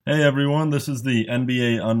Hey everyone, this is the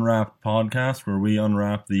NBA Unwrapped podcast where we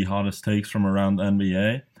unwrap the hottest takes from around the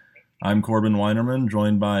NBA. I'm Corbin Weinerman,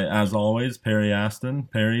 joined by, as always, Perry Aston.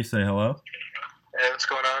 Perry, say hello. Hey, what's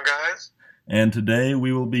going on, guys? And today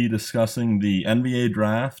we will be discussing the NBA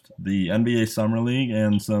draft, the NBA Summer League,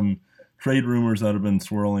 and some trade rumors that have been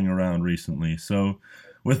swirling around recently. So,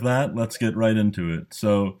 with that, let's get right into it.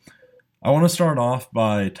 So, I want to start off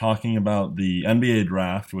by talking about the NBA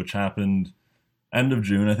draft, which happened end of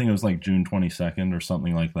June. I think it was like June 22nd or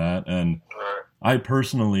something like that. And Right. I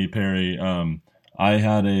personally, Perry, I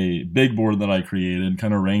had a big board that I created,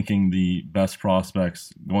 kind of ranking the best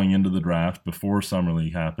prospects going into the draft before Summer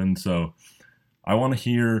League happened. So I want to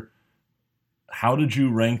hear, how did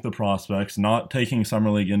you rank the prospects, not taking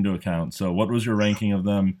Summer League into account? So what was your ranking of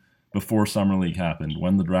them before Summer League happened?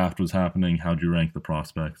 When the draft was happening, how'd you rank the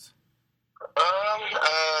prospects?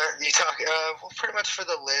 You talk, well, pretty much for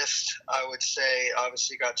the list, I would say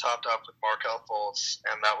obviously got topped off with Markel Fultz,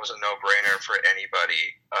 and that was a no-brainer for anybody.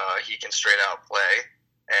 He can straight out play,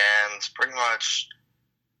 and pretty much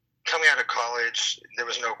coming out of college, there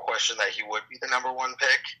was no question that he would be the number one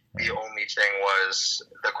pick. The only thing was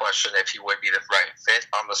the question if he would be the right fit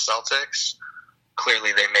on the Celtics.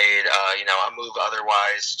 Clearly, they made a move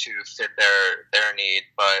otherwise to fit their need.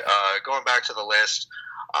 But going back to the list,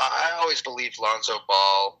 I always believed Lonzo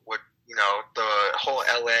Ball would, the whole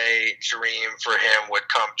LA dream for him would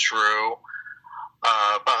come true.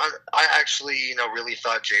 But I actually, really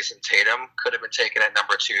thought Jason Tatum could have been taken at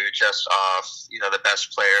number two just off, the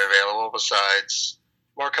best player available besides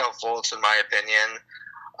Markel Fultz, in my opinion.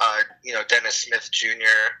 Dennis Smith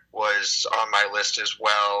Jr. was on my list as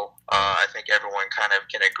well. I think everyone kind of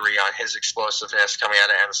can agree on his explosiveness coming out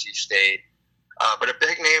of NC State. But a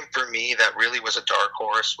big name for me that really was a dark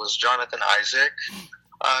horse was Jonathan Isaac.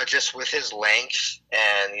 Just with his length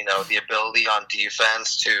and, the ability on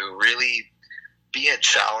defense to really be a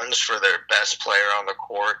challenge for their best player on the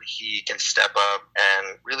court. He can step up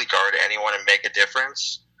and really guard anyone and make a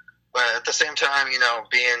difference. But at the same time,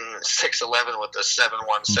 being 6'11" with a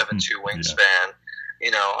 7'1", 7'2" wingspan,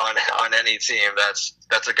 on any team,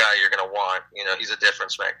 that's a guy you're going to want. He's a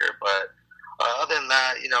difference maker. But other than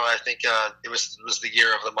that, I think it was the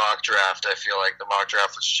year of the mock draft. I feel like the mock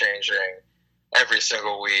draft was changing every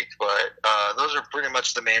single week. But those are pretty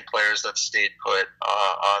much the main players that stayed put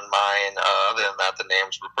on mine. Other than that, the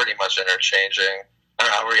names were pretty much interchanging.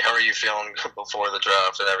 How are you feeling before the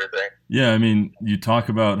draft and everything? Yeah, I mean, you talk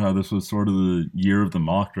about how this was sort of the year of the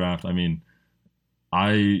mock draft. I mean,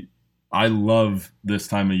 I I love this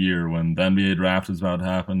time of year when the NBA draft is about to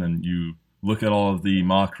happen and you look at all of the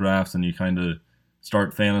mock drafts and you kind of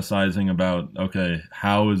start fantasizing about, okay,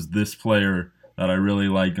 how is this player that I really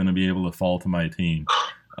like going to be able to fall to my team?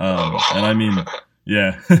 And I mean,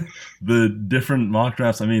 yeah, the different mock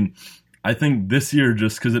drafts. I mean, I think this year,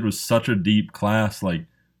 just because it was such a deep class, like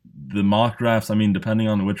the mock drafts, I mean, depending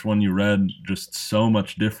on which one you read, just so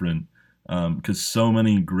much different because so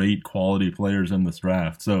many great quality players in this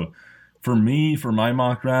draft. So for me, for my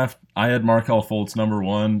mock draft, I had Markel Fultz number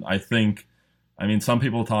one. I mean, some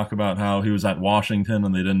people talk about how he was at Washington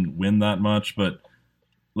and they didn't win that much, but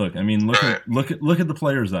look, I mean, look at the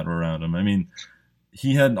players that were around him. I mean,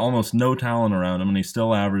 he had almost no talent around him, and he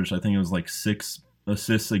still averaged, I think it was like 6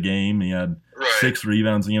 assists a game. He had 6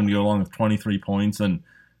 rebounds a game to go along with 23 points, and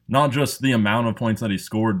not just the amount of points that he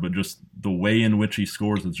scored, but just the way in which he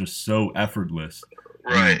scores is just so effortless.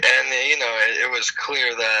 Right, and it was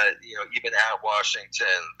clear that even at Washington,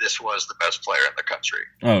 this was the best player in the country.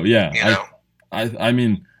 Oh yeah, I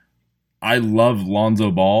mean, I love Lonzo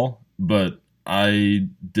Ball, but I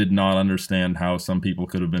did not understand how some people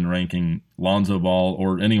could have been ranking Lonzo Ball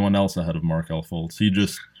or anyone else ahead of Markel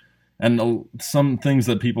Fultz. Some things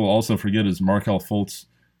that people also forget is Markel Fultz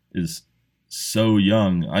is so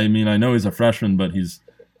young. I mean, I know he's a freshman, but he's,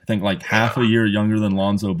 I think, like half a year younger than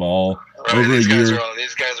Lonzo Ball. Right, these guys are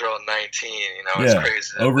all 19. It's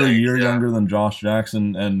crazy. Over a year younger than Josh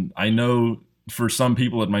Jackson, and I know for some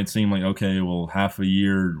people it might seem like, okay, well, half a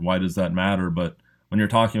year, why does that matter? But when you're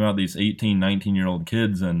talking about these 18, 19-year-old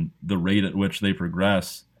kids and the rate at which they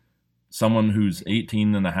progress, someone who's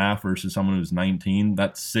 18 and a half versus someone who's 19,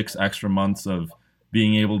 that's 6 extra months of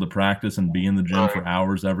being able to practice and be in the gym for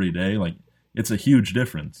hours every day. Like, it's a huge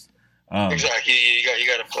difference. Exactly. You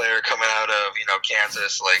got a player coming out of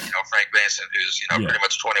Kansas like Frank Mason, who's pretty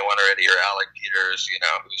much 21 already, or Alec Peters,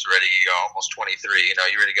 who's already almost 23. You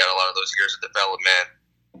already got a lot of those years of development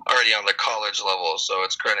already on the college level. So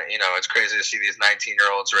it's crazy to see these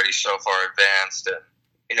 19-year-olds already so far advanced, and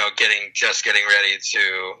getting ready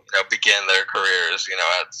to begin their careers,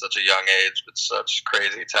 at such a young age with such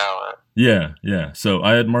crazy talent. Yeah, yeah. So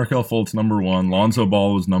I had Markelle Fultz number 1. Lonzo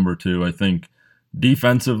Ball was number 2. I think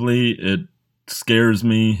defensively, it scares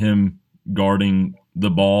me him guarding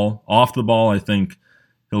the ball. Off the ball, I think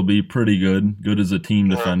he'll be pretty good as a team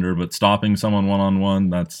defender. But stopping someone one-on-one,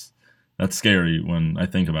 that's scary when I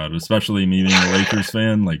think about it. Especially me being a Lakers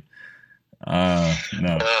fan, like,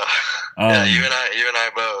 no. Yeah, you and I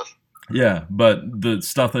both. Yeah, but the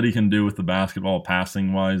stuff that he can do with the basketball,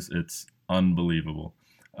 passing-wise, it's unbelievable.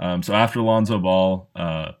 So after Lonzo Ball,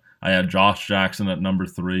 I had Josh Jackson at number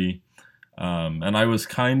 3. And I was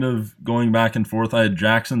kind of going back and forth. I had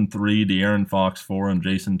Jackson 3, De'Aaron Fox 4, and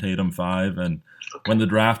Jason Tatum 5. And when the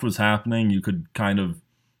draft was happening, you could kind of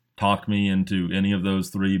talk me into any of those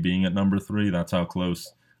 3 being at number 3. That's how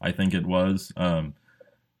close I think it was.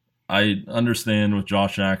 I understand with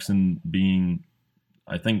Josh Jackson being,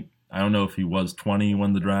 I don't know if he was 20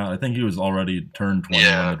 when the draft. I think he was already turned 20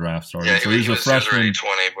 when the draft started. Yeah, so he's a freshman. He was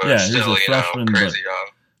already 20, but still, he's a freshman, crazy young.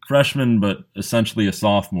 Freshman, but essentially a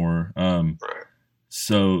sophomore. Right.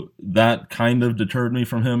 So that kind of deterred me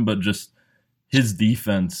from him, but just his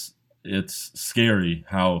defense, it's scary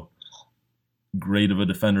how great of a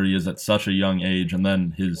defender he is at such a young age, and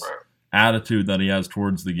then his attitude that he has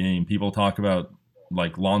towards the game. People talk about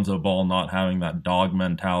like Lonzo Ball not having that dog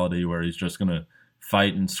mentality where he's just going to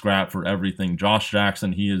fight and scrap for everything. Josh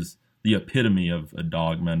Jackson, he is the epitome of a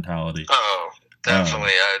dog mentality. Oh,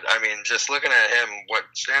 definitely. I mean, just looking at him, what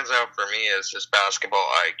stands out for me is his basketball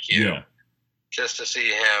IQ. Yeah. Just to see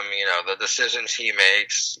him, the decisions he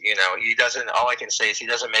makes, he doesn't, all I can say is he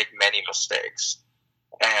doesn't make many mistakes.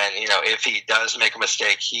 And, if he does make a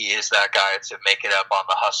mistake, he is that guy to make it up on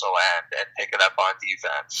the hustle end and pick it up on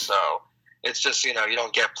defense. So it's just, you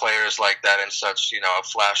don't get players like that in such, a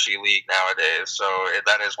flashy league nowadays. So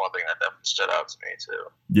that is one thing that definitely stood out to me,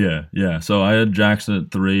 too. Yeah. So I had Jackson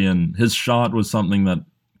at 3, and his shot was something that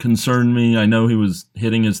concerned me. I know he was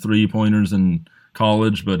hitting his 3-pointers in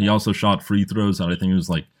college, but he also shot free throws that I think it was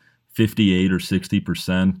like 58 or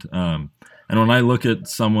 60%. And when I look at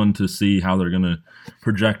someone to see how they're going to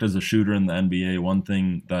project as a shooter in the NBA, one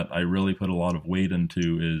thing that I really put a lot of weight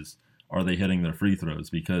into is, are they hitting their free throws?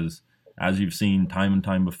 Because as you've seen time and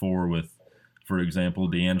time before with, for example,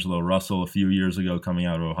 D'Angelo Russell a few years ago coming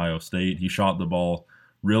out of Ohio State, he shot the ball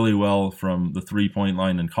really well from the 3-point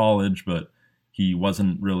line in college, but he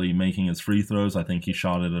wasn't really making his free throws. I think he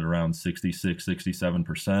shot it at around 66,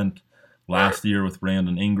 67%. Last year with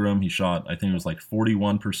Brandon Ingram, he shot, I think it was like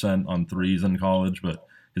 41% on threes in college, but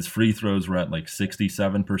his free throws were at like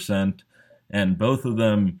 67%. And both of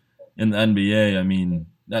them in the NBA, I mean,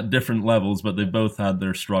 at different levels, but they both had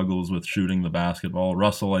their struggles with shooting the basketball.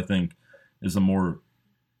 Russell, I think, has a more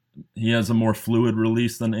fluid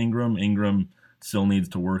release than Ingram. Ingram still needs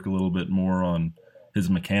to work a little bit more on his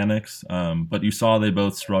mechanics. But you saw they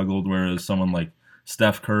both struggled, whereas someone like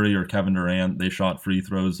Steph Curry or Kevin Durant, they shot free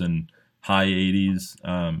throws in high 80s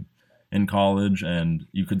in college, and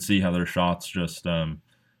you could see how their shots just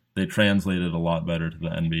they translated a lot better to the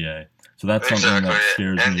NBA. So that's something that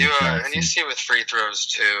scares me. And you see with free throws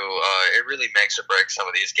too, it really makes or breaks some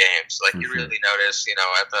of these games. Like you really notice,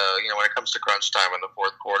 at the when it comes to crunch time in the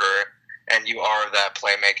fourth quarter, and you are that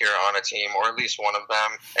playmaker on a team, or at least one of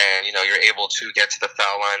them, and you're able to get to the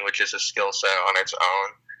foul line, which is a skill set on its own.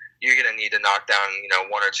 You're going to need to knock down,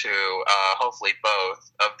 one or two, hopefully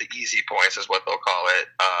both of the easy points is what they'll call it.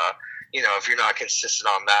 If you're not consistent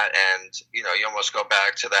on that end, you almost go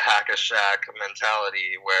back to the hack-a-shack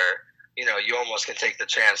mentality where, you almost can take the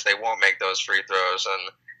chance they won't make those free throws.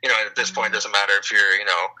 And, at this point, it doesn't matter if you're,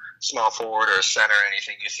 small forward or center or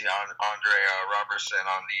anything. You see Andre Robertson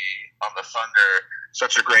on the Thunder,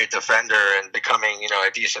 such a great defender and becoming,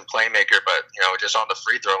 a decent playmaker, but, just on the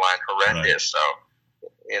free throw line, horrendous. Right. So,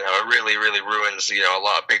 it really, really ruins,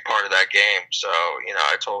 a big part of that game. So,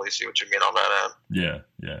 I totally see what you mean on that end.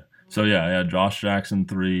 Yeah. So, I had Josh Jackson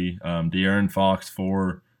 3, De'Aaron Fox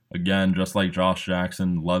 4. Again, just like Josh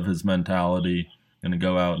Jackson, love his mentality. Going to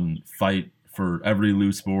go out and fight for every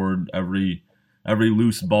loose board, every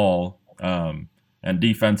loose ball. And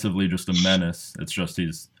defensively, just a menace. It's just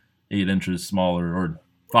he's 8 inches smaller or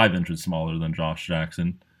 5 inches smaller than Josh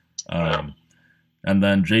Jackson. And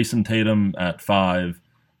then Jason Tatum at 5.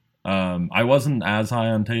 I wasn't as high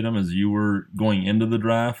on Tatum as you were going into the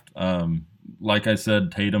draft. Like I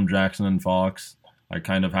said, Tatum, Jackson, and Fox, I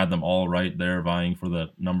kind of had them all right there vying for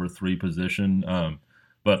the number 3 position.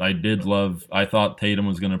 But I thought Tatum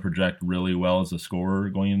was going to project really well as a scorer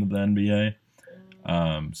going into the NBA.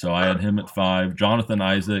 So I had him at 5. Jonathan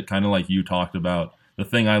Isaac, kind of like you talked about, the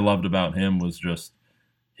thing I loved about him was just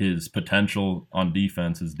his potential on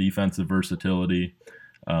defense, his defensive versatility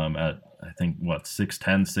at, I think, 6'10",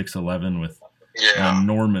 6'11", with an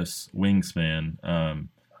enormous wingspan.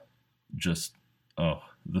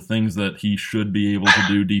 The things that he should be able to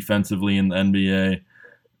do defensively in the NBA,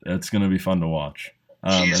 it's going to be fun to watch.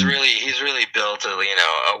 He's really built a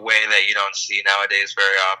way that you don't see nowadays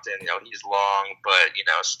very often. He's long, but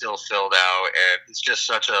still filled out, and he's just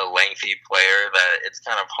such a lengthy player that it's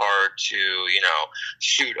kind of hard to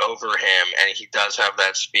shoot over him. And he does have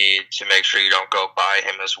that speed to make sure you don't go by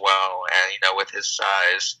him as well. And with his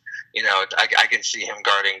size, I can see him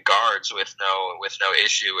guarding guards with no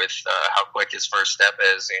issue with how quick his first step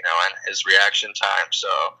is, and his reaction time. So.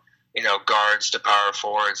 Guards to power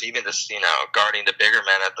forwards, even just, guarding the bigger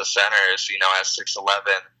men at the centers, at 6'11",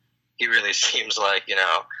 he really seems like,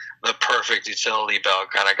 the perfect utility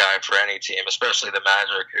belt kind of guy for any team, especially the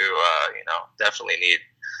Magic, who, definitely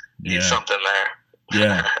need something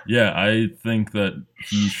there. Yeah, I think that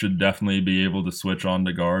he should definitely be able to switch on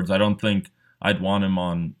to guards. I don't think I'd want him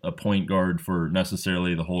on a point guard for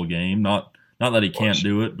necessarily the whole game. Not that he can't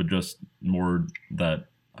do it, but just more that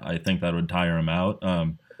I think that would tire him out.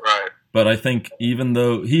 Right. But I think even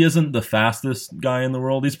though he isn't the fastest guy in the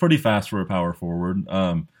world, he's pretty fast for a power forward.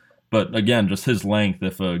 But again, just his length,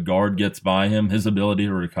 if a guard gets by him, his ability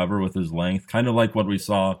to recover with his length, kind of like what we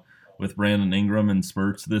saw with Brandon Ingram in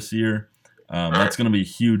spurts this year, that's going to be a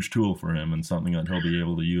huge tool for him and something that he'll be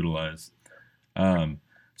able to utilize. Then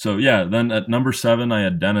at number 7, I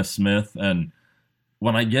had Dennis Smith. And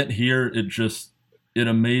when I get here, it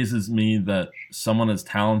amazes me that someone as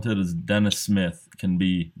talented as Dennis Smith can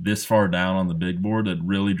be this far down on the big board. It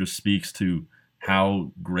really just speaks to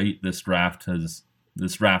how great this draft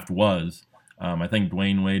was. I think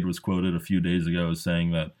Dwayne Wade was quoted a few days ago as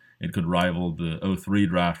saying that it could rival the 2003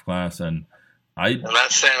 draft class, and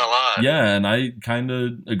that's saying a lot. Yeah, and I kind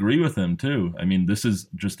of agree with him too. I mean, this is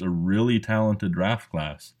just a really talented draft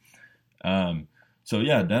class.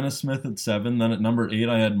 Dennis Smith at 7. Then at number 8,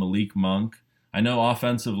 I had Malik Monk. I know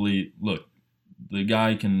offensively, look, the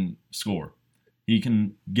guy can score. He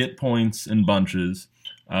can get points in bunches.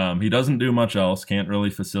 He doesn't do much else, can't really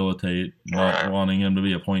facilitate, not wanting him to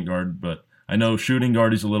be a point guard. But I know shooting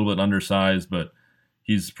guard, he's a little bit undersized, but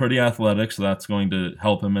he's pretty athletic, so that's going to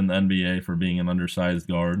help him in the NBA for being an undersized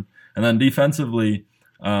guard. And then defensively,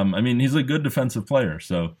 he's a good defensive player.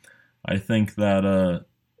 So I think that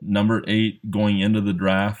number 8 going into the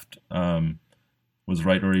draft was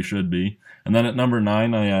right where he should be. And then at number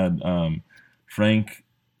 9, I had Frank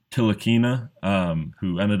Ntilikina,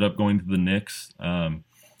 who ended up going to the Knicks.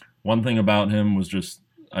 One thing about him was just,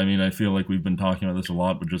 I feel like we've been talking about this a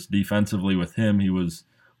lot, but just defensively with him, he was,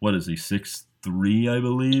 6'3", I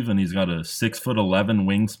believe, and he's got a 6'11"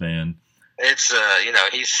 wingspan. It's,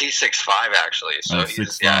 he's 6'5", actually. So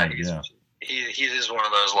he's 6'5", he is one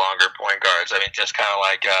of those longer point guards. Just kind of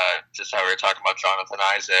like, just how we were talking about Jonathan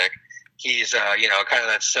Isaac. He's, kind of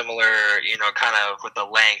that similar, kind of with the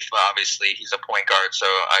length, but obviously he's a point guard, so,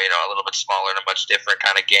 a little bit smaller and a much different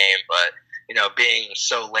kind of game. But, being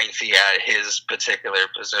so lengthy at his particular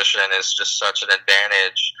position is just such an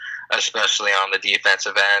advantage, especially on the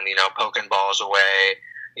defensive end, poking balls away,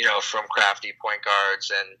 from crafty point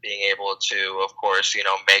guards and being able to, of course,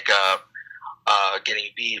 make up getting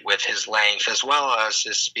beat with his length as well as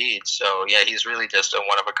his speed. So, he's really just a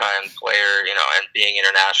one-of-a-kind player, and being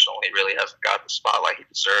international, he really hasn't got the spotlight he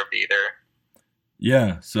deserved either.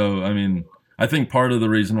 Yeah, so, I think part of the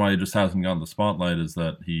reason why he just hasn't gotten the spotlight is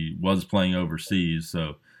that he was playing overseas.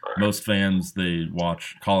 So most fans, they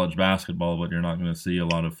watch college basketball, but you're not going to see a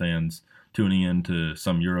lot of fans tuning into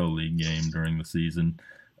some EuroLeague game during the season.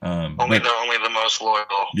 Only the most loyal.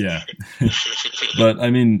 Yeah. But,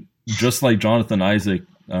 just like Jonathan Isaac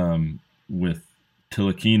with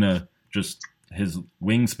Ntilikina, just his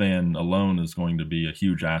wingspan alone is going to be a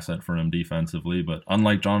huge asset for him defensively. But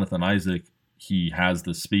unlike Jonathan Isaac, he has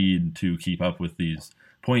the speed to keep up with these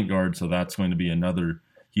point guards, so that's going to be another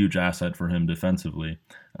huge asset for him defensively.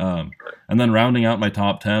 And then rounding out my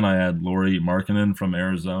top 10, I had Lauri Markkanen from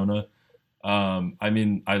Arizona.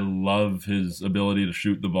 I love his ability to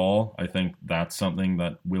shoot the ball. I think that's something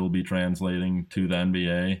that will be translating to the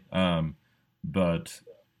NBA. But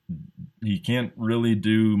he can't really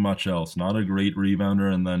do much else. Not a great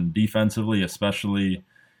rebounder. And then defensively, especially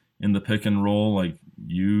in the pick and roll,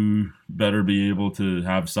 you better be able to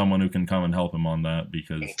have someone who can come and help him on that,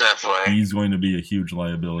 because he's going to be a huge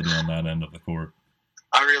liability on that end of the court.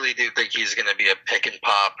 I really do think he's going to be a pick and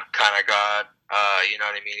pop kind of god. You know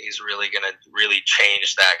what I mean? He's really going to really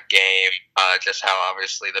change that game. Just how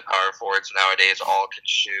obviously the power forwards nowadays all can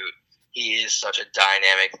shoot. He is such a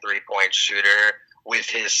dynamic 3-point shooter. with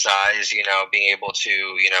his size, being able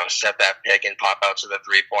to, set that pick and pop out to the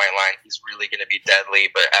 3-point line, he's really going to be deadly.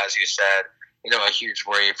 But as you said, a huge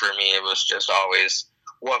worry for me, it was just always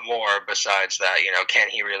what more besides that, can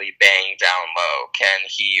he really bang down low? Can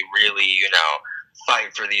he really,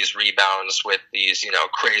 fight for these rebounds with these,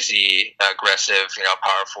 crazy aggressive,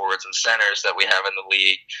 power forwards and centers that we have in the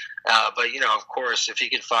league. But, of course, if he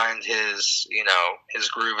can find his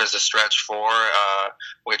groove as a stretch four,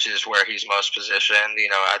 which is where he's most positioned,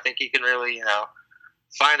 I think he can really,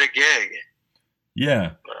 find a gig.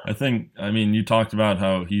 Yeah, you talked about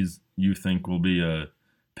how you think will be a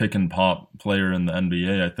pick and pop player in the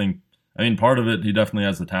NBA. Part of it, he definitely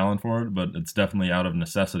has the talent for it, but it's definitely out of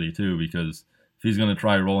necessity too, because if he's going to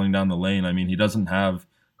try rolling down the lane, he doesn't have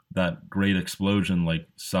that great explosion like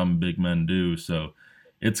some big men do. So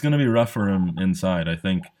it's going to be rough for him inside. I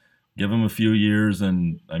think give him a few years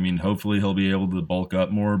and, hopefully he'll be able to bulk up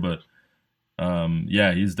more. But,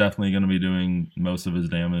 he's definitely going to be doing most of his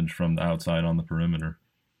damage from the outside on the perimeter.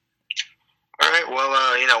 All right. Well,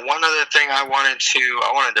 one other thing I wanted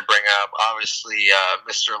to bring up, obviously,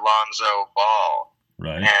 Mr. Lonzo Ball.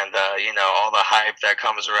 Right. And, all the hype that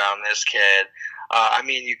comes around this kid.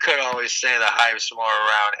 You could always say the hype's more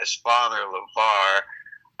around his father,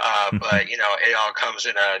 LeVar, but, it all comes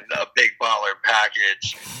in a big baller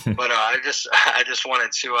package. But I just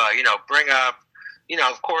wanted to, bring up,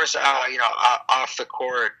 of course, off the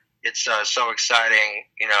court, it's so exciting,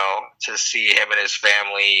 to see him and his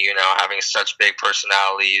family, having such big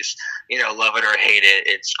personalities, love it or hate it.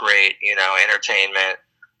 It's great, entertainment.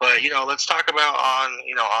 But, let's talk about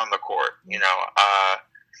on the court.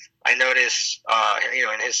 I noticed,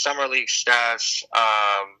 in his summer league stats,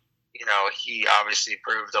 he obviously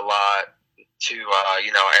proved a lot to,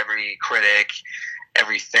 every critic,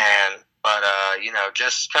 every fan. But,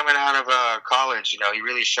 just coming out of college, he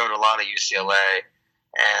really showed a lot of UCLA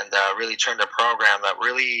and really turned a program that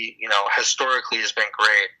really, historically has been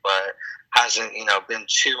great, but hasn't, been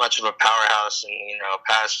too much of a powerhouse in,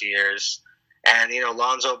 past years. And,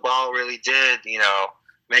 Lonzo Ball really did,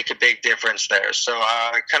 make a big difference there. So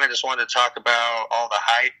I kind of just wanted to talk about all the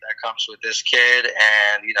hype that comes with this kid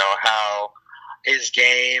and, how his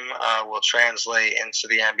game will translate into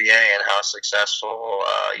the NBA and how successful,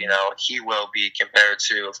 he will be compared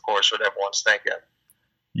to, of course, what everyone's thinking.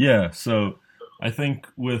 Yeah, so I think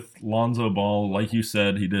with Lonzo Ball, like you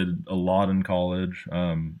said, he did a lot in college.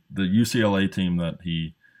 The UCLA team that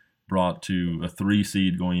he brought to a 3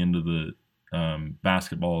 seed going into the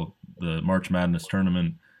basketball, the March Madness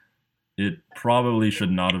tournament, it probably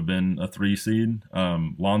should not have been a 3 seed.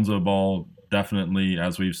 Lonzo Ball definitely,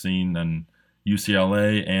 as we've seen in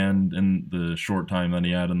UCLA and in the short time that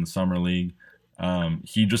he had in the summer league,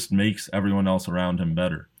 he just makes everyone else around him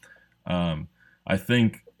better. I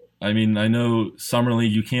know summer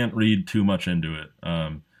league, you can't read too much into it.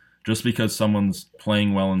 Just because someone's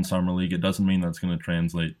playing well in summer league, it doesn't mean that's going to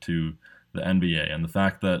translate to the NBA. And the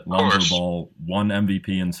fact that Lonzo Ball won MVP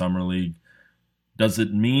in summer league, does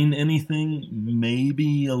it mean anything?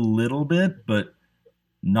 Maybe a little bit, but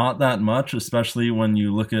not that much, especially when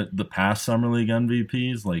you look at the past summer league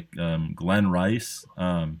MVPs like Glenn Rice.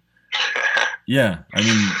 Where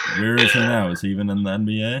is he now? Is he even in the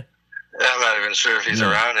NBA? I'm not even sure if he's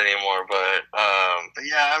around anymore, but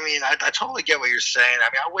yeah, I totally get what you're saying.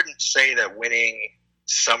 I wouldn't say that winning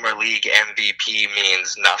Summer League MVP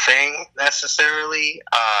means nothing necessarily.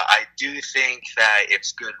 I do think that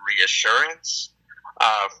it's good reassurance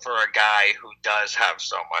for a guy who does have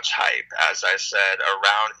so much hype, as I said,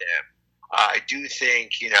 around him. I do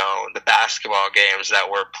think, the basketball games that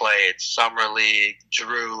were played, Summer League,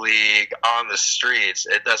 Drew League, on the streets,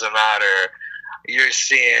 it doesn't matter. You're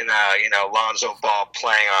seeing, Lonzo Ball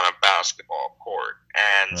playing on a basketball court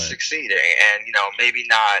and succeeding. And, maybe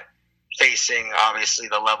not facing, obviously,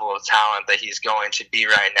 the level of talent that he's going to be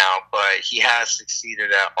right now, but he has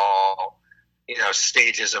succeeded at all,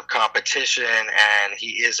 stages of competition, and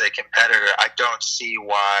he is a competitor. I don't see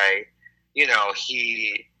why,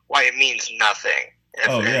 why it means nothing.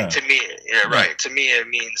 To me, right. To me, it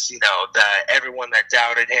means, that everyone that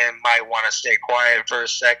doubted him might want to stay quiet for a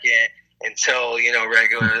second until,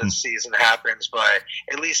 regular season happens. But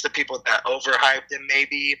at least the people that overhyped him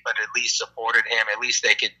maybe, but at least supported him, at least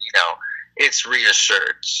they could, it's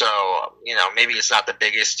reassured. So, maybe it's not the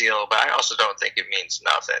biggest deal, but I also don't think it means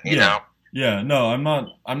nothing, you know? Yeah, no,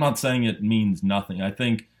 I'm not saying it means nothing. I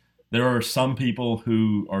think there are some people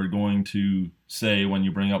who are going to say when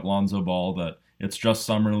you bring up Lonzo Ball that it's just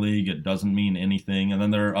summer league, it doesn't mean anything. And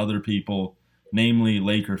then there are other people, namely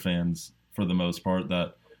Laker fans for the most part,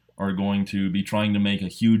 that are going to be trying to make a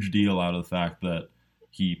huge deal out of the fact that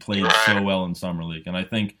he played so Right. well in summer league. And I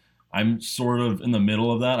think I'm sort of in the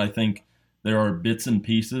middle of that. I think there are bits and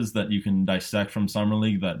pieces that you can dissect from summer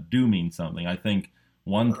league that do mean something. I think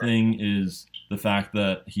one thing is the fact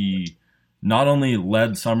that he not only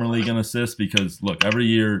led summer league in assists, because look, every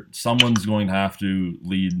year someone's going to have to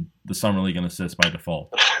lead the summer league in assists by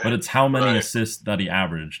default, but it's how many Right. assists that he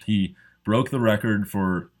averaged. He broke the record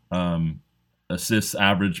for assists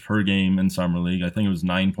averaged per game in summer league. I think it was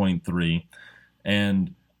 9.3,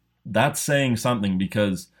 and that's saying something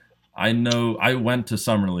because I know I went to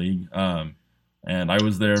summer league, and I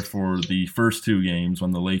was there for the first two games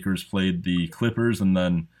when the Lakers played the Clippers, and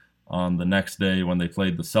then on the next day when they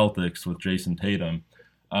played the Celtics with Jason Tatum.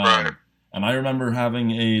 Right. And I remember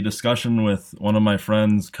having a discussion with one of my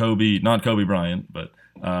friends, Kobe, not Kobe Bryant, but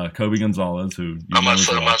Kobe Gonzalez, who you A know as much,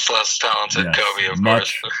 well. much less talented Yes, Kobe, of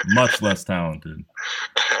much, course. much less talented.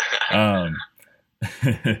 Um,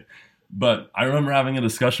 but I remember having a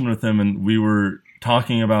discussion with him, and we were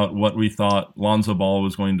talking about what we thought Lonzo Ball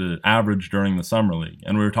was going to average during the summer league,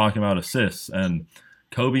 and we were talking about assists. And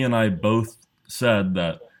Kobe and I both said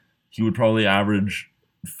that he would probably average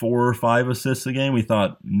 4 or 5 assists a game. We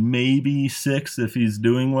thought maybe 6 if he's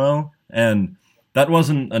doing well, and that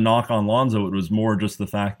wasn't a knock on Lonzo. It was more just the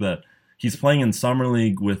fact that he's playing in summer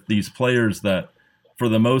league with these players that, for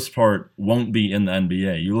the most part, won't be in the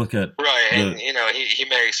NBA. You look at Right, the and he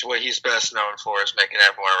makes what he's best known for is making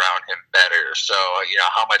everyone around him better. So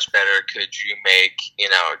how much better could you make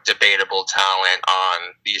debatable talent on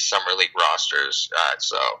these summer league rosters?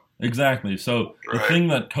 exactly. So the Right. thing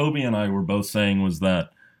that Kobe and I were both saying was that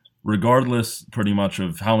regardless pretty much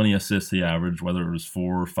of how many assists he averaged, whether it was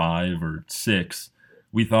 4 or 5 or 6,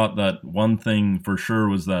 we thought that one thing for sure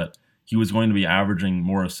was that he was going to be averaging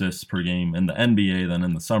more assists per game in the NBA than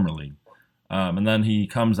in the summer league. And then he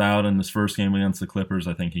comes out in his first game against the Clippers.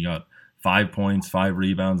 I think he got 5 points, 5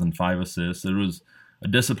 rebounds, and 5 assists. It was a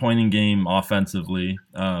disappointing game offensively,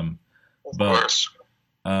 Of but course.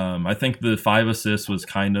 I think the 5 assists was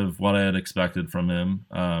kind of what I had expected from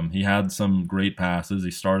him. He had some great passes.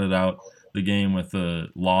 He started out the game with a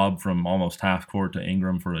lob from almost half court to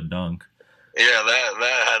Ingram for a dunk. Yeah,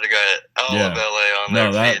 that had to get all Yeah. of LA on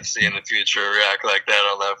No, their that- feet, seeing the future react like that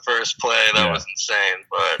on that first play. That Yeah. was insane.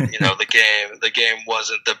 But the game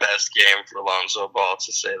wasn't the best game for Lonzo Ball,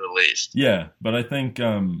 to say the least. Yeah, but I think,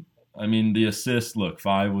 the assist, look,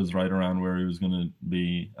 5 was right around where he was going to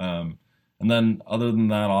be. And then other than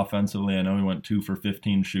that, offensively, I know he went 2 for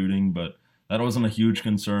 15 shooting, but that wasn't a huge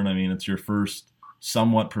concern. I mean, it's your first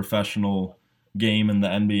somewhat professional game in the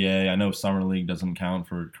NBA. I know Summer League doesn't count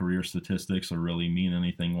for career statistics or really mean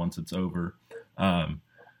anything once it's over.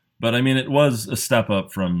 But it was a step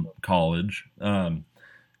up from college.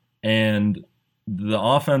 And the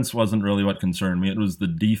offense wasn't really what concerned me. It was the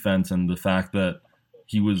defense and the fact that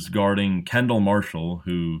he was guarding Kendall Marshall,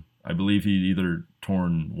 who I believe he either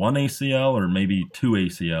torn 1 ACL or maybe 2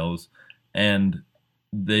 ACLs. And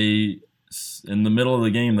in the middle of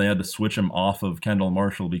the game, they had to switch him off of Kendall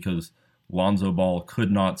Marshall because Lonzo Ball could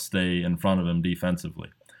not stay in front of him defensively.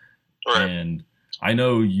 Right. And I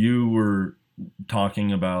know you were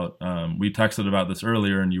talking about, we texted about this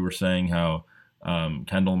earlier, and you were saying how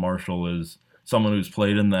Kendall Marshall is someone who's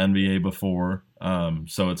played in the NBA before,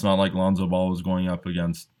 so it's not like Lonzo Ball was going up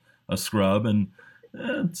against a scrub, and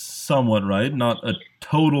it's somewhat right, not a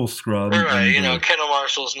total scrub. Right, Kendall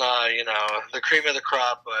Marshall's not, the cream of the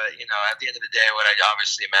crop, but, at the end of the day, what I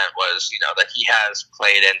obviously meant was, that he has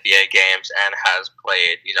played NBA games and has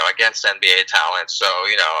played, against NBA talent. So,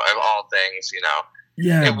 of all things,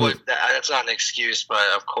 yeah, that's not an excuse, but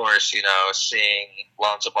of course, seeing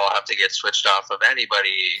Lonzo Ball have to get switched off of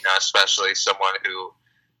anybody, especially someone who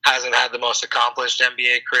hasn't had the most accomplished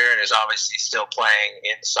NBA career and is obviously still playing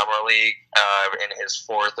in Summer League in his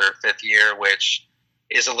 4th or 5th year, which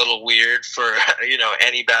is a little weird for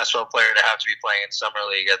any basketball player to have to be playing in Summer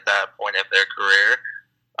League at that point of their career,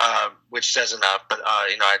 which says enough. But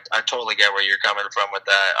I totally get where you're coming from with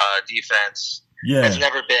that. Defense has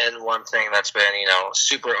never been one thing that's been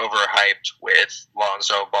super overhyped with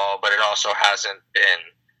Lonzo Ball, but it also hasn't been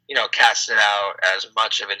casted out as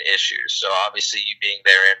much of an issue. So obviously you being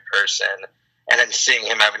there in person and then seeing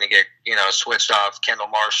him having to get, switched off Kendall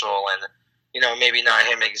Marshall and, maybe not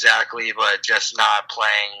him exactly, but just not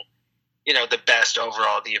playing, the best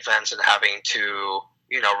overall defense and having to,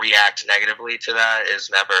 react negatively to that is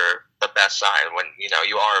never the best sign when,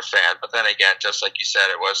 you are a fan. But then again, just like you said,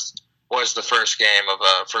 it was the first game of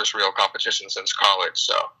a first real competition since college.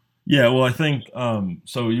 So, yeah, well, I think,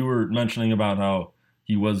 so you were mentioning about how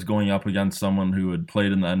he was going up against someone who had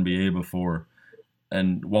played in the NBA before.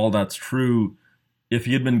 And while that's true, if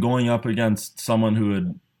he had been going up against someone who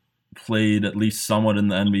had played at least somewhat in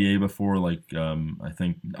the NBA before, like I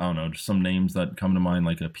think, I don't know, just some names that come to mind,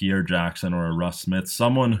 like a Pierre Jackson or a Russ Smith,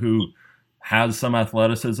 someone who has some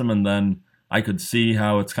athleticism, and then I could see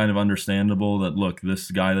how it's kind of understandable that, look, this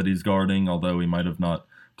guy that he's guarding, although he might have not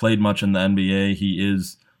played much in the NBA, he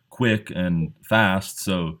is quick and fast,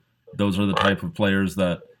 so those are the type of players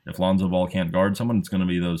that if Lonzo Ball can't guard someone, it's going to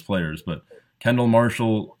be those players. But Kendall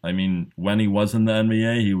Marshall, I mean, when he was in the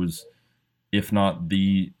NBA, he was, if not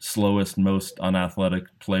the slowest, most unathletic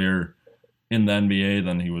player in the NBA,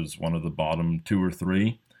 then he was one of the bottom 2 or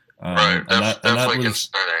 3. Right, definitely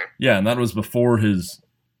concerning. Yeah, and that was before his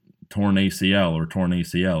torn ACL or torn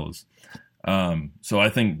ACLs. So I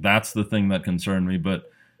think that's the thing that concerned me. But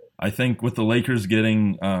I think with the Lakers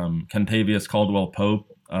getting Kentavious Caldwell-Pope,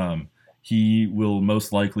 he will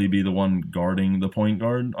most likely be the one guarding the point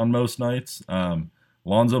guard on most nights.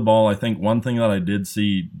 Lonzo Ball, I think one thing that I did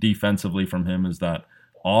see defensively from him is that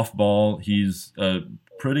off ball, he's a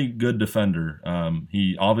pretty good defender.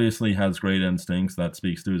 He obviously has great instincts. That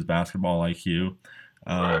speaks to his basketball IQ.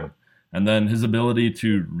 And then his ability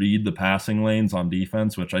to read the passing lanes on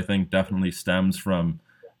defense, which I think definitely stems from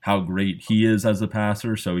how great he is as a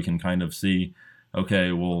passer. So we can kind of see,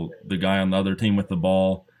 okay, well, the guy on the other team with the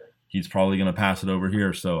ball, he's probably going to pass it over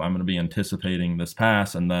here. So I'm going to be anticipating this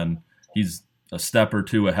pass. And then he's a step or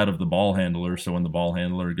two ahead of the ball handler. So when the ball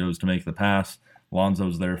handler goes to make the pass,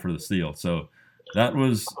 Lonzo's there for the steal. So that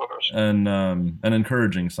was an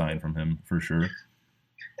encouraging sign from him for sure.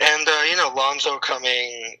 And, Lonzo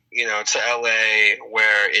coming, to LA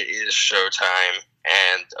where it is showtime,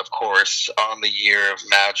 and of course on the year of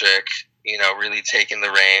Magic, really taking the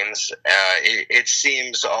reins. It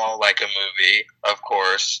seems all like a movie, of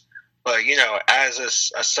course, but as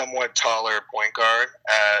a somewhat taller point guard,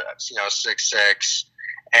 6'6",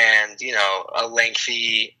 and a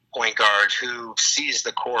lengthy point guard who sees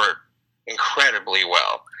the court incredibly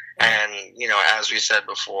well, and as we said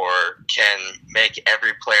before, can make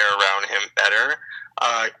every player around him better.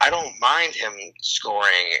 I don't mind him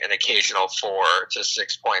scoring an occasional 4 to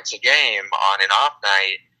 6 points a game on an off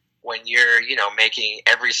night when you're, making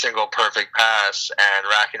every single perfect pass and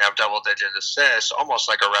racking up double-digit assists, almost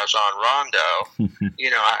like a Rajon Rondo,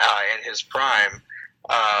 in his prime.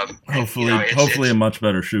 Hopefully a much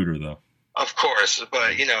better shooter, though. Of course,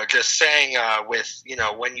 but, just saying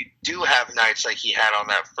when you do have nights like he had on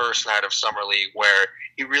that first night of Summer League where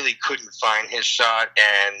he really couldn't find his shot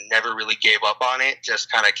and never really gave up on it,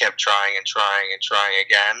 just kind of kept trying and trying and trying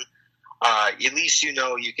again, at least you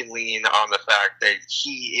can lean on the fact that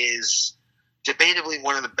he is debatably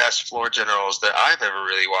one of the best floor generals that I've ever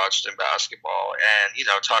really watched in basketball. And,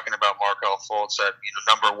 talking about Markelle Fultz at,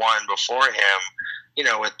 number 1 before him,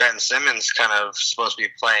 with Ben Simmons kind of supposed to be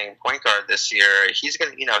playing point guard this year, he's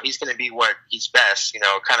going to be what he's best,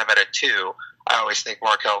 kind of at a 2. I always think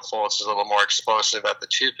Markelle Fultz is a little more explosive at the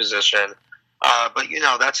 2 position. But,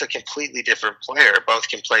 that's a completely different player. Both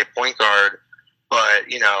can play point guard, but,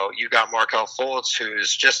 you got Markelle Fultz,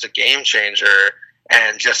 who's just a game changer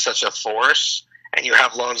and just such a force. And you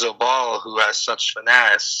have Lonzo Ball, who has such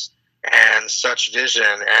finesse and such vision.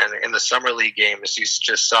 And in the Summer League games, you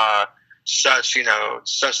just saw such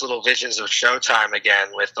little visions of showtime again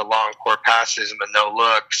with the long court passes and the no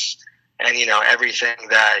looks and, everything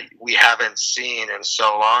that we haven't seen in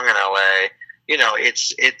so long in LA.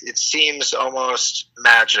 It seems almost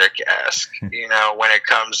Magic-esque, when it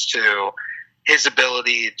comes to his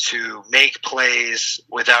ability to make plays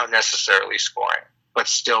without necessarily scoring, but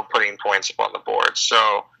still putting points up on the board.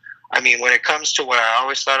 So, when it comes to what I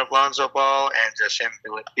always thought of Lonzo Ball and just him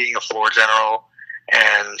being a floor general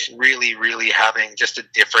and really, really having just a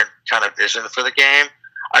different kind of vision for the game,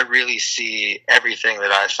 I really see everything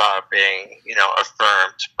that I thought being,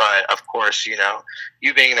 affirmed. But, of course,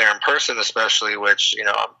 you being there in person especially, which,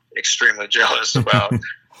 I'm extremely jealous about,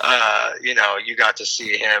 you got to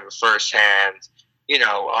see him firsthand,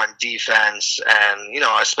 on defense and,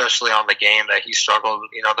 especially on the game that he struggled,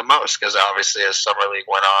 the most, because obviously as Summer League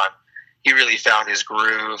went on, he really found his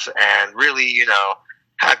groove and really,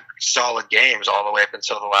 had solid games all the way up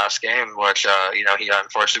until the last game, which, he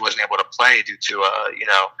unfortunately wasn't able to play due to,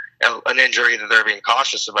 an injury that they're being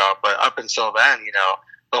cautious about. But up until then,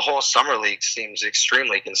 the whole Summer League seems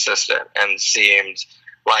extremely consistent and seemed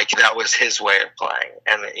like that was his way of playing.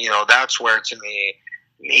 And, that's where, to me,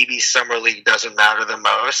 maybe Summer League doesn't matter the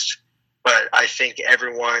most, but I think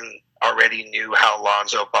everyone already knew how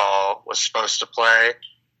Lonzo Ball was supposed to play,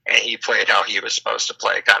 and he played how he was supposed to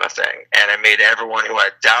play, kind of thing. And it made everyone who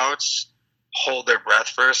had doubts hold their breath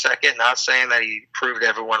for a second, not saying that he proved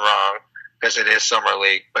everyone wrong, because it is summer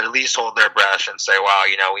league, but at least hold their breath and say, wow,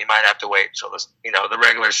 we might have to wait until this, the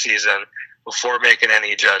regular season before making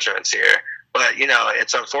any judgments here. But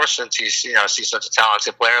it's unfortunate to see such a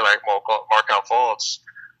talented player like Markel Fultz,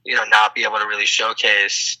 not be able to really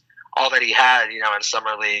showcase all that he had, in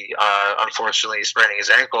summer league. Unfortunately, spraining his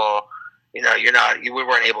ankle. We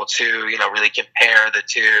weren't able to, really compare the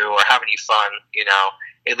two or have any fun.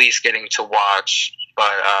 At least getting to watch,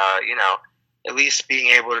 but at least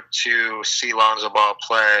being able to see Lonzo Ball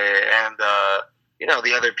play and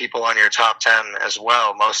the other people on your top 10 as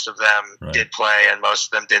well. Most of them did play, and most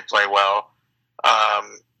of them did play well.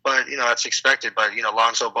 But that's expected. But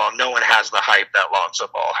Lonzo Ball, no one has the hype that Lonzo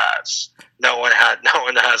Ball has. No one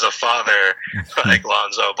has a father like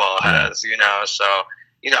Lonzo Ball has. So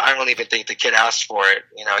I don't even think the kid asked for it.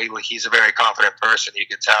 He's a very confident person. You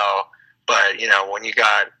could tell. But when you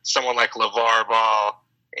got someone like LeVar Ball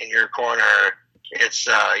in your corner, it's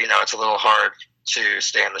it's a little hard to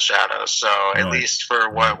stay in the shadows. So at least for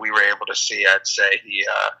what we were able to see, I'd say he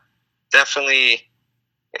definitely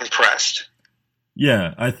impressed.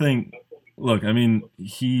 Yeah, I think. Look, I mean,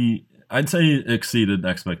 I'd say he exceeded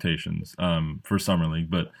expectations for Summer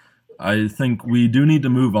League, but I think we do need to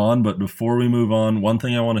move on. But before we move on, one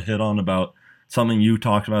thing I want to hit on about something you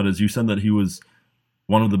talked about is you said that he was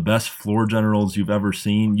one of the best floor generals you've ever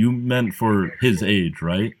seen. You meant for his age,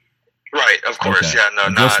 right? Right, of course. Okay. Yeah,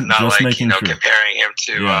 no, just like comparing him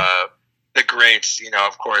to the greats.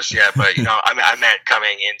 Of course, yeah. But I meant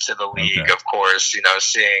coming into the league, of course.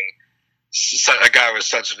 Seeing a guy with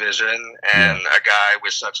such vision and a guy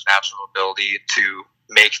with such natural ability to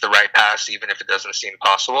make the right pass, even if it doesn't seem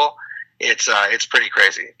possible. It's pretty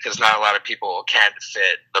crazy because not a lot of people can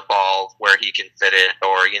fit the ball where he can fit it,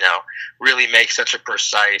 or really make such a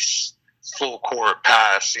precise full court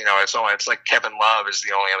pass. It's like Kevin Love is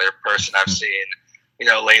the only other person I've seen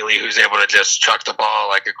lately who's able to just chuck the ball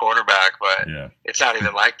like a quarterback, but it's not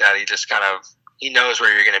even like that. He knows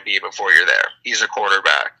where you're going to be before you're there. He's a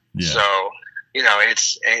quarterback. So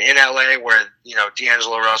it's in LA where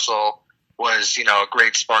D'Angelo Russell was a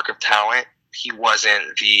great spark of talent. He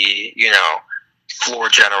wasn't the, floor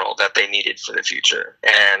general that they needed for the future.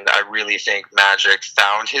 And I really think Magic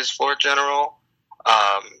found his floor general,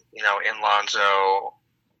 in Lonzo.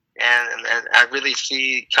 And I really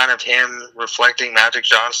see kind of him reflecting Magic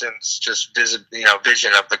Johnson's just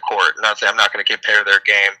vision of the court. I'm not going to compare their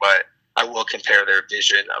game, but I will compare their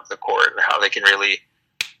vision of the court and how they can really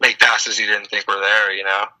make passes you didn't think were there,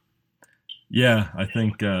 Yeah, I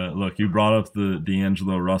think, look, you brought up the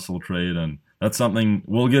D'Angelo Russell trade, and that's something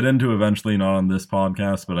we'll get into eventually, not on this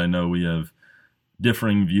podcast, but I know we have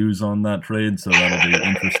differing views on that trade, so that'll be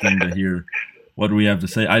interesting to hear what we have to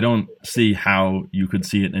say. I don't see how you could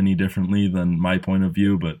see it any differently than my point of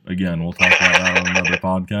view, but again, we'll talk about that on another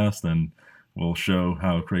podcast, and we'll show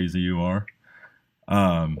how crazy you are.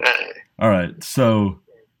 All right, so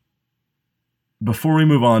before we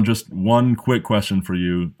move on, just one quick question for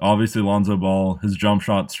you. Obviously, Lonzo Ball, his jump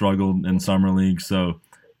shot struggled in Summer League, so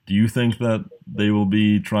do you think that they will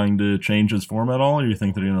be trying to change his form at all, or do you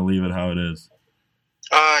think they're going to leave it how it is?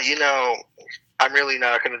 I'm really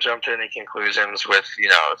not going to jump to any conclusions with,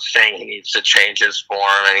 saying he needs to change his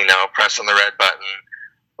form and, pressing the red button.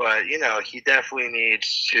 But, he definitely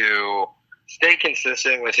needs to stay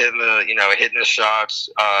consistent with hitting the shots,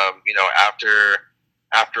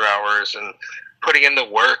 after hours and putting in the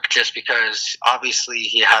work, just because obviously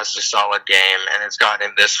he has a solid game and it's gotten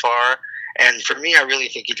him this far. And for me, I really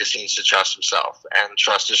think he just needs to trust himself and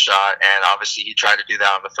trust his shot. And obviously he tried to do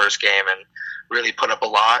that in the first game and really put up a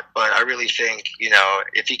lot. But I really think,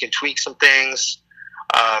 if he can tweak some things,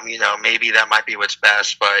 maybe that might be what's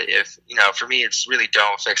best. But if, for me, it's really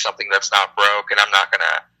don't fix something that's not broke. And I'm not going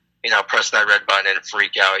to, press that red button and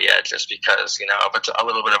freak out yet, just because, if it's a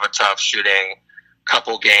little bit of a tough shooting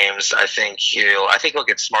couple games, I think he'll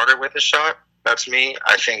get smarter with his shot. That's me.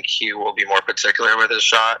 I think he will be more particular with his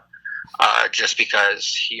shot. Just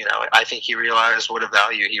because, I think he realized what a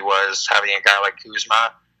value he was having a guy like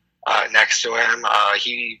Kuzma next to him.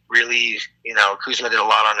 He really, Kuzma did a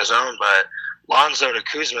lot on his own, but Lonzo to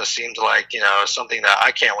Kuzma seemed like, something that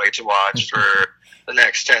I can't wait to watch for the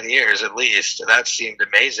next 10 years at least. That seemed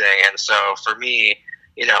amazing. And so for me,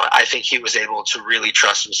 I think he was able to really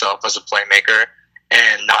trust himself as a playmaker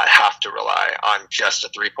and not have to rely on just a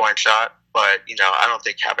three-point shot. But, I don't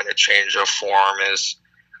think having a change of form is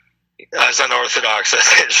as unorthodox as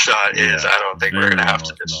his shot is. I don't think we're going to have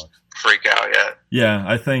to just freak out yet. Yeah,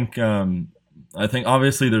 I think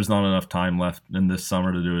obviously there's not enough time left in this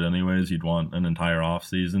summer to do it anyways. You'd want an entire off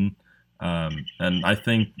season. And I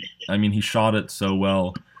think, he shot it so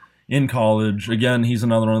well in college, again, he's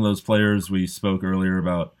another one of those players we spoke earlier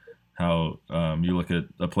about how you look at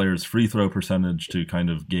a player's free throw percentage to kind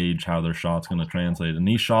of gauge how their shot's going to translate. And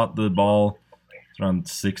he shot the ball around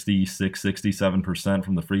 66, 67%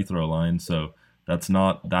 from the free throw line, so that's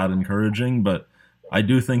not that encouraging. But I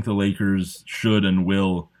do think the Lakers should and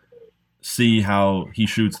will see how he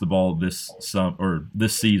shoots the ball this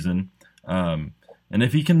season. And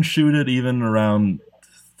if he can shoot it even around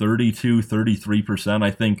 32, 33%,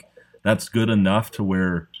 I think that's good enough to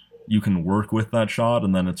where you can work with that shot,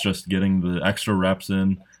 and then it's just getting the extra reps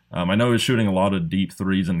in. I know he's shooting a lot of deep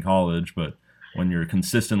threes in college, but when you're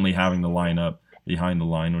consistently having to line up behind the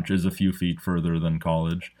line, which is a few feet further than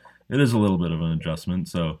college, it is a little bit of an adjustment.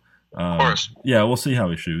 So, of course. Yeah, we'll see how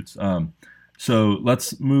he shoots. So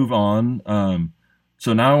let's move on.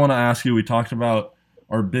 So now I want to ask you, we talked about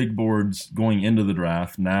our big boards going into the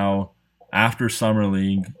draft. Now, after Summer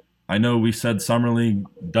League, I know we said Summer League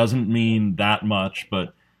doesn't mean that much,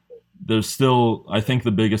 but there's still, I think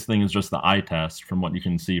the biggest thing is just the eye test from what you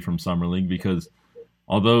can see from Summer League, because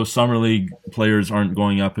although Summer League players aren't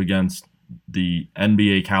going up against the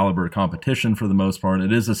NBA caliber competition for the most part,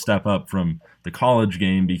 it is a step up from the college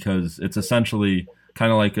game, because it's essentially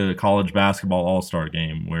kind of like a college basketball all-star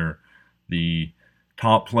game where the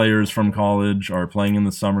top players from college are playing in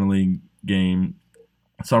the Summer League games,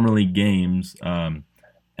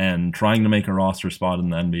 and trying to make a roster spot in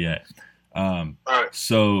the NBA.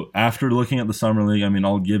 So after looking at the Summer League, I mean,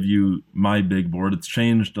 I'll give you my big board. It's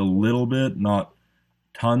changed a little bit, not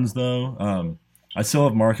tons though. I still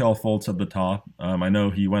have Markelle Fultz at the top. I know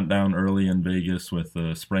he went down early in Vegas with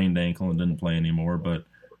a sprained ankle and didn't play anymore, but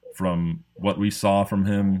from what we saw from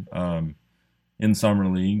him in Summer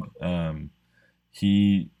League,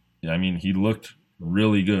 he looked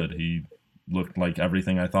really good. He looked like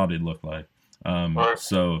everything I thought he'd look like.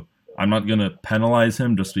 So I'm not going to penalize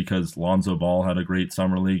him just because Lonzo Ball had a great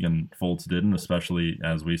Summer League and Fultz didn't, especially,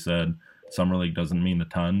 as we said, Summer League doesn't mean a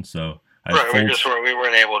ton. So we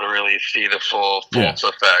weren't able to really see the full Fultz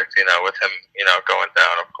effect, with him, going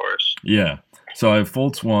down, of course. Yeah. So I have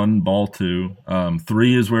Fultz 1, Ball 2.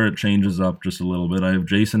 3 is where it changes up just a little bit. I have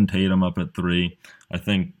Jason Tatum up at 3. I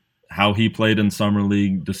think how he played in Summer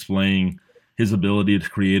League, displaying his ability to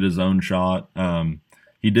create his own shot.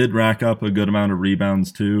 He did rack up a good amount of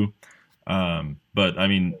rebounds too. But, I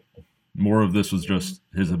mean, more of this was just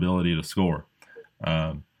his ability to score.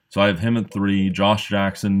 So I have him at 3. Josh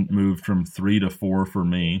Jackson moved from 3 to 4 for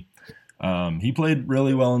me. He played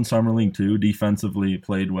really well in Summer League too. Defensively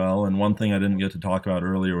played well. And one thing I didn't get to talk about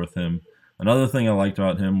earlier with him, another thing I liked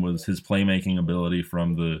about him was his playmaking ability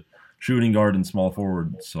from the shooting guard and small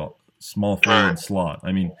forward slot.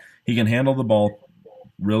 I mean, he can handle the ball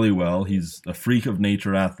really well. He's a freak of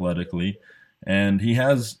nature athletically, and he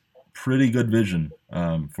has pretty good vision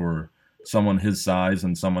for someone his size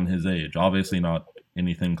and someone his age. Obviously not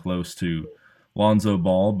anything close to Lonzo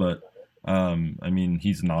Ball, but I mean,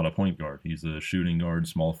 he's not a point guard. He's a shooting guard,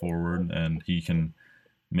 small forward, and he can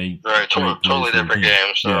make totally different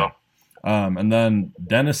game. So, yeah. And then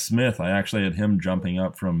Dennis Smith, I actually had him jumping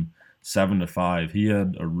up from 7 to 5. He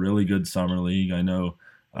had a really good Summer League. I know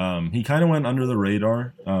he kind of went under the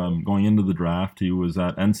radar going into the draft. He was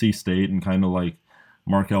at NC State, and kind of like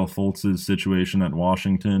Markelle Fultz's situation at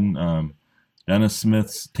Washington. Dennis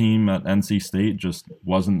Smith's team at NC State just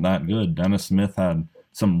wasn't that good. Dennis Smith had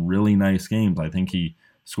some really nice games. I think he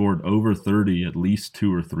scored over 30 at least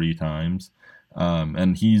 2 or 3 times.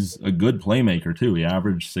 And he's a good playmaker too. He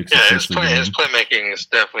averaged 6 assists a game. His playmaking is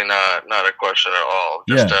definitely not a question at all.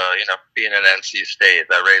 Just being in NC State,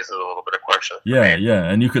 that raises a little bit of question. Yeah.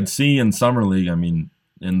 And you could see in Summer League, I mean,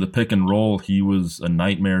 in the pick and roll, he was a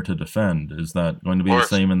nightmare to defend. Is that going to be the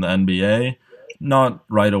same in the NBA? Not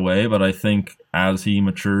right away, but I think as he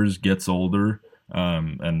matures, gets older,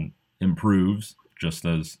 and improves, just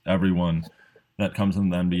as everyone that comes in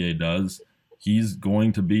the NBA does, he's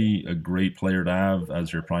going to be a great player to have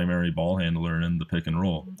as your primary ball handler in the pick and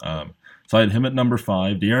roll. So I had him at number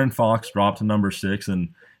 5. De'Aaron Fox dropped to number 6, and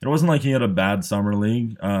it wasn't like he had a bad Summer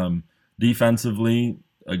League. Defensively,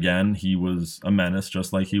 again, he was a menace,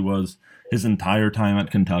 just like he was his entire time at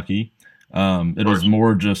Kentucky. It was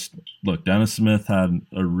more just, look, Dennis Smith had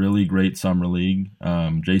a really great Summer League.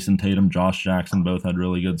 Jason Tatum, Josh Jackson both had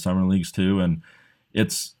really good Summer Leagues too, and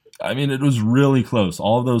it was really close.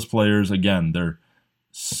 All of those players, again, they're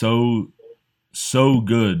so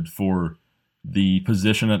good for the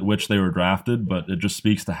position at which they were drafted, but it just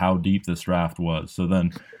speaks to how deep this draft was. So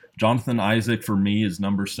then Jonathan Isaac for me is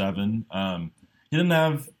number 7. He didn't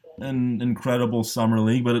have an incredible Summer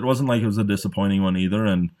League, but it wasn't like it was a disappointing one either.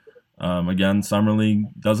 And again, Summer League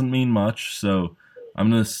doesn't mean much, so I'm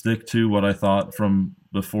going to stick to what I thought from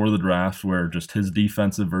before the draft, where just his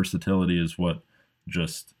defensive versatility is what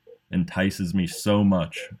just entices me so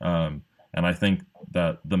much. And I think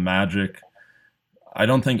that the Magic, I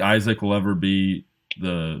don't think Isaac will ever be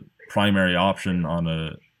the primary option on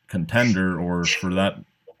a contender, or for that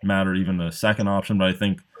matter, even a second option. But I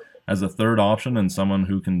think as a third option and someone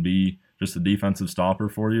who can be just a defensive stopper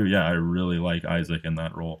for you, yeah, I really like Isaac in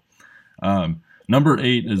that role. Number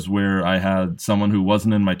 8 is where I had someone who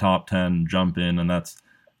wasn't in my top 10 jump in, and that's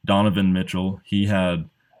Donovan Mitchell. He had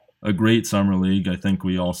a great summer league. I think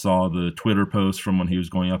we all saw the Twitter post from when he was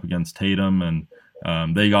going up against Tatum, and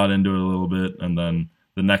they got into it a little bit. And then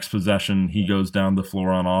the next possession, he goes down the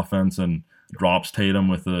floor on offense and drops Tatum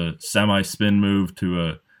with a semi-spin move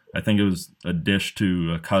to I think it was a dish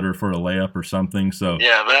to a cutter for a layup or something. So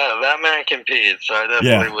yeah, that man competes. So I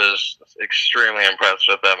definitely was extremely impressed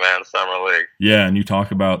with that man's summer league. Yeah, and you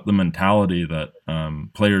talk about the mentality that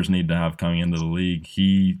players need to have coming into the league.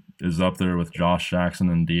 He is up there with Josh Jackson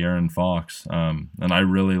and De'Aaron Fox, and I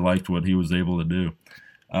really liked what he was able to do.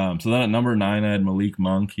 So then at number 9, I had Malik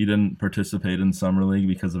Monk. He didn't participate in Summer League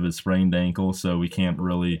because of his sprained ankle, so we can't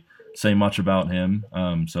really say much about him.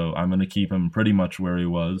 So I'm going to keep him pretty much where he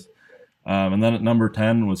was. And then at number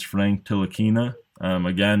 10 was Frank Ntilikina.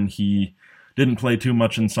 Again, he didn't play too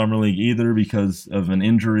much in Summer League either because of an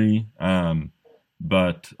injury,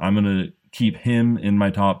 but I'm going to keep him in my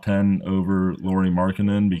top 10 over Lauri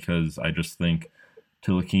Markkanen because I just think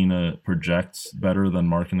Ntilikina projects better than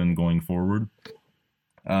Markkanen going forward.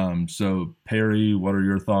 So, Perry, what are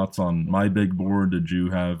your thoughts on my big board? Did you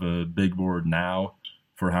have a big board now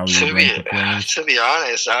for how you would rank the players? To be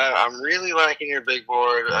honest, I'm really liking your big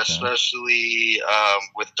board, especially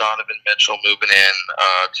with Donovan Mitchell moving in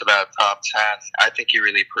to that top 10. I think he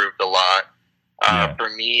really proved a lot. For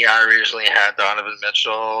me, I originally had Donovan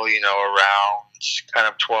Mitchell, around kind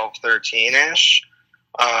of 12, 13-ish.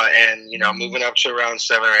 And moving up to around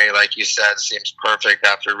 7 or 8, like you said, seems perfect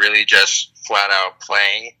after really just flat out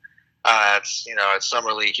playing. At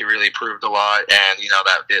Summer League, he really proved a lot, and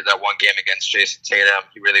that one game against Jason Tatum,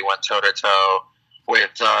 he really went toe to toe with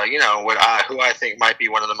who I think might be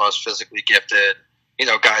one of the most physically gifted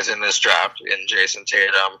guys in this draft in Jason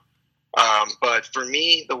Tatum. But for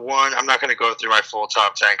me, the one, I'm not going to go through my full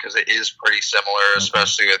top 10 because it is pretty similar,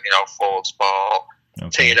 especially with Fultz, Ball,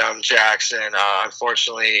 Tatum, Jackson.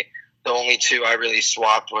 Unfortunately, the only two I really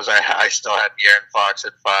swapped was I still had De'Aaron Fox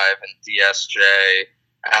at 5 and DSJ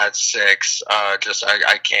at 6.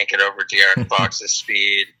 I can't get over De'Aaron Fox's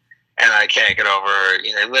speed, and I can't get over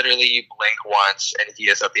literally you blink once and he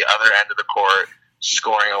is at the other end of the court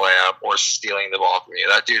scoring a layup or stealing the ball from you.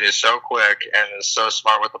 That dude is so quick and is so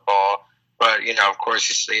smart with the ball. But of course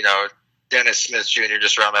he's Dennis Smith Jr.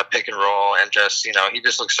 just around that pick and roll, and just he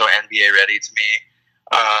just looks so NBA ready to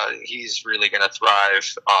me. He's really going to thrive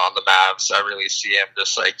on the Mavs. I really see him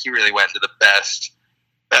just he really went into the best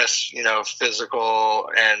physical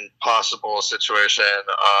and possible situation.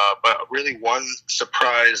 But really one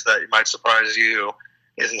surprise that might surprise you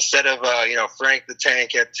is instead of Frank the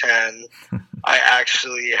Tank at 10, I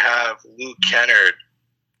actually have Luke Kennard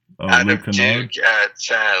out of Duke at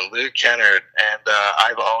 10. Luke Kennard, and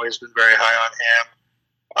I've always been very high on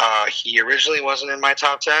him. He originally wasn't in my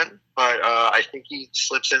top 10, but I think he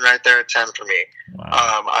slips in right there at 10 for me.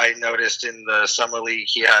 Wow. I noticed in the Summer League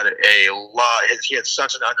he had he had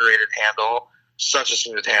such an underrated handle, such a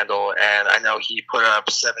smooth handle, and I know he put up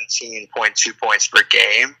 17.2 points per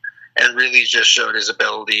game and really just showed his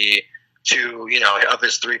ability to, of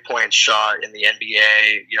his 3-point shot in the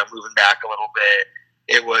NBA, moving back a little bit.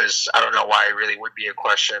 It was, I don't know why it really would be a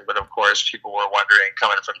question, but of course people were wondering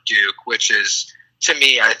coming from Duke, which is, to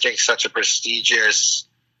me, I think such a prestigious,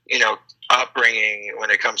 upbringing when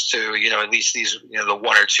it comes to, at least these, the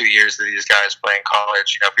 1 or 2 years that these guys play in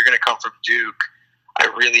college. If you're going to come from Duke, I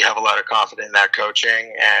really have a lot of confidence in that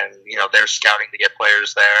coaching, and, they're scouting to get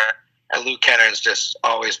players there. And Luke Kennard's just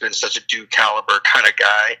always been such a Duke caliber kind of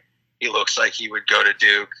guy. He looks like he would go to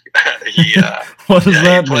Duke. What does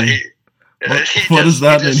that mean? What does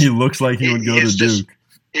that mean? He looks like he would go to Duke.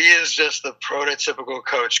 He is just the prototypical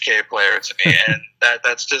Coach K player to me, and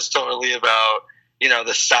that's just totally about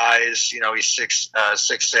the size. He's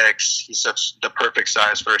 6'6". He's such the perfect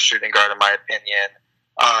size for a shooting guard, in my opinion.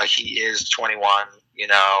 He is 21,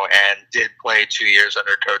 and did play 2 years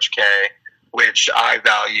under Coach K, which I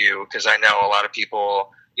value because I know a lot of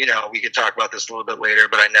people. We could talk about this a little bit later,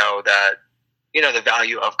 but I know that the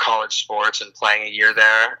value of college sports and playing a year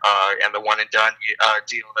there, and the one and done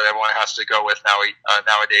deal that everyone has to go with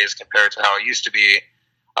nowadays compared to how it used to be,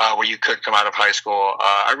 where you could come out of high school.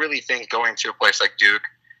 I really think going to a place like Duke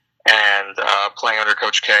and playing under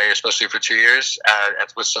Coach K, especially for 2 years,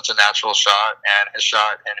 with such a natural shot, and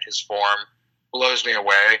his form blows me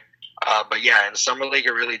away. But yeah, in summer league,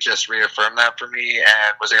 it really just reaffirmed that for me,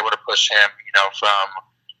 and was able to push him, from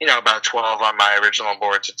about 12 on my original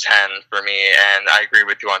board to 10 for me. And I agree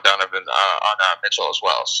with you on Donovan, on Mitchell as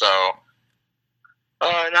well. So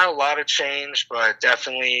not a lot of change, but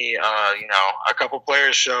definitely, a couple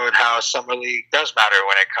players showed how summer league does matter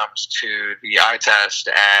when it comes to the eye test,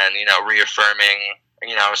 and reaffirming,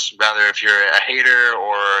 rather if you're a hater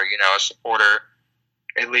or a supporter,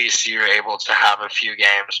 at least you're able to have a few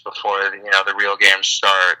games before the real games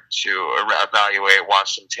start to evaluate,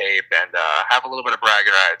 watch some tape, and have a little bit of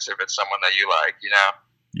bragging rights if it's someone that you like.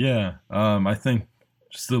 Yeah, I think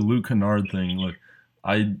just the Luke Kennard thing. Look,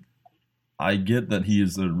 I get that he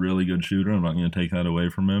is a really good shooter. I'm not going to take that away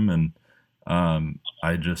from him, and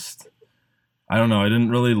I don't know. I didn't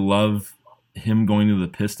really love him going to the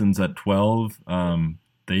Pistons at 12.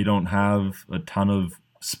 They don't have a ton of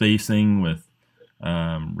spacing with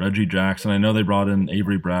Reggie Jackson. I know they brought in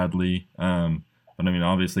Avery Bradley, but I mean,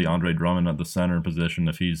 obviously Andre Drummond at the center position,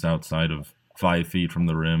 if he's outside of 5 feet from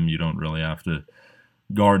the rim, you don't really have to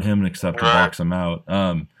guard him except to box him out.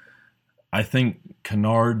 I think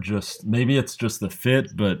Kennard maybe it's just the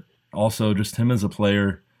fit, but also just him as a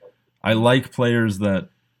player. I like players that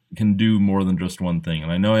can do more than just one thing.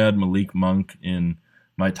 And I know I had Malik Monk in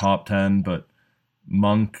my top 10, but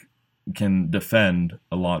Monk can defend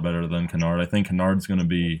a lot better than Kennard. I think Kennard's going to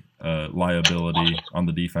be a liability on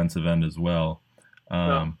the defensive end as well.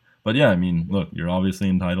 But yeah, I mean, look, you're obviously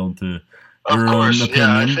entitled to your own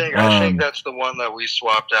opinion. Yeah, I think that's the one that we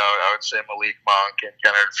swapped out. I would say Malik Monk, and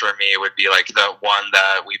Kennard for me would be like the one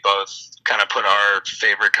that we both kind of put our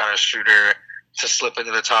favorite kind of shooter to slip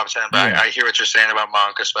into the top 10. But I hear what you're saying about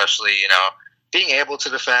Monk, especially, being able to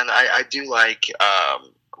defend. I do like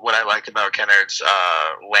what I like about Kennard's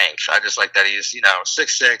length. I just like that he's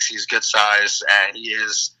 6'6", he's good size, and he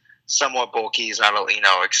is somewhat bulky. He's not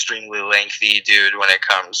a extremely lengthy dude when it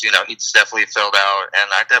comes. He's definitely filled out, and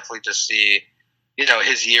I definitely just see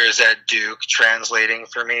his years at Duke translating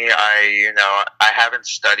for me. I haven't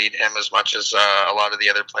studied him as much as a lot of the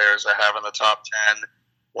other players I have in the top 10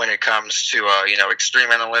 when it comes to extreme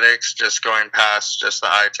analytics, just going past just the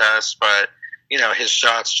eye test, but his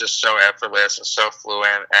shot's just so effortless and so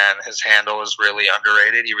fluent, and his handle is really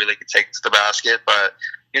underrated. He really can take it to the basket, but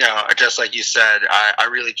just like you said, I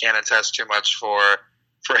really can't attest too much for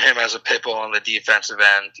him as a pit bull on the defensive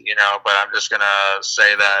end, but I'm just going to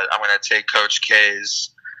say that I'm going to take Coach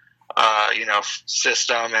K's,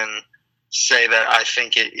 system, and say that I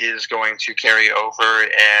think it is going to carry over,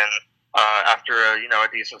 and after a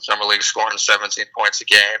decent summer league, scoring 17 points a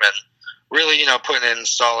game and really, putting in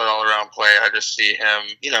solid all-around play. I just see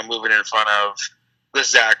him, moving in front of the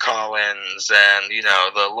Zach Collins and,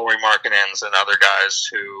 the Lauri Markkanens and other guys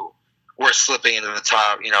who were slipping into the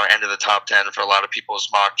top, end of the top 10 for a lot of people's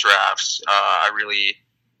mock drafts. I really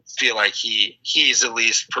feel like he's at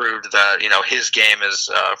least proved that, his game is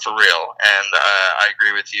for real. And I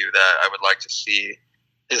agree with you that I would like to see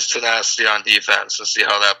his tenacity on defense and see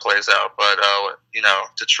how that plays out. But,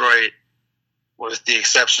 Detroit, with the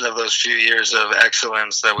exception of those few years of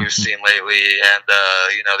excellence that we've seen lately, and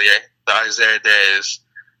the Isaiah days,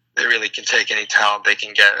 they really can take any talent they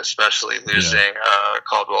can get, especially losing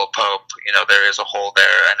Caldwell Pope. There is a hole there.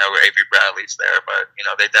 I know Avery Bradley's there,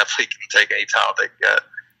 but they definitely can take any talent they can get.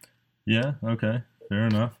 Yeah. Okay. Fair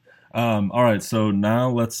enough. All right. So now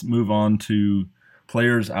let's move on to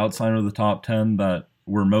players outside of the top 10 that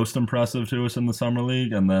were most impressive to us in the summer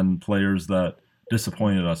league, and then players that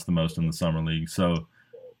disappointed us the most in the summer league. So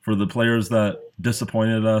for the players that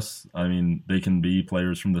disappointed us, I mean, they can be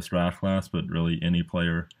players from this draft class, but really any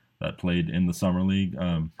player that played in the summer league.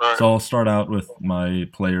 So I'll start out with my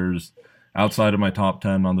players outside of my top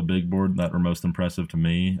 10 on the big board that were most impressive to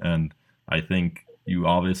me. And I think you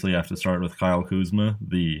obviously have to start with Kyle Kuzma,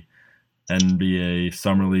 the NBA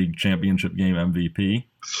Summer League Championship Game MVP.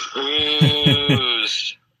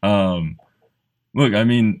 Look, I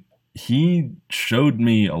mean, he showed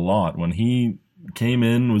me a lot when he came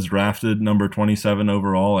in, was drafted number 27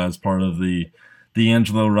 overall as part of the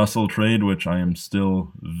D'Angelo Russell trade, which I am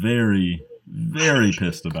still very, very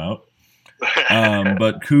pissed about.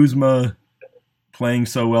 But Kuzma playing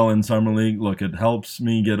so well in Summer League, look, it helps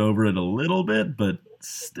me get over it a little bit, but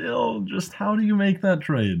still, just how do you make that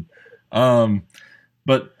trade?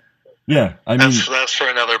 But yeah, I mean, that's for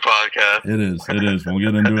another podcast. It is. We'll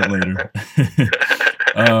get into it later.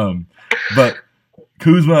 But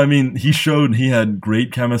Kuzma, I mean, he showed he had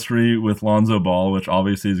great chemistry with Lonzo Ball, which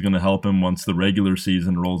obviously is going to help him once the regular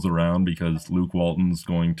season rolls around because Luke Walton's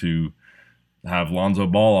going to have Lonzo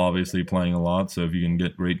Ball obviously playing a lot. So if you can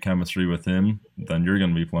get great chemistry with him, then you're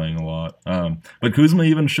going to be playing a lot. But Kuzma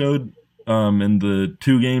even showed in the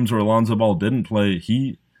 2 games where Lonzo Ball didn't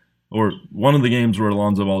play, or one of the games where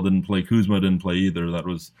Lonzo Ball didn't play, Kuzma didn't play either. That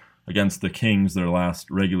was against the Kings, their last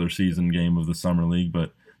regular season game of the Summer League.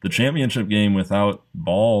 But the championship game without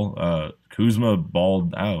Ball, Kuzma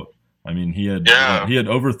balled out. I mean, he had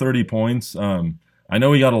over 30 points. I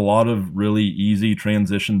know he got a lot of really easy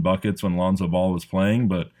transition buckets when Lonzo Ball was playing,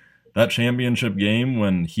 but that championship game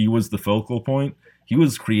when he was the focal point, he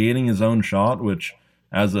was creating his own shot, which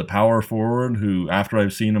as a power forward who, after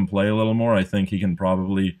I've seen him play a little more, I think he can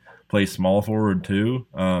probably play small forward too.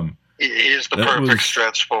 He's the perfect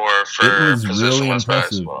stretch for positionless really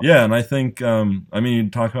basketball. Yeah, and I think, you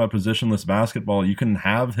talk about positionless basketball, you can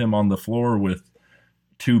have him on the floor with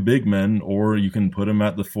 2 big men, or you can put him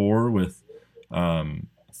at the 4 with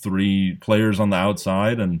 3 players on the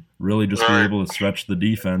outside and really just be able to stretch the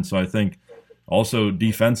defense. So I think also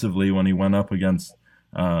defensively when he went up against,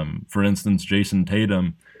 for instance, Jason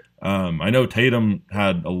Tatum, I know Tatum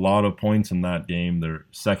had a lot of points in that game, their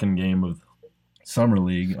second game of Summer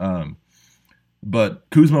League, but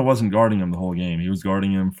Kuzma wasn't guarding him the whole game. He was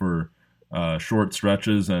guarding him for short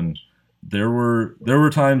stretches, and there were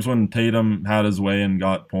times when Tatum had his way and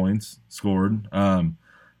got points, scored.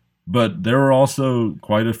 But there were also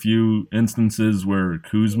quite a few instances where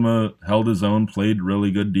Kuzma held his own, played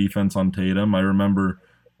really good defense on Tatum. I remember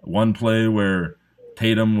one play where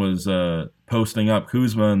Tatum was posting up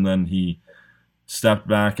Kuzma, and then he stepped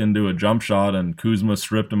back into a jump shot, and Kuzma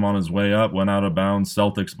stripped him on his way up, went out of bounds,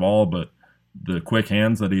 Celtics ball, but the quick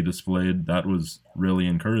hands that he displayed, that was really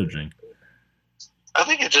encouraging. I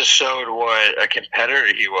think it just showed what a competitor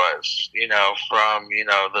he was, from,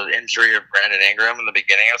 the injury of Brandon Ingram in the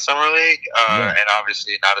beginning of Summer League, and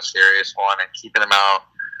obviously not a serious one, and keeping him out,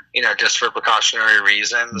 just for precautionary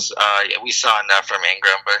reasons. We saw enough from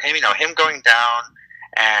Ingram, but him going down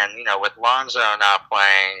and, with Lonzo not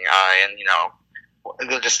playing, and,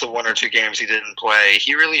 just the 1 or 2 games he didn't play,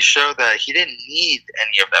 he really showed that he didn't need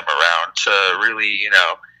any of them around to really,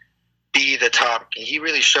 be the top. He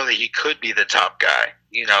really showed that he could be the top guy.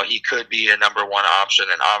 He could be a number 1 option,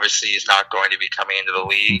 and obviously he's not going to be coming into the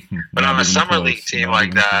league. But on a Summer League team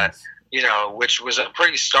like that, which was a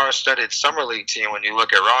pretty star-studded Summer League team, when you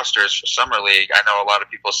look at rosters for Summer League, I know a lot of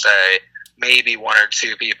people say maybe 1 or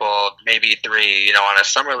 2 people, maybe 3, on a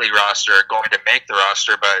Summer League roster are going to make the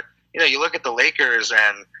roster, but you look at the Lakers,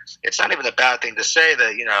 and it's not even a bad thing to say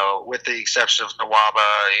that, with the exception of Nwaba,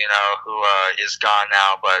 who is gone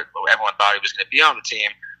now, but everyone thought he was going to be on the team.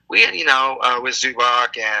 We had, with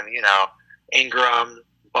Zubac and, Ingram,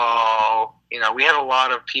 Ball, we had a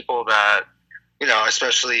lot of people that,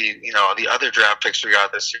 especially, the other draft picks we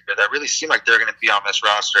got this year that really seem like they're going to be on this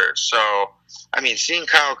roster. So, seeing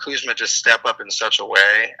Kyle Kuzma just step up in such a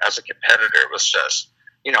way as a competitor was just,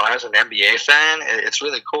 as an NBA fan, it's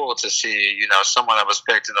really cool to see, someone that was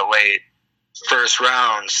picked in the late first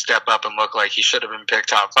round step up and look like he should have been picked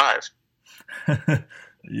top 5.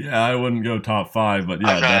 Yeah, I wouldn't go top 5, but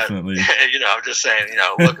yeah, definitely. I'm just saying,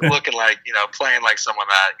 looking like, playing like someone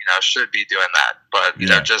that, should be doing that. But,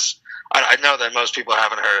 I know that most people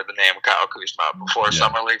haven't heard the name Kyle Kuzma before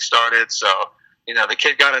Summer League started. So, the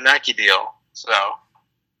kid got a Nike deal. So.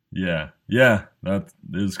 Yeah, that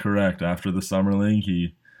is correct. After the Summer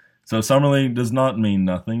League, so Summer League does not mean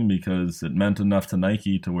nothing because it meant enough to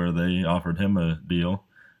Nike to where they offered him a deal.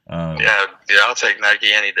 I'll take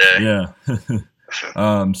Nike any day. Yeah.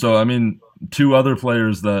 So, 2 other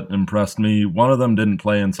players that impressed me. One of them didn't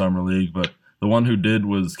play in Summer League, but the one who did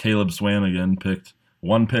was Caleb Swanigan, picked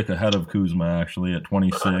 1 pick ahead of Kuzma, actually, at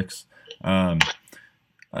 26. I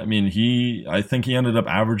think he ended up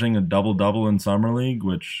averaging a double-double in Summer League,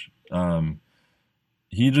 which I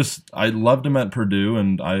loved him at Purdue,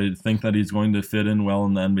 and I think that he's going to fit in well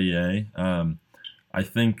in the NBA. I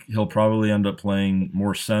think he'll probably end up playing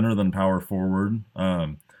more center than power forward,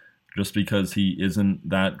 just because he isn't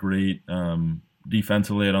that great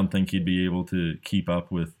defensively. I don't think he'd be able to keep up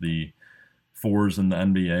with the 4s in the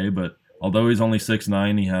NBA, but although he's only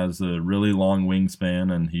 6'9", he has a really long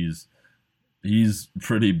wingspan, and he's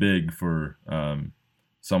pretty big for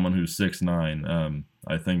someone who's 6'9".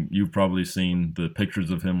 I think you've probably seen the pictures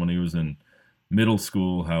of him when he was in middle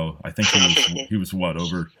school, how I think he was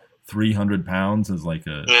over 300 pounds as like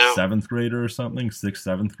a 7th grader or something, 6th,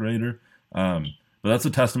 7th grader. But that's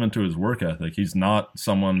a testament to his work ethic. He's not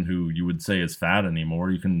someone who you would say is fat anymore.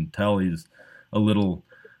 You can tell he's a little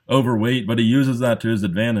overweight, but he uses that to his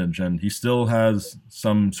advantage, and he still has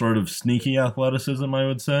some sort of sneaky athleticism, I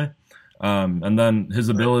would say. And then his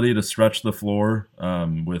ability to stretch the floor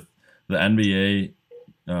with the NBA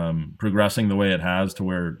progressing the way it has, to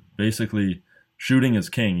where basically shooting is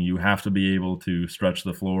king. You have to be able to stretch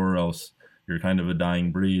the floor, or else you're kind of a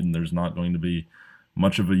dying breed, and there's not going to be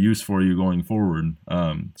much of a use for you going forward.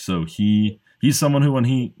 So he's someone who, when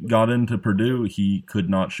he got into Purdue, he could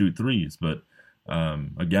not shoot threes, but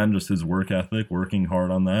again, just his work ethic, working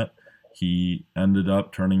hard on that, he ended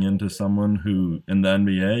up turning into someone who, in the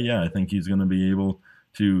NBA, I think he's going to be able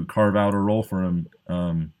to carve out a role for him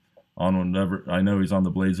on whatever. I know he's on the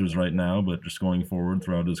Blazers right now, but just going forward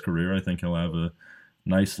throughout his career, I think he'll have a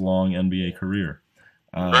nice, long NBA career.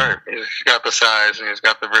 Right. He's got the size and he's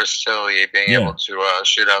got the versatility of being able to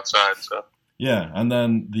shoot outside. So. Yeah, and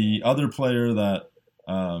then the other player that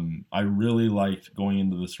I really liked going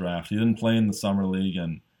into this draft, he didn't play in the Summer League,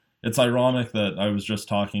 and it's ironic that I was just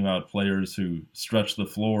talking about players who stretch the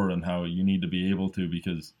floor and how you need to be able to,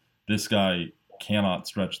 because this guy cannot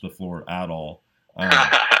stretch the floor at all.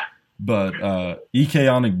 But Ike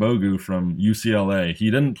Anigbogu from UCLA,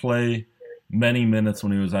 he didn't play many minutes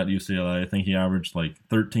when he was at UCLA. I think he averaged like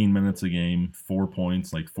 13 minutes a game, 4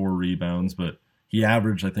 points, like 4 rebounds, but he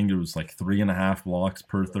averaged, I think it was like 3.5 blocks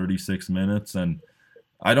per 36 minutes. And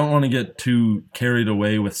I don't want to get too carried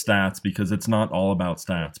away with stats, because it's not all about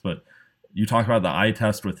stats, but you talk about the eye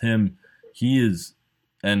test with him. He is,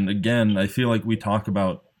 and again, I feel like we talk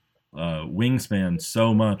about wingspan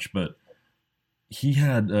so much, but he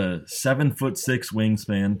had a 7'6"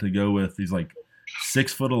 wingspan to go with. He's like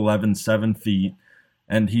 6'11", 7 feet,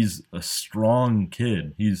 and he's a strong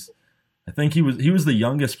kid. I think he was the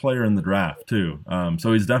youngest player in the draft too.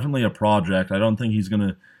 So he's definitely a project. I don't think he's going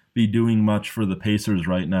to be doing much for the Pacers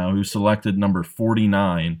right now, who's selected number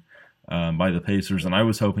 49 by the Pacers, and I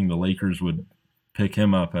was hoping the Lakers would pick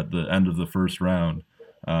him up at the end of the first round.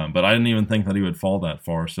 But I didn't even think that he would fall that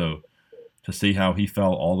far. So to see how he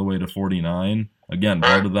fell all the way to 49, again,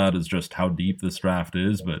 part of that is just how deep this draft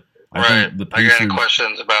is, but I think the Pacers... Again,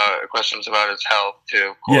 questions about his health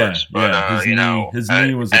too, of course. His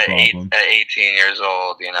knee was a problem. At 18 years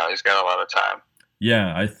old, he's got a lot of time.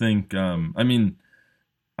 Yeah, I think,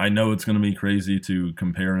 I know it's going to be crazy to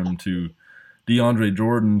compare him to DeAndre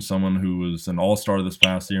Jordan, someone who was an all-star this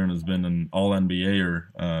past year and has been an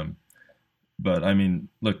all-NBAer. But, I mean,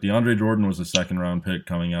 look, DeAndre Jordan was a second-round pick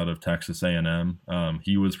coming out of Texas A&M.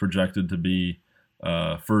 He was projected to be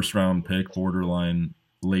a first-round pick, borderline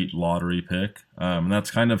late lottery pick. And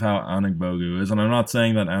that's kind of how Anigbogu is. And I'm not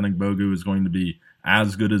saying that Anigbogu is going to be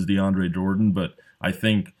as good as DeAndre Jordan, but I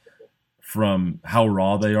think from how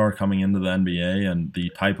raw they are coming into the NBA and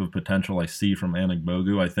the type of potential I see from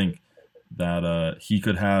Anigbogu, I think that he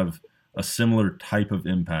could have a similar type of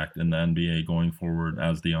impact in the NBA going forward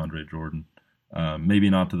as DeAndre Jordan.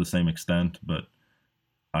 Maybe not to the same extent, but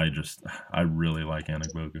I really like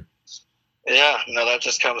Anigbogu. Yeah, no, that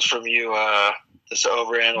just comes from you just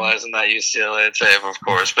overanalyzing that UCLA tape, of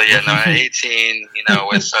course. But yeah, no, at 18,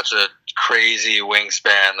 with such a crazy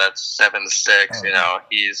wingspan, that's 7'6",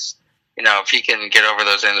 he's, if he can get over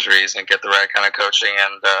those injuries and get the right kind of coaching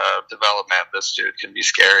and development, this dude can be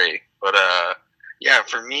scary. But yeah,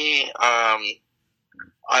 for me,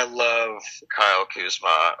 I love Kyle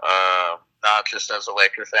Kuzma. Not just as a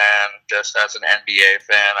Laker fan, just as an NBA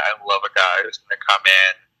fan. I love a guy who's going to come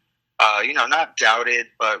in, not doubted,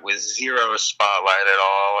 but with zero spotlight at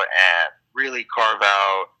all, and really carve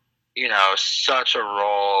out, such a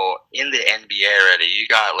role in the NBA already. You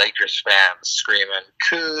got Lakers fans screaming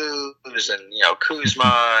Kuz and,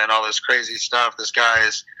 Kuzma and all this crazy stuff. This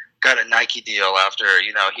guy's got a Nike deal after,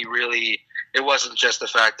 it wasn't just the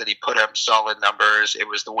fact that he put up solid numbers. It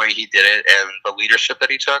was the way he did it and the leadership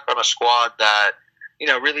that he took on a squad that,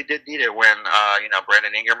 really did need it when,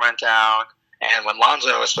 Brandon Ingram went down. And when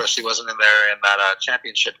Lonzo especially wasn't in there in that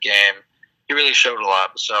championship game, he really showed a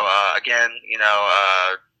lot. So, again,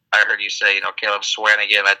 I heard you say, Caleb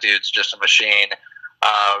Swanigan, that dude's just a machine,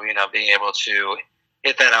 being able to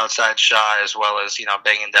hit that outside shot as well as,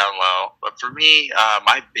 banging down low. But for me,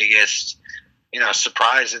 my biggest,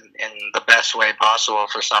 surprise in the best way possible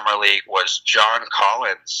for Summer League was John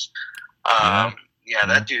Collins.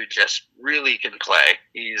 That dude just really can play.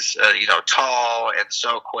 He's, tall and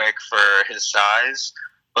so quick for his size.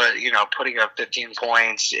 But, putting up 15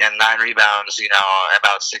 points and 9 rebounds,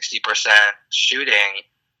 about 60% shooting,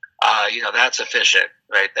 that's efficient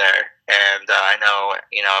right there. And I know,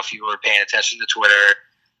 if you were paying attention to Twitter,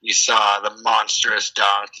 you saw the monstrous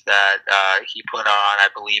dunk that he put on. I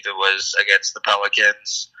believe it was against the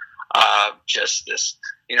Pelicans. Just this,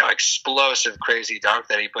 explosive, crazy dunk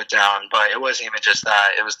that he put down. But it wasn't even just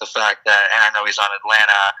that. It was the fact that, and I know he's on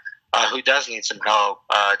Atlanta, who does need some help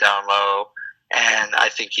down low. And I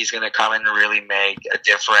think he's going to come in and really make a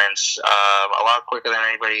difference a lot quicker than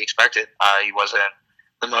anybody expected. He wasn't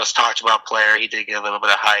the most talked about player. He did get a little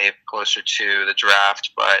bit of hype closer to the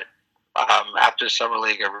draft. But after Summer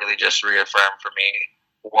League, it really just reaffirmed for me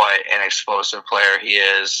what an explosive player he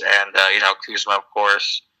is. And, Kuzma, of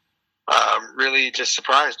course, really just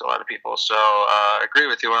surprised a lot of people. So I agree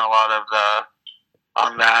with you on a lot of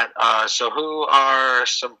on that. So who are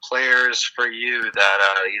some players for you that,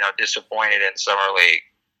 disappointed in Summer League?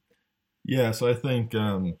 Yeah, so I think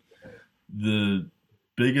the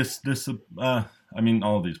biggest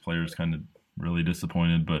all of these players kind of really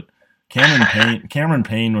disappointed, but Cameron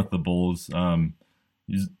Payne with the Bulls,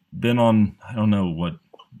 he's been on, I don't know what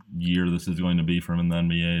year this is going to be from in the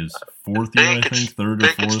NBA, his fourth year, I think, third or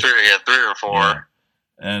fourth. It's 3 or 4. Yeah.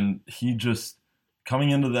 And he just, coming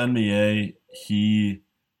into the NBA,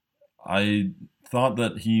 I thought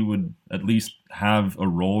that he would at least have a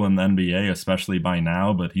role in the NBA, especially by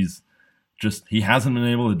now, but he hasn't been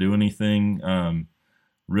able to do anything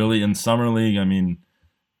really in Summer League. I mean,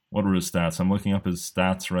 what were his stats? I'm looking up his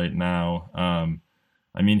stats right now. I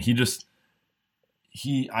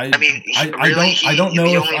don't know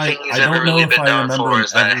if I remember him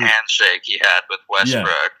that handshake he had with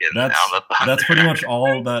Westbrook. Yeah, that's pretty much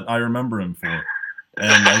all that I remember him for.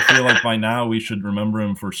 And I feel like by now we should remember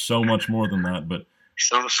him for so much more than that. But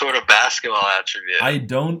some sort of basketball attribute. I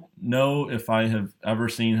don't know if I have ever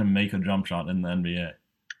seen him make a jump shot in the NBA.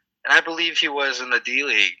 And I believe he was in the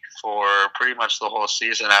D-League for pretty much the whole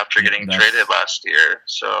season after getting traded last year.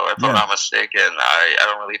 So if I'm not mistaken, I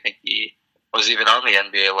don't really think he was even on the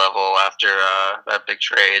NBA level after that big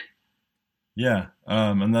trade. Yeah.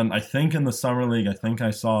 And then I think in the Summer League,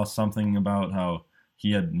 I saw something about how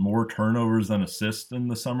he had more turnovers than assists in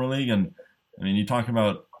the Summer League. And, I mean, you talk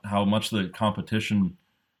about how much the competition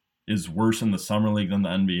is worse in the Summer League than the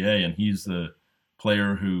NBA, and he's the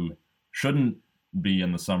player who shouldn't be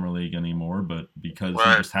in the Summer League anymore, but because he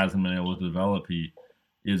just hasn't been able to develop, he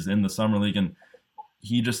is in the Summer League, and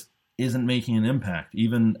he just isn't making an impact,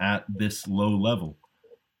 even at this low level.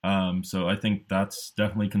 So I think that's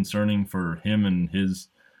definitely concerning for him and his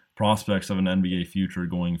prospects of an NBA future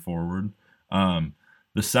going forward.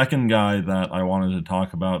 The second guy that I wanted to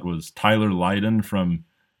talk about was Tyler Lydon from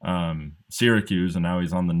Syracuse, and now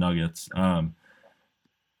he's on the Nuggets.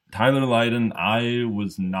 Tyler Lydon, I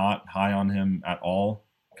was not high on him at all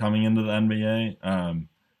coming into the NBA.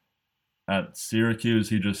 At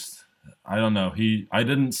Syracuse, I don't know. I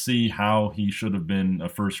didn't see how he should have been a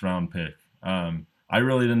first-round pick. I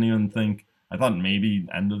really didn't even think. I thought maybe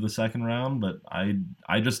end of the second round, but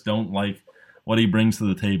I just don't like what he brings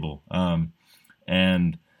to the table.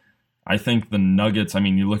 And I think the Nuggets, I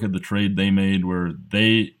mean, you look at the trade they made where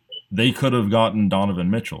they could have gotten Donovan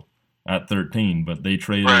Mitchell at 13, but they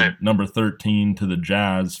traded number 13 to the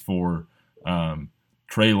Jazz for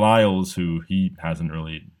Trey Lyles, who he hasn't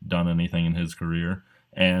really done anything in his career,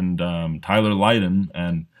 and Tyler Lydon.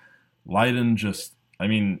 And Lydon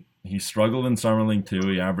he struggled in Summer League too.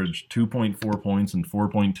 He averaged 2.4 points and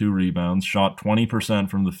 4.2 rebounds, shot 20%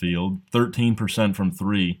 from the field, 13% from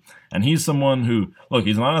three. And he's someone who, look,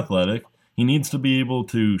 he's not athletic. He needs to be able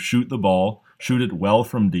to shoot the ball, shoot it well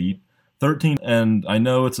from deep. 13, and I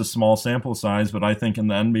know it's a small sample size, but I think in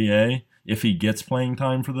the NBA, if he gets playing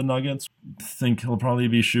time for the Nuggets, I think he'll probably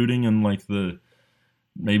be shooting in like the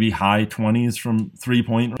maybe high 20s from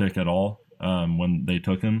three-point pick at all when they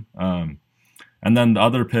took him. And then the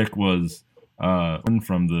other pick was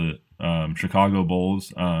from the Chicago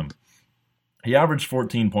Bulls. He averaged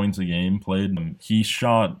 14 points a game, he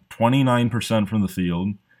shot 29% from the field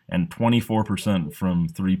and 24% from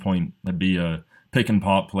three-point. That'd be a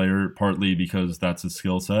pick-and-pop player, partly because that's his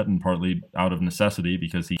skill set and partly out of necessity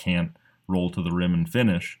because he can't roll to the rim and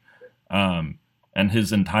finish. And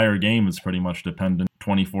his entire game is pretty much dependent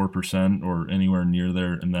 24% or anywhere near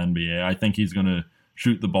there in the NBA. I think he's going to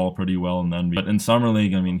shoot the ball pretty well in the NBA. But in Summer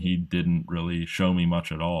League, I mean, he didn't really show me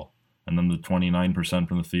much at all. And then the 29%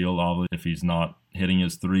 from the field, obviously, if he's not hitting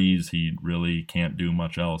his threes, he really can't do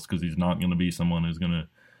much else because he's not going to be someone who's going to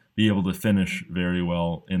be able to finish very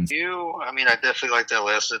well. I definitely like that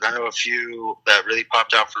list. I know a few that really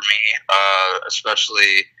popped out for me,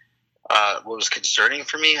 especially what was concerning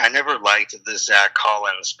for me. I never liked the Zach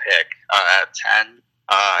Collins pick at 10.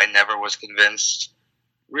 I never was convinced,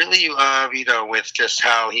 really, with just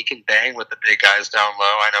how he can bang with the big guys down low.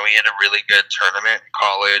 I know he had a really good tournament in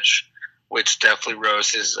college, which definitely rose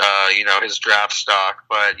his draft stock.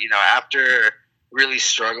 But, after really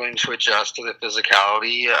struggling to adjust to the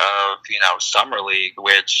physicality of, Summer League,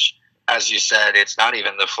 which, as you said, it's not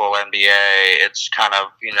even the full NBA. It's kind of,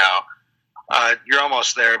 you're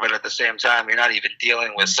almost there, but at the same time, you're not even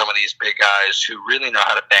dealing with some of these big guys who really know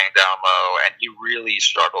how to bang down low, and he really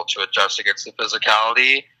struggled to adjust against the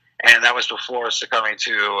physicality. And that was before succumbing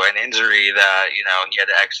to an injury that, he had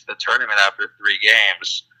to exit the tournament after 3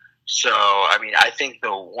 games. So, I mean, I think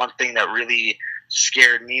the one thing that really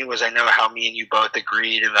scared me was, I know how me and you both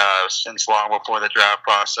agreed since long before the draft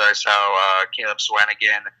process, how Caleb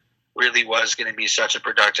Swanigan really was going to be such a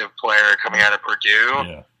productive player coming out of Purdue.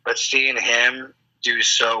 Yeah. But seeing him do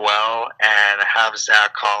so well and have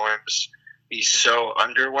Zach Collins be so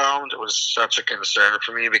underwhelmed was such a concern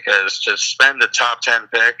for me, because to spend the top 10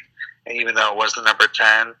 pick, and even though it was the number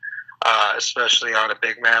 10, especially on a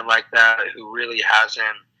big man like that who really hasn't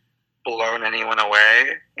blown anyone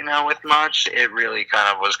away, with much, it really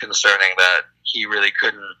kind of was concerning that he really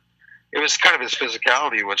couldn't. It was kind of his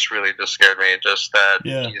physicality which really just scared me, just that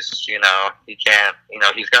he's, he can't,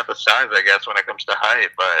 he's got the size, I guess, when it comes to height,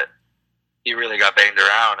 but he really got banged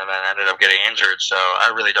around and then ended up getting injured, so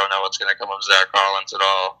I really don't know what's going to come of Zach Collins at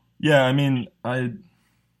all. Yeah, I mean, I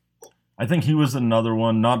think he was another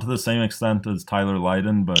one, not to the same extent as Tyler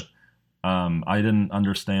Lydon, but I didn't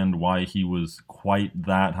understand why he was quite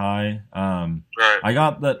that high. Right. I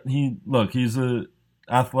got that he's a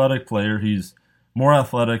athletic player. He's more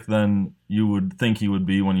athletic than you would think he would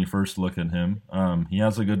be when you first look at him. He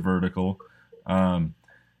has a good vertical.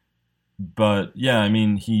 But yeah, I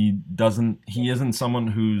mean, he isn't someone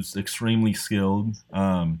who's extremely skilled.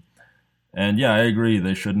 And yeah, I agree.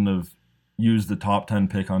 They shouldn't have used the top 10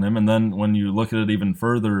 pick on him. And then when you look at it even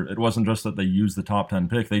further, it wasn't just that they used the top 10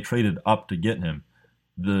 pick. They traded up to get him.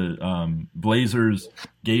 The Blazers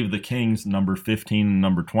gave the Kings number 15 and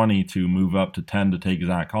number 20 to move up to 10 to take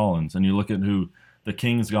Zach Collins. And you look at who the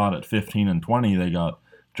Kings got at 15 and 20. They got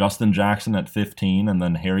Justin Jackson at 15 and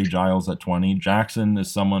then Harry Giles at 20. Jackson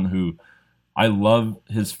is someone who I love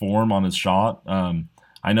his form on his shot.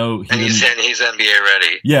 I know he's NBA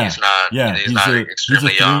ready. Yeah, he's not. Yeah, he's not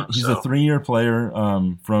extremely young. He's a 3-year player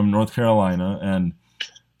from North Carolina, and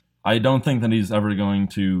I don't think that he's ever going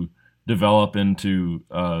to develop into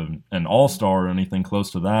an all-star or anything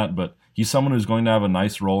close to that. But he's someone who's going to have a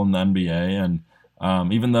nice role in the NBA.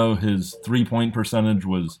 And even though his 3-point percentage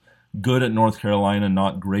was good at North Carolina,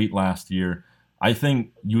 not great last year, I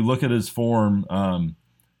think you look at his form,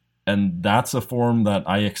 and that's a form that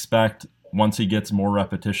I expect. Once he gets more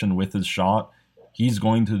repetition with his shot, he's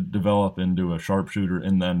going to develop into a sharpshooter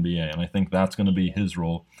in the NBA, and I think that's going to be his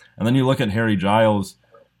role. And then you look at Harry Giles.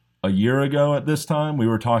 A year ago at this time, we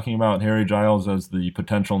were talking about Harry Giles as the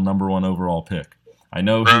potential number 1 overall pick. I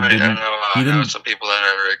know he didn't. I know some people that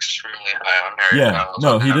are extremely high on Harry Giles.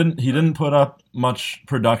 No, he didn't put up much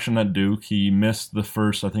production at Duke. He missed the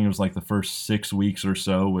first 6 weeks or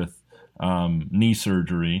so with knee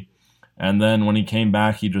surgery. And then when he came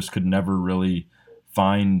back, he just could never really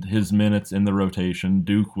find his minutes in the rotation.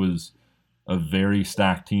 Duke was a very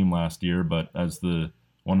stacked team last year, but as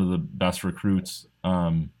one of the best recruits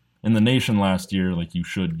in the nation last year, you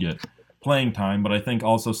should get playing time. But I think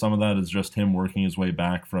also some of that is just him working his way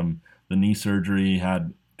back from the knee surgery he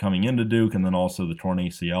had coming into Duke, and then also the torn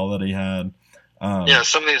ACL that he had.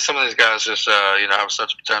 Some of these guys just have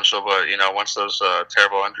such potential, but once those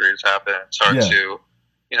terrible injuries happen, it's hard to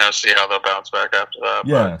see how they'll bounce back after that.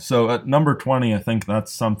 Yeah, so at number 20, I think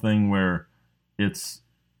that's something where it's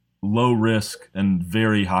low risk and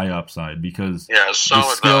very high upside, because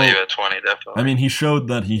solid value at 20, definitely. I mean, he showed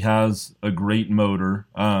that he has a great motor,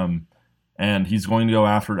 and he's going to go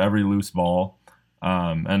after every loose ball.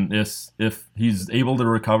 And if he's able to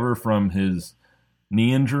recover from his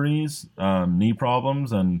knee injuries, knee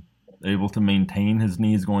problems, and able to maintain his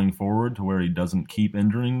knees going forward to where he doesn't keep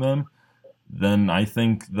injuring them, then I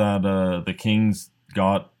think that the Kings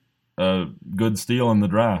got a good steal in the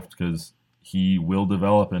draft, because he will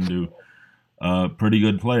develop into a pretty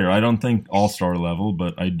good player. I don't think all-star level,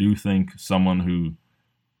 but I do think someone who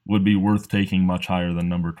would be worth taking much higher than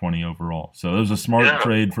number 20 overall. So it was a smart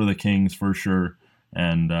trade for the Kings for sure.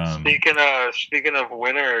 And speaking of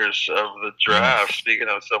winners of the draft, speaking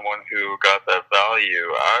of someone who got that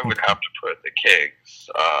value, I would have to put the Kings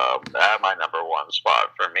at my number 1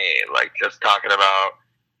 spot for me. Just talking about,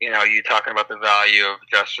 you talking about the value of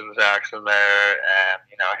Justin Jackson there, and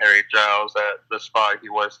Harry Giles at the spot he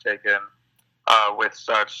was taken with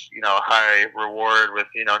such high reward, with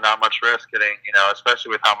not much risk getting,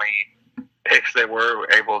 especially with how many picks they were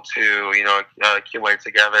able to accumulate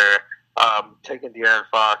together. Taking De'Aaron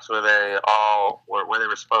Fox where they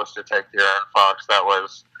were supposed to take De'Aaron Fox, that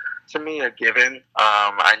was to me a given.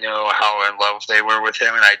 I know how in love they were with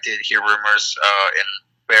him, and I did hear rumors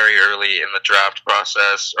in very early in the draft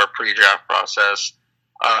process or pre-draft process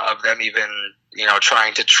of them even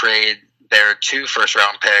trying to trade their 2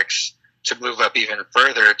 first-round picks to move up even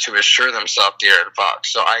further to assure themselves De'Aaron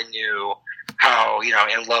Fox. So I knew how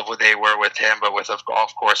in love they were with him, but with of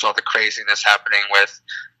course all the craziness happening with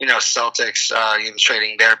Celtics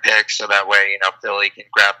trading their picks so that way Philly can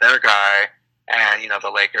grab their guy, and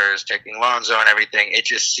the Lakers taking Lonzo and everything. It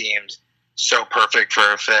just seemed so perfect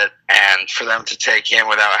for a fit, and for them to take him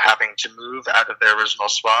without having to move out of their original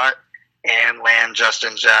spot and land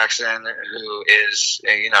Justin Jackson, who is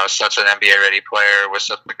such an NBA ready player with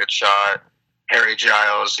such a good shot. Harry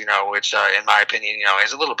Giles, which in my opinion,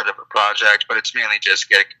 is a little bit of a project, but it's mainly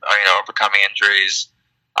just overcoming injuries.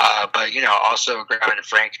 But also grabbing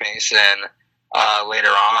Frank Mason later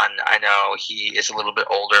on. I know he is a little bit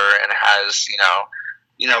older and has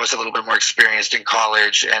was a little bit more experienced in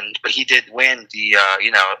college, but he did win the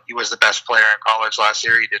he was the best player in college last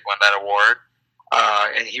year. He did win that award.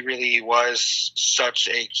 And he really was such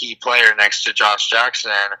a key player next to Josh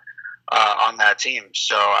Jackson on that team.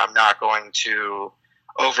 So I'm not going to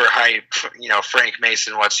overhype, Frank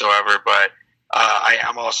Mason whatsoever, but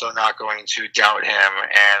I'm also not going to doubt him.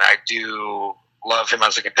 And I do love him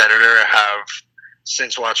as a competitor. I have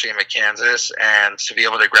since watching him at Kansas, and to be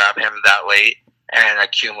able to grab him that late and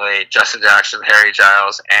accumulate Justin Jackson, Harry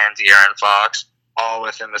Giles, and De'Aaron Fox all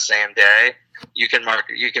within the same day. You can mark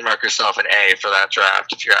yourself an A for that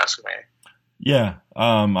draft, if you ask me. Yeah,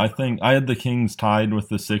 I think I had the Kings tied with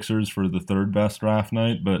the Sixers for the 3rd best draft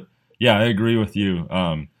night, but yeah, I agree with you.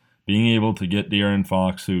 Being able to get De'Aaron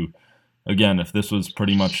Fox, who, again, if this was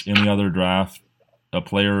pretty much any other draft, a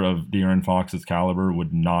player of De'Aaron Fox's caliber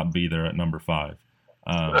would not be there at number 5.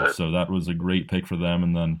 So that was a great pick for them,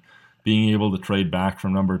 and then being able to trade back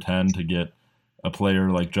from number 10 to get a player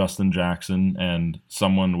like Justin Jackson and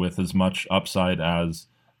someone with as much upside as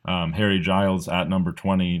Harry Giles at number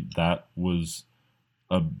 20, that was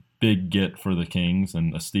a big get for the Kings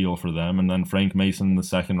and a steal for them. And then Frank Mason in the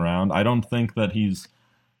 2nd round. I don't think that he's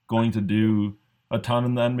going to do a ton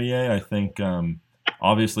in the NBA. I think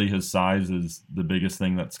obviously his size is the biggest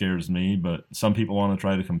thing that scares me, but some people want to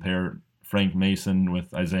try to compare Frank Mason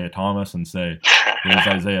with Isaiah Thomas and say, there's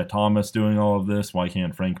Isaiah Thomas doing all of this, why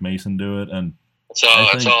can't Frank Mason do it? And it's all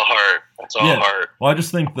hard. It's all hard. Well, I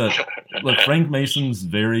just think that Frank Mason's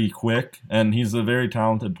very quick, and he's a very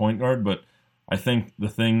talented point guard, but I think the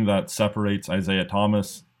thing that separates Isaiah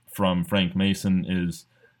Thomas from Frank Mason is,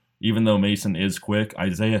 even though Mason is quick,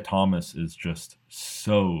 Isaiah Thomas is just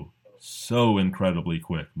so incredibly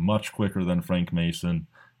quick, much quicker than Frank Mason.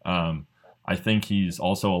 I think he's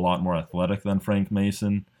also a lot more athletic than Frank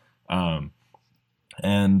Mason.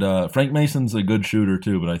 And Frank Mason's a good shooter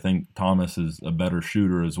too, but I think Thomas is a better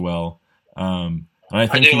shooter as well. I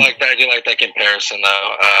do like that comparison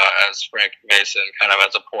though, as Frank Mason kind of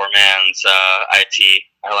as a poor man's IT.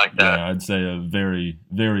 I like that. Yeah, I'd say a very,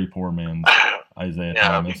 very poor man's Isaiah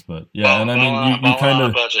Thomas, but yeah, and I mean you kind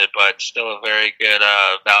of budget, but still a very good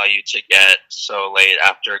value to get so late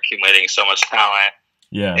after accumulating so much talent.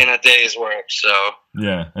 Yeah. In a day's work, so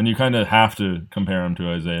yeah, and you kind of have to compare him to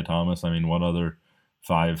Isaiah Thomas. I mean, what other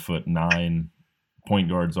 5'9" point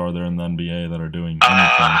guards are there in the NBA that are doing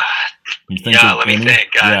anything? You think let me think.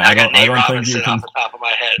 I got Nate Robinson off the top of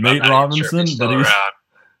my head. Nate Robinson, but he's around.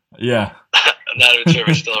 Yeah. I'm not even sure if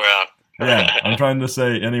he's still around. Yeah, I'm trying to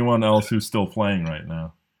say anyone else who's still playing right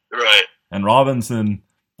now. Right. And Robinson,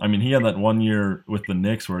 I mean, he had that 1 year with the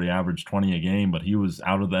Knicks where he averaged 20 a game, but he was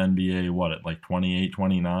out of the NBA, at like 28,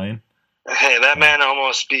 29? Hey, that man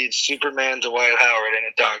almost beat Superman Dwight Howard in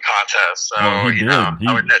a dunk contest. So,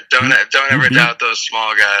 don't ever doubt those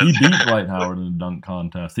small guys. He beat Dwight Howard in a dunk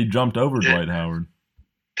contest. He jumped over Dwight Howard.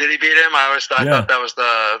 Did he beat him? I thought that was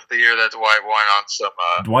the year that Dwight won on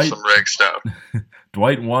some rig stuff.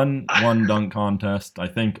 Dwight won one dunk contest, I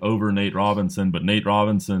think, over Nate Robinson, but Nate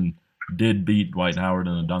Robinson did beat Dwight Howard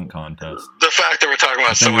in a dunk contest. The fact that we're talking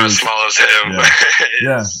about someone as small as him,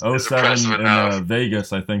 is 07 in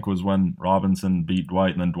Vegas, I think, was when Robinson beat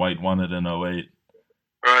Dwight, and then Dwight won it in 08.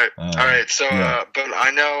 Right. All right. So, but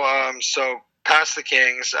I know. So past the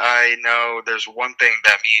Kings, I know there's one thing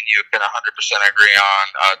that me and you can 100% agree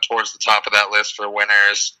on towards the top of that list for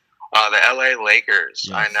winners. The LA Lakers.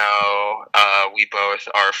 Yes. I know we both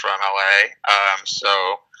are from LA,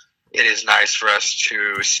 so it is nice for us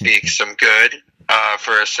to speak some good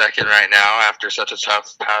for a second right now after such a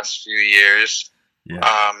tough past few years. Yeah.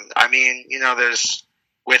 I mean, there's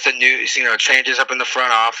with the new, changes up in the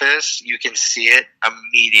front office, you can see it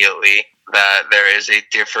immediately that there is a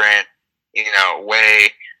different, way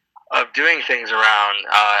of doing things around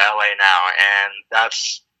LA now, and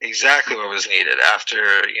that's exactly what was needed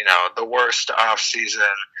after the worst off season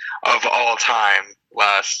of all time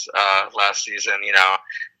last season.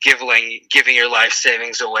 Giving your life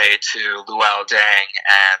savings away to Luol Deng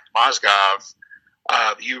and Mozgov,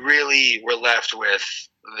 you really were left with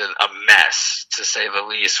a mess, to say the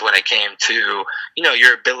least, when it came to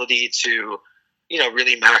your ability to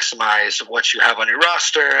really maximize what you have on your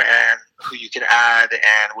roster and who you can add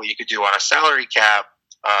and what you could do on a salary cap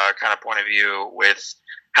kind of point of view with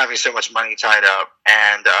having so much money tied up.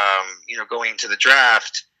 And going into the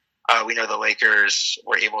draft, we know the Lakers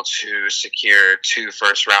were able to secure 2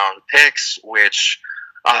 first-round picks, which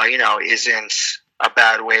isn't a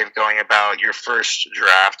bad way of going about your first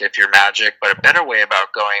draft if you're Magic, but a better way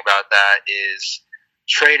about going about that is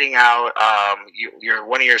trading out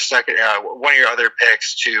one of your other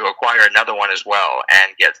picks to acquire another one as well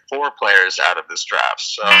and get 4 players out of this draft.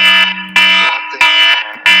 So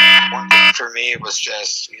one thing for me was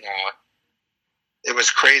just it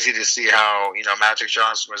was crazy to see how Magic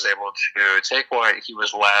Johnson was able to take what he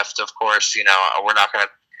was left. Of course, we're not going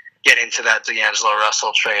to get into that D'Angelo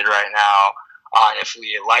Russell trade right now if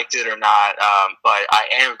we liked it or not, but I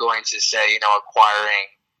am going to say acquiring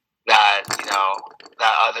that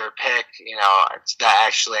that other pick that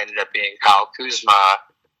actually ended up being Kyle Kuzma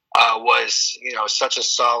was such a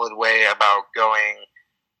solid way about going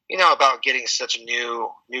about getting such a new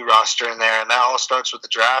roster in there, and that all starts with the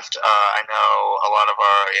draft. I know a lot of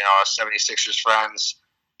our 76ers friends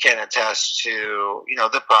can attest to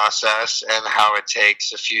the process and how it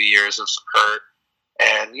takes a few years of some hurt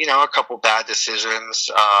and a couple bad decisions,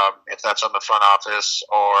 if that's on the front office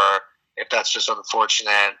or if that's just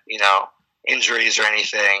unfortunate, injuries or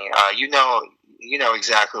anything. You know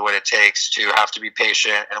exactly what it takes to have to be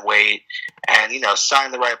patient and wait and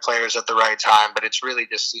sign the right players at the right time. But it's really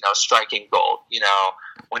just striking gold.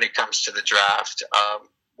 When it comes to the draft,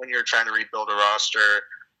 when you're trying to rebuild a roster.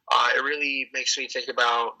 It really makes me think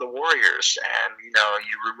about the Warriors, and you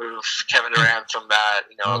remove Kevin Durant from that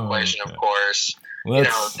equation, of course. They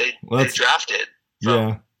drafted.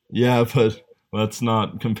 But let's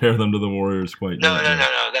not compare them to the Warriors quite yet.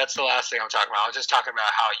 No. That's the last thing I'm talking about. I was just talking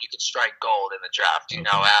about how you could strike gold in the draft.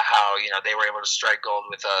 How they were able to strike gold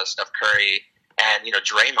with Steph Curry and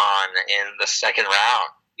Draymond in the second round.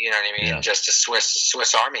 You know what I mean? Yeah. Just a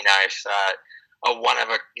Swiss Army knife that. A one of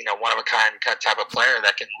a kind type of player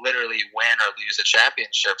that can literally win or lose a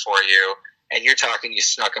championship for you, and you're talking you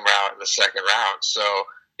snuck him out in the second round. So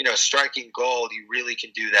striking gold, you really can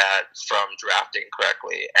do that from drafting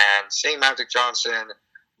correctly. And seeing Magic Johnson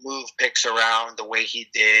move picks around the way he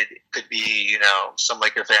did could be some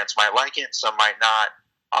Laker fans might like it, some might not.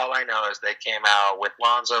 All I know is they came out with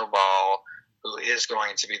Lonzo Ball, who is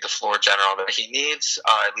going to be the floor general that he needs.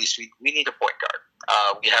 At least we need a point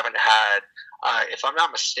guard. We haven't had. If I'm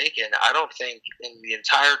not mistaken, I don't think in the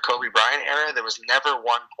entire Kobe Bryant era there was never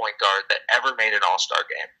one point guard that ever made an All-Star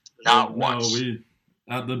game. Not once. No,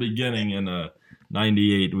 at the beginning in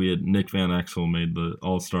 '98 we had Nick Van Exel made the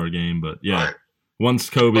All-Star game, but once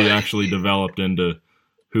Kobe actually developed into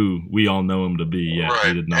who we all know him to be,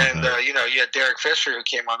 he did not. And you had Derek Fisher, who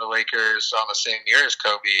came on the Lakers on the same year as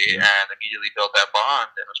Kobe, and immediately built that bond,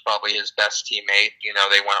 and was probably his best teammate.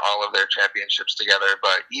 They won all of their championships together,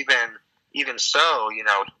 but even so,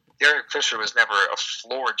 Derek Fisher was never a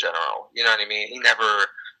floor general. You know what I mean? He never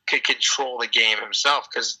could control the game himself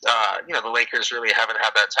because, the Lakers really haven't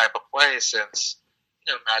had that type of play since,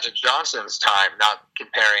 Magic Johnson's time, not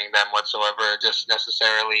comparing them whatsoever, just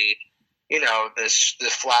necessarily, the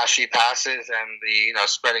flashy passes and the,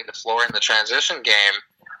 spreading the floor in the transition game.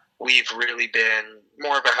 We've really been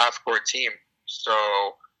more of a half-court team. So,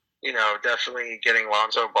 definitely getting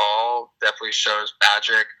Lonzo Ball definitely shows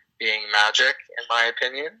Magic being Magic, in my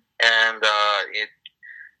opinion, and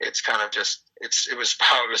it's kind of just it was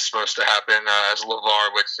how it was supposed to happen, as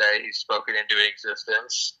LeVar would say. He spoke it into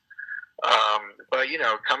existence. But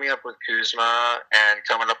coming up with Kuzma and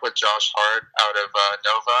coming up with Josh Hart out of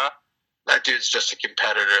Nova, that dude's just a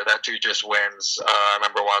competitor. That dude just wins. I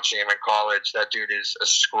remember watching him in college. That dude is a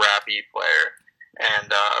scrappy player,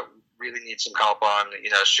 and really needs some help on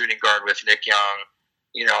shooting guard with Nick Young.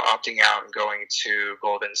 Opting out and going to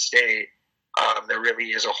Golden State, there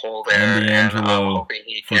really is a hole there. And I'm hoping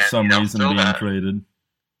he can, for some reason, being traded.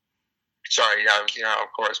 Sorry,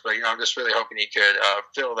 of course, but I'm just really hoping he could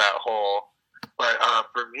fill that hole. But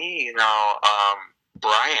for me,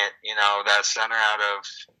 Bryant, that center out of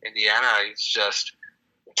Indiana, he's just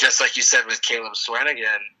like you said with Caleb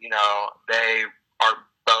Swanigan. They are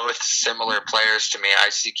both similar players to me. I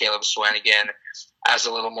see Caleb Swanigan as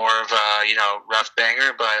a little more of a, rough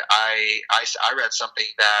banger, but I read something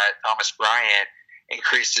that Thomas Bryant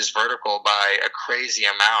increased his vertical by a crazy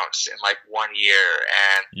amount in like 1 year,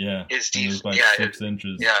 and his by 6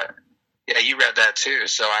 inches. Yeah, you read that too.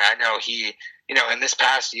 So I know he, in this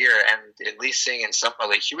past year, and at least seeing in summer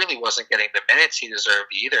league, he really wasn't getting the minutes he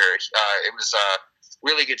deserved either. It was a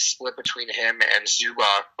really good split between him and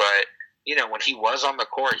Zubac, but when he was on the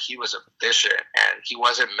court, he was efficient and he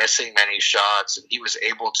wasn't missing many shots, and he was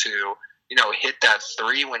able to, hit that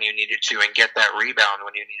three when you needed to and get that rebound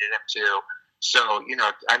when you needed him to. So,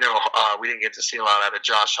 I know we didn't get to see a lot out of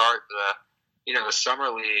Josh Hart, the summer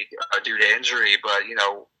league due to injury, but,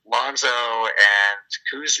 Lonzo and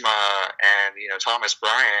Kuzma and, Thomas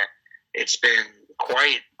Bryant, it's been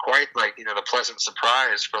quite like, the pleasant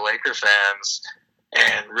surprise for Laker fans,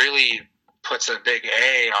 and really puts a big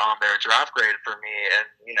A on their draft grade for me.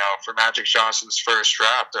 And, for Magic Johnson's first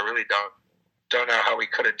draft, I really don't know how we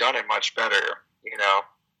could have done it much better,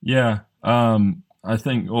 Yeah. I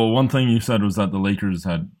think, one thing you said was that the Lakers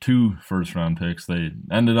had 2 first-round picks. They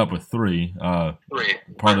ended up with 3. 3.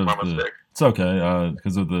 Part of the... It's okay,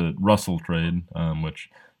 because of the Russell trade, which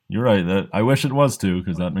you're right. That I wish it was 2,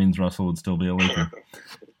 because that means Russell would still be a Laker.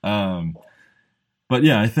 But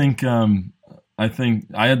yeah, I think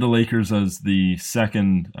I had the Lakers as the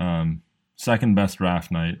second best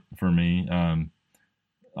draft night for me.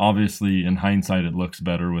 Obviously, in hindsight, it looks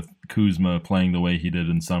better with Kuzma playing the way he did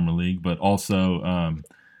in Summer League, but also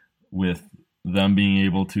with them being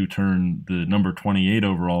able to turn the number 28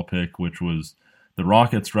 overall pick, which was the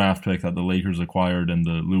Rockets draft pick that the Lakers acquired, and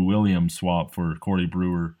the Lou Williams swap for Corey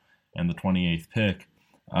Brewer and the 28th pick.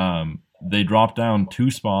 They dropped down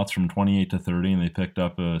 2 spots from 28 to 30, and they picked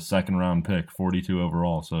up a second-round pick, 42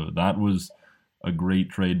 overall. So that was a great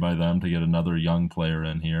trade by them to get another young player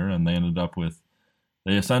in here, and they ended up with...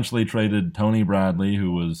 They essentially traded Tony Bradley,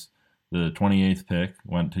 who was the 28th pick,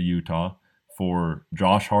 went to Utah, for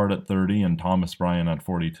Josh Hart at 30 and Thomas Bryant at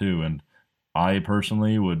 42. And I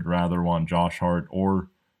personally would rather want Josh Hart or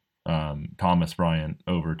Thomas Bryant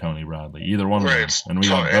over Tony Bradley. Either one of them. And we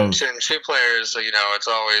have both. And 2 players, it's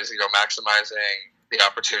always, maximizing the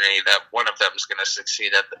opportunity that one of them is going to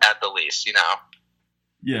succeed at the least,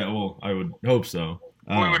 Yeah, well, I would hope so.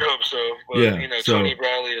 We would hope so, but Tony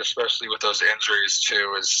Bradley, especially with those injuries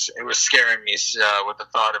too, it was scaring me with the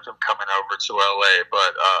thought of him coming over to LA.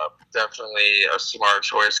 But definitely a smart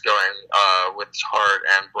choice going with Hart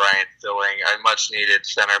and Bryant filling a much needed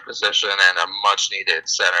center position and a much needed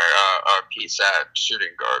center piece at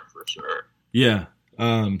shooting guard for sure. Yeah.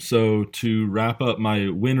 So to wrap up my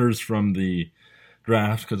winners from the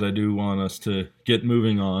draft, because I do want us to get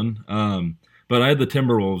moving on. But I had the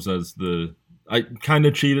Timberwolves as I kind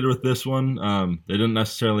of cheated with this one. They didn't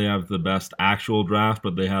necessarily have the best actual draft,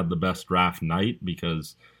 but they had the best draft night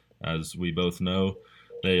because, as we both know,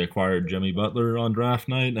 they acquired Jimmy Butler on draft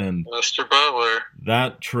night. And Mr. Butler.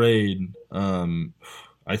 That trade,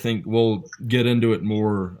 I think we'll get into it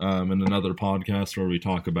more in another podcast where we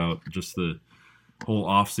talk about just the whole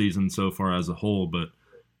offseason so far as a whole. But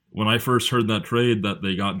when I first heard that trade that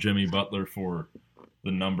they got Jimmy Butler for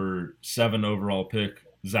the number 7 overall pick,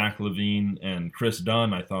 Zach LaVine and Chris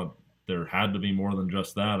Dunn, I thought there had to be more than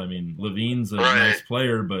just that. I mean, LaVine's a nice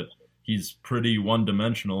player, but he's pretty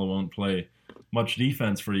one-dimensional, won't play much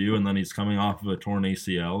defense for you, and then he's coming off of a torn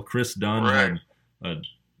ACL. Chris Dunn had a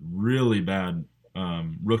really bad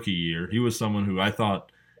rookie year. He was someone who I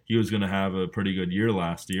thought he was going to have a pretty good year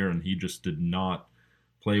last year, and he just did not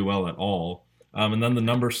play well at all. And then the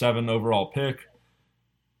number 7 overall pick,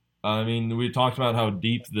 I mean, we talked about how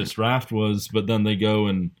deep this draft was, but then they go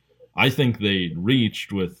and I think they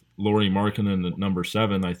reached with Lauri Markkanen at number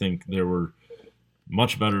 7. I think there were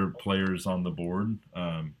much better players on the board.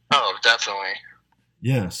 Oh, definitely.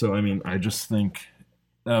 Yeah, so, I mean, I just think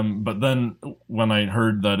but then when I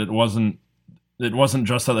heard that it wasn't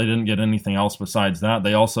just that they didn't get anything else besides that,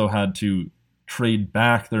 they also had to trade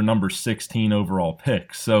back their number 16 overall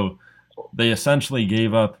pick. So they essentially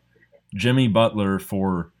gave up Jimmy Butler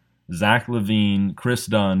for Zach LaVine, Chris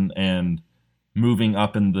Dunn, and moving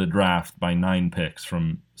up in the draft by 9 picks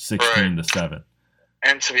from 16 to 7.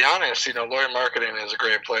 And to be honest, Lauri Markkanen is a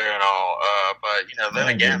great player and all, but then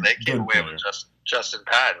again, they came away with Justin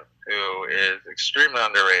Patton, who is extremely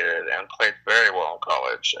underrated and played very well in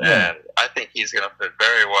college. Yeah. And I think he's going to fit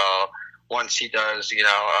very well once he does,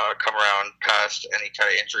 come around past any kind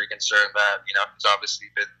of injury concern that he's obviously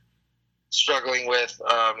been struggling with.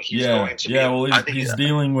 He's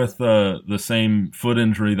dealing with the same foot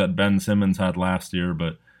injury that Ben Simmons had last year,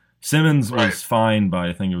 but Simmons was fine by,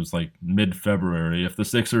 I think it was like mid-February. If the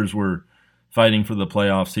Sixers were fighting for the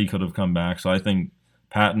playoffs, he could have come back. So I think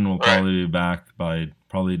Patton will probably be back by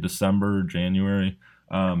probably December, January.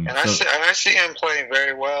 I see him playing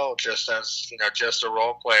very well, just as just a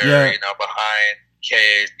role player, behind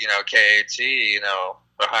KAT,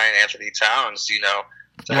 behind Anthony Towns,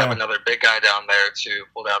 to have another big guy down there to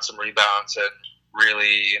pull down some rebounds and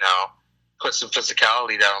really, put some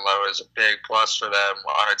physicality down low is a big plus for them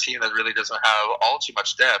on a team that really doesn't have all too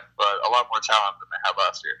much depth, but a lot more talent than they had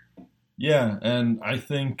last year. Yeah, and I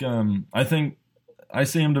think I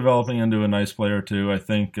see him developing into a nice player too. I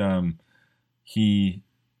think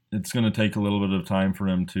it's going to take a little bit of time for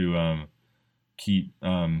him to keep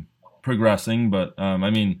progressing, but I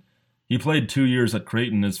mean, he played 2 years at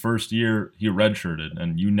Creighton. His first year, he redshirted,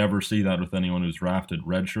 and you never see that with anyone who's drafted,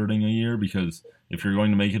 redshirting a year, because if you're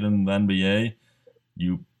going to make it in the NBA,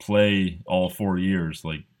 you play all 4 years.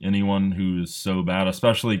 Like, anyone who is so bad,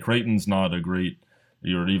 especially Creighton's not a great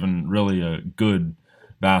or even really a good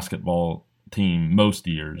basketball team most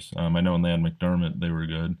years. I know when they had McDermott, they were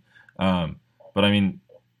good. But, I mean,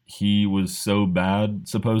 he was so bad,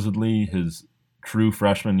 supposedly, his true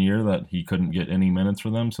freshman year that he couldn't get any minutes for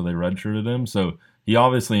them, so they redshirted him. So he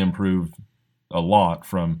obviously improved a lot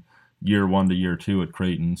from year 1 to year 2 at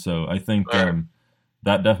Creighton. So I think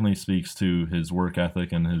that definitely speaks to his work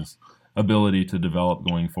ethic and his ability to develop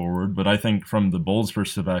going forward. But I think from the Bulls'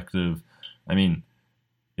 perspective, I mean,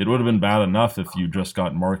 it would have been bad enough if you just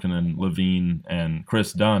got Markkanen, Levine, and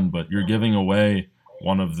Chris Dunn, but you're giving away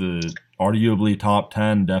one of the arguably top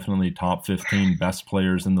 10, definitely top 15 best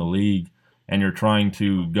players in the league, and you're trying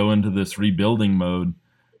to go into this rebuilding mode,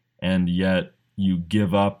 and yet you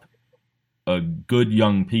give up a good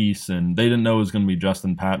young piece, and they didn't know it was going to be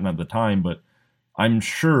Justin Patton at the time, but I'm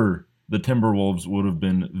sure the Timberwolves would have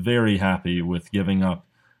been very happy with giving up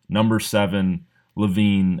number 7,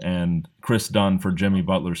 Levine, and Chris Dunn for Jimmy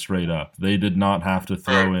Butler straight up. They did not have to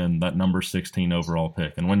throw in that number 16 overall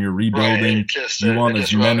pick. And when you're rebuilding, you want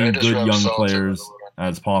as many good young players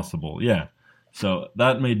as possible. Yeah. So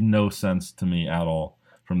that made no sense to me at all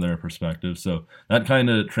from their perspective. So that kind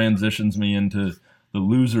of transitions me into the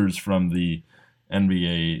losers from the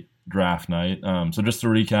NBA draft night. So just to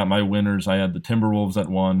recap, my winners, I had the Timberwolves at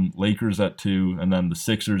 1, Lakers at 2, and then the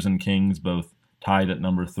Sixers and Kings both tied at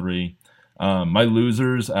number 3. My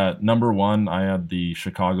losers at number 1, I had the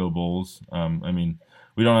Chicago Bulls. I mean,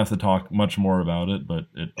 we don't have to talk much more about it, but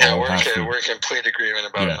we're in complete agreement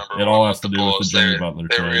about number 1. It all has to do with the Jimmy Butler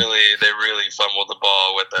trade. They really fumbled the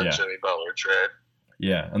ball with that Jimmy Butler trade.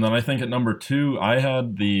 Yeah, and then I think at number 2, I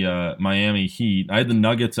had the Miami Heat. I had the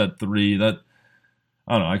Nuggets at 3. That,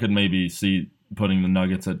 I don't know, I could maybe see putting the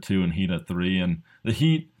Nuggets at 2 and Heat at 3. And the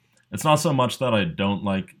Heat, it's not so much that I don't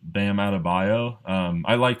like Bam Adebayo.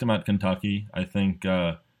 I liked him at Kentucky. I think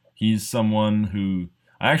he's someone who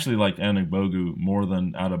I actually liked Anigbogu more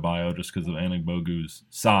than Adebayo just because of Anigbogu's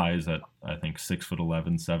size at, I think,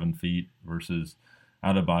 6'11", 7 feet versus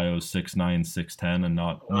Adebayo's 6'9", 6'10", and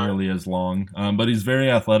not nearly as long. But he's very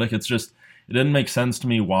athletic. It's just, it didn't make sense to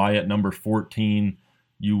me why at number 14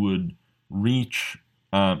 you would reach,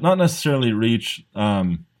 not necessarily reach,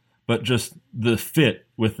 but just the fit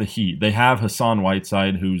with the Heat. They have Hassan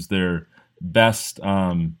Whiteside, who's their best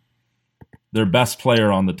player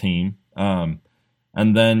on the team.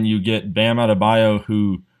 And then you get Bam Adebayo,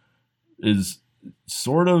 who is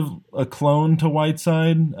sort of a clone to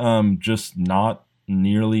Whiteside, just not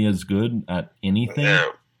nearly as good at anything. Yeah,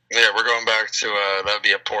 we're going back to that would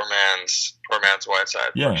be a poor man's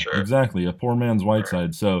Whiteside. Yeah, for sure. Exactly, a poor man's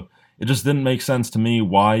Whiteside. So it just didn't make sense to me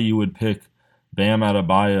why you would pick Bam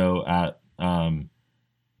Adebayo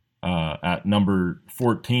at number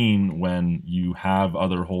 14 when you have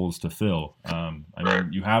other holes to fill. I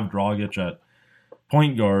mean, you have Dragic at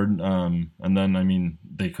point guard, and then, I mean,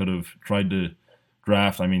 they could have tried to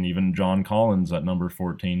draft, I mean, even John Collins at number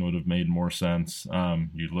 14 would have made more sense.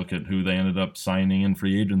 You look at who they ended up signing in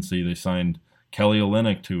free agency. They signed Kelly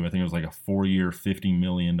Olynyk to, I think it was like a 4-year, $50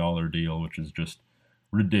 million deal, which is just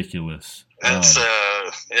ridiculous. It's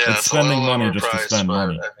spending money just to spend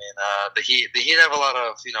money. I mean, the Heat have a lot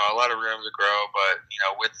of room to grow, but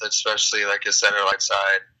with especially like a center like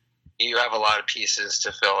side, you have a lot of pieces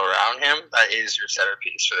to fill around him. That is your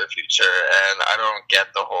centerpiece for the future, and I don't get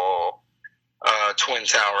the whole twin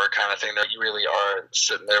tower kind of thing that you really are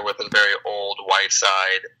sitting there with a very old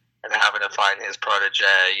Whiteside and having to find his protege.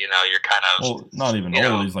 You're kind of not even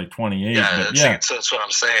old. He's like 28. Yeah, so that's what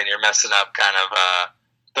I'm saying. You're messing up kind of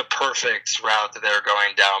the perfect route that they're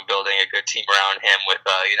going down, building a good team around him with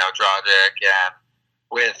Dragic and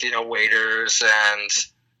with Waiters and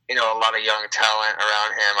a lot of young talent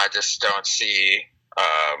around him. I just don't see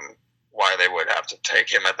why they would have to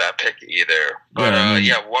take him at that pick either. But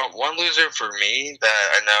one loser for me that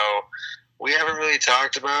I know we haven't really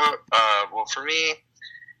talked about. Well, for me,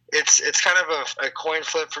 it's kind of a coin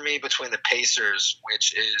flip for me between the Pacers,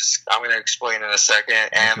 which is I'm going to explain in a second,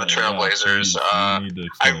 and the Trailblazers.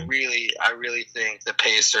 I really think the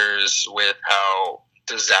Pacers, with how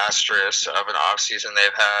disastrous of an offseason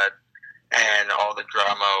they've had, and all the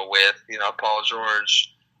drama with Paul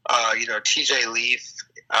George, TJ Leaf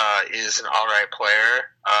is an all right player.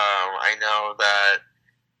 I know that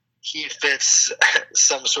he fits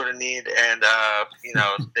some sort of need, and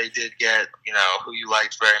they did get who you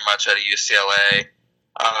liked very much out of UCLA,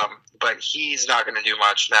 but he's not going to do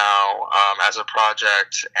much now as a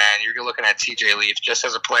project. And you're looking at TJ Leaf just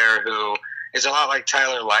as a player who is a lot like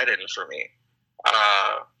Tyler Lydon for me.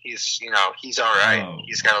 He's all right. Oh.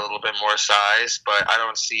 He's got a little bit more size, but I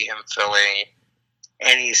don't see him filling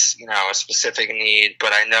any a specific need.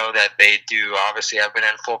 But I know that they do obviously have been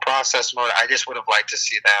in full process mode. I just would have liked to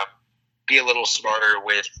see them be a little smarter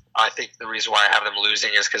with. I think the reason why I have them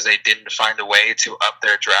losing is because they didn't find a way to up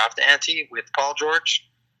their draft ante with Paul George.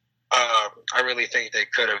 I really think they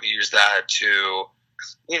could have used that to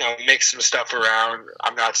mix some stuff around.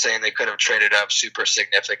 I'm not saying they could have traded up super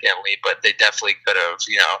significantly, but they definitely could have,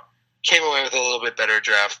 came away with a little bit better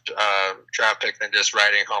draft pick than just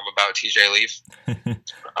writing home about TJ Leaf.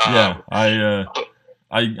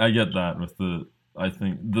 I get that with I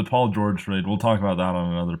think the Paul George trade. We'll talk about that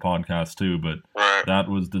on another podcast too, but that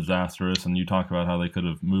was disastrous. And you talk about how they could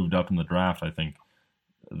have moved up in the draft. I think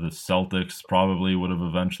the Celtics probably would have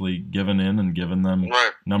eventually given in and given them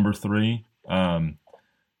number 3. But I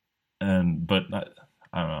don't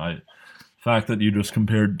know. The fact that you just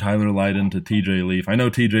compared Tyler Lydon to TJ Leaf. I know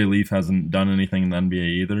TJ Leaf hasn't done anything in the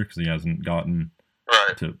NBA either because he hasn't gotten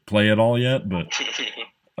to play at all yet. But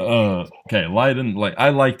okay, Lydon. I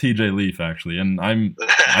like TJ Leaf actually, and I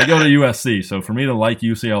go to USC, so for me to like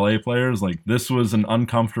UCLA players, this was an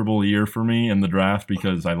uncomfortable year for me in the draft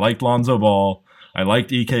because I liked Lonzo Ball, I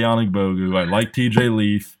liked Ike Anigbogu, I liked TJ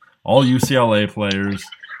Leaf, all UCLA players.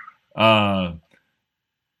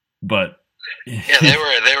 But they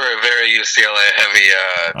were a very UCLA heavy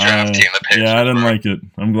draft team. The Pacers I didn't like it.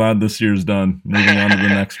 I'm glad this year's done. Moving on to the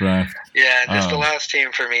next draft. Yeah, just the last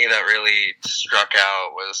team for me that really struck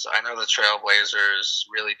out was I know the Trailblazers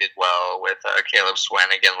really did well with Caleb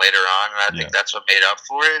Swanigan later on, and I think that's what made up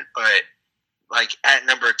for it. But at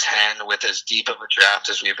number 10, with as deep of a draft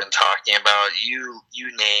as we've been talking about, you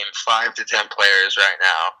name 5 to 10 players right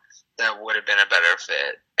now that would have been a better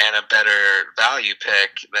fit and a better value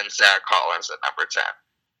pick than Zach Collins at number 10.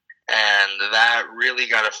 And that really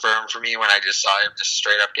got affirmed for me when I just saw him just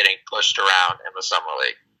straight up getting pushed around in the summer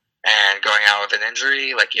league and going out with an injury.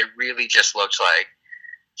 It really just looked like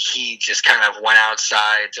he just kind of went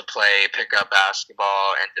outside to play pickup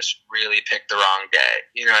basketball and just really picked the wrong day.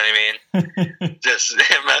 You know what I mean? Just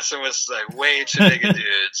messing with way too big of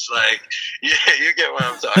dudes. You get what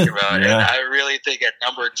I'm talking about. Yeah. And I really think at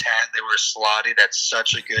number 10 they were slotted at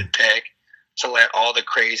such a good pick to let all the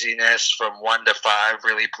craziness from 1 to 5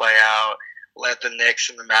 really play out. Let the Knicks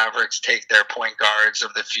and the Mavericks take their point guards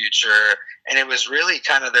of the future. And it was really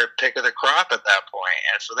kind of their pick of the crop at that point.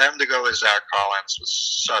 And for them to go with Zach Collins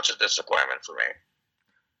was such a disappointment for me.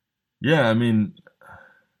 Yeah,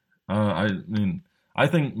 I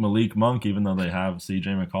think Malik Monk, even though they have CJ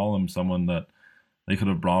McCollum, someone that they could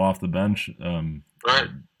have brought off the bench, a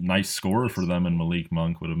nice scorer for them, and Malik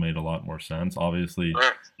Monk would have made a lot more sense. Obviously,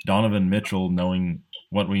 Donovan Mitchell, knowing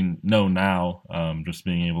what we know now, just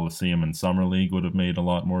being able to see him in Summer League would have made a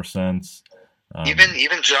lot more sense.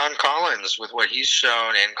 Even John Collins, with what he's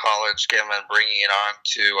shown in college, and bringing it on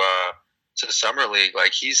to Summer League,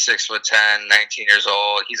 he's 6'10", 19 years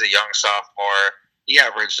old. He's a young sophomore. He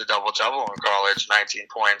averaged a double-double in college, 19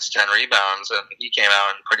 points, 10 rebounds, and he came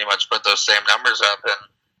out and pretty much put those same numbers up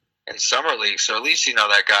in Summer League. So at least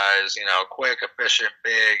that guy's quick, efficient,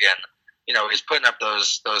 big, and he's putting up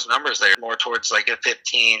those numbers there, more towards a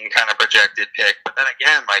 15 kind of projected pick. But then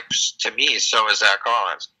again, to me, so is Zach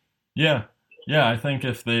Collins. Yeah, I think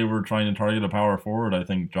if they were trying to target a power forward, I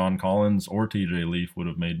think John Collins or TJ Leaf would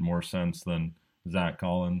have made more sense than Zach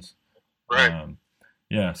Collins. Right.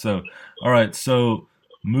 So, all right, so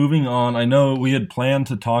moving on, I know we had planned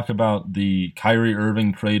to talk about the Kyrie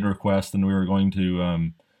Irving trade request, and we were going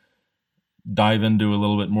to dive into a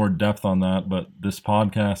little bit more depth on that, but this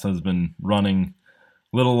podcast has been running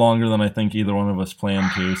a little longer than I think either one of us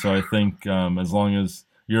planned to, so I think as long as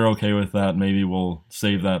you're okay with that, maybe we'll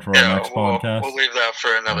save that for our next podcast. We'll leave that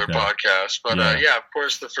for another podcast. But of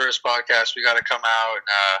course, the first podcast, we got to come out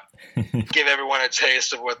and give everyone a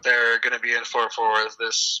taste of what they're going to be in for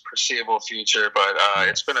this foreseeable future. But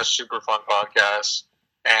it's been a super fun podcast.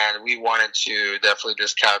 And we wanted to definitely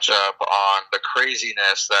just catch up on the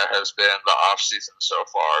craziness that has been the off season so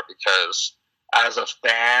far, because as a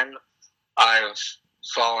fan, I've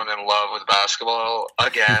fallen in love with basketball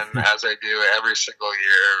again, as I do every single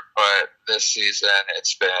year. But this season,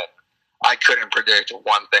 I couldn't predict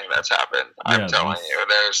one thing that's happened. I'm telling you,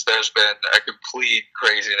 there's been a complete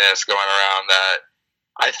craziness going around that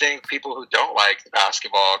I think people who don't like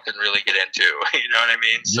basketball can really get into. You know what I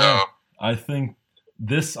mean? Yeah, so I think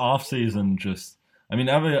this offseason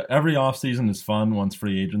every offseason is fun. Once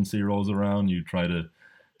free agency rolls around, you try to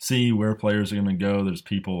see where players are going to go. There's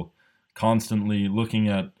people constantly looking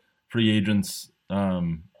at free agents'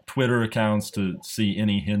 Twitter accounts to see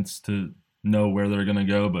any hints to know where they're going to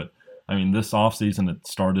go. But, this offseason, it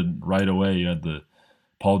started right away. You had the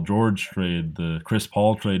Paul George trade, the Chris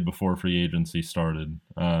Paul trade before free agency started.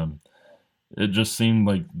 It just seemed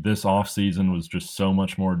like this offseason was just so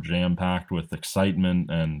much more jam-packed with excitement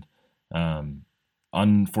and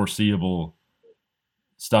unforeseeable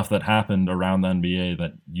stuff that happened around the NBA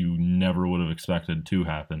that you never would have expected to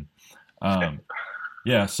happen.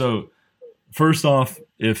 So first off,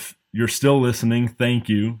 if you're still listening, thank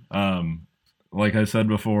you. Like I said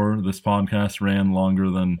before, this podcast ran longer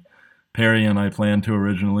than Perry and I planned to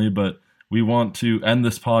originally, but we want to end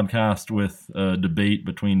this podcast with a debate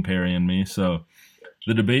between Perry and me. So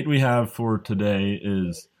the debate we have for today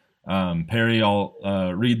is, Perry, I'll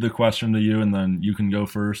read the question to you, and then you can go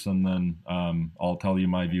first, and then I'll tell you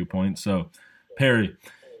my viewpoint. So, Perry,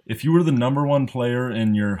 if you were the number one player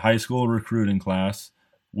in your high school recruiting class,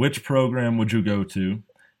 which program would you go to?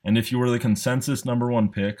 And if you were the consensus number one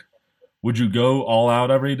pick, would you go all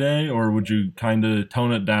out every day, or would you kind of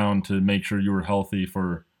tone it down to make sure you were healthy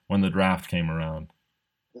for when the draft came around?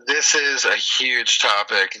 This is a huge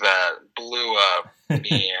topic that blew up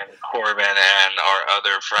me and Corbin and our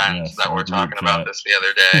other friends that were talking about this the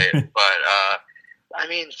other day. But,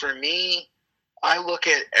 for me, I look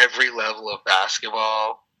at every level of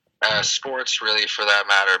basketball, sports really for that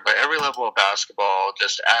matter, but every level of basketball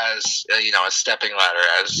just as, a stepping ladder,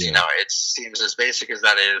 it seems as basic as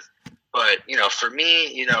that is. But, for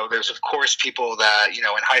me, there's of course people that, in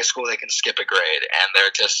high school they can skip a grade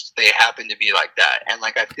and they happen to be like that. And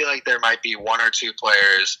I feel like there might be one or two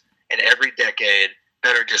players in every decade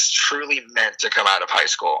that are just truly meant to come out of high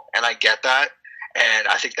school. And I get that. And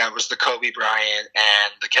I think that was the Kobe Bryant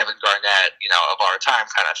and the Kevin Garnett, of our time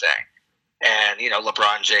kind of thing. And,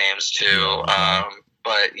 LeBron James too.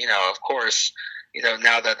 But, of course,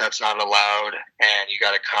 now that that's not allowed and you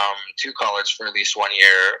got to come to college for at least 1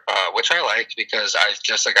 year, which I like because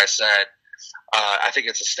just like I said, I think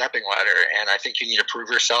it's a stepping ladder, and I think you need to prove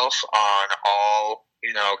yourself on all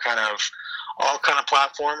kind of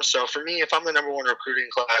platforms. So for me, if I'm the number one recruiting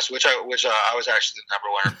class, which I was actually the number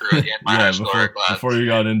one recruit in my high school class before you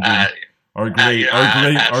got into our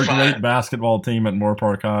great basketball team at Moore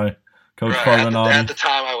Park High. Coach Corbin. At the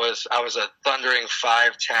time, I was a thundering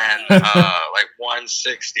 5'10",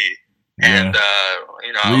 160, and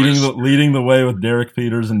leading the way with Derek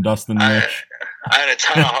Peters and Dustin Mitch. I had a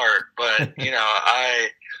ton of heart, but I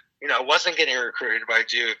wasn't getting recruited by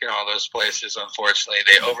Duke and all those places. Unfortunately,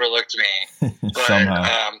 they overlooked me. But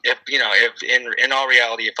if in all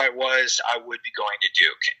reality, if I was, I would be going to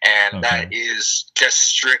Duke, and that is just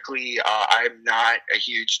strictly. I'm not a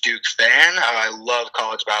huge Duke fan. I love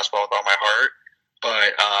college basketball with all my heart,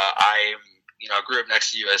 but I grew up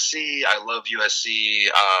next to USC. I love USC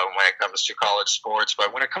when it comes to college sports,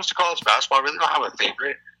 but when it comes to college basketball, I really don't have a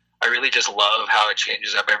favorite. I really just love how it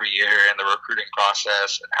changes up every year and the recruiting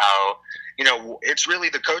process, and how, it's really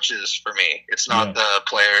the coaches for me. It's not the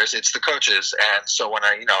players, it's the coaches. And so when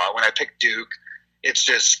I pick Duke, it's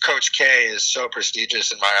just Coach K is so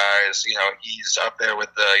prestigious in my eyes. He's up there with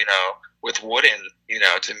with Wooden,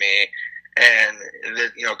 to me. And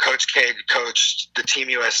Coach K coached the Team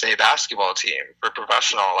USA basketball team for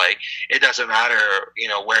professional. It doesn't matter,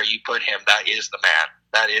 where you put him. That is the man.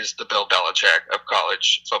 That is the Bill Belichick of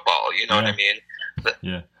college football. You know what I mean?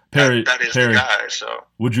 Perry, that is the guy. So,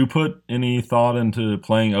 would you put any thought into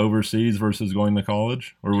playing overseas versus going to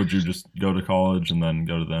college, or would you just go to college and then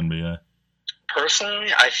go to the NBA?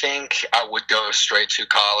 Personally, I think I would go straight to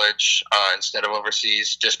college instead of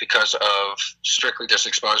overseas, just because of strictly just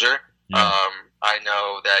exposure. I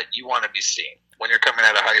know that you want to be seen. When you're coming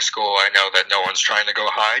out of high school, I know that no one's trying to go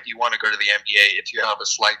hide. You want to go to the NBA. If you have a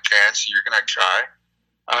slight chance, you're going to try.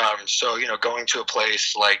 So, going to a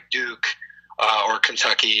place like Duke or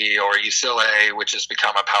Kentucky or UCLA, which has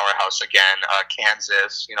become a powerhouse again,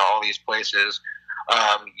 Kansas, all these places,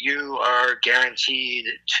 you are guaranteed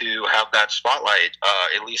to have that spotlight,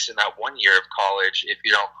 at least in that 1 year of college, if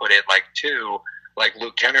you don't put it like 2, like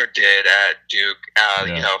Luke Kennard did at Duke.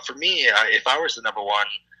 For me, if I was the number one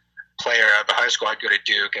player at the high school, I'd go to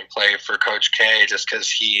Duke and play for Coach K, just because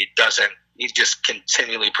he just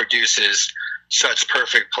continually produces such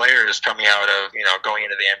perfect players coming out of, going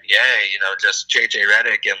into the NBA, just JJ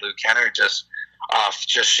Redick and Luke Kennard, just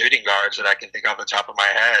shooting guards that I can think off the top of my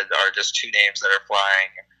head are just 2 names that are flying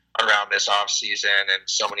around this off season, and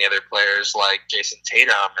so many other players like Jason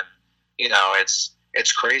Tatum. And,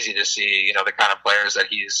 it's crazy to see, the kind of players that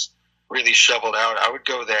he's really shoveled out. I would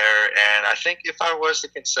go there, and I think if I was the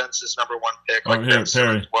consensus number 1 pick,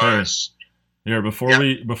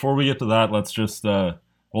 before we get to that, let's just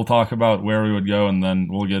we'll talk about where we would go, and then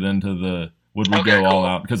we'll get into the would we go all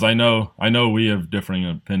out, because I know we have differing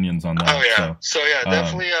opinions on that. Oh yeah,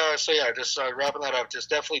 definitely. Just wrapping that up, just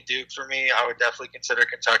definitely Duke for me. I would definitely consider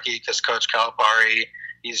Kentucky, because Coach Calipari,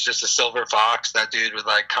 he's just a silver fox. That dude would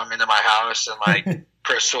come into my house and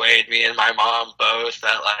persuade me and my mom both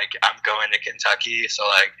that I'm going to Kentucky. So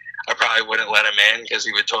I probably wouldn't let him in, because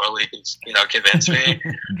he would totally convince me.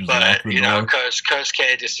 But Coach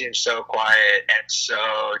K just seems so quiet and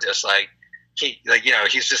so just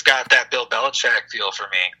he's just got that Bill Belichick feel for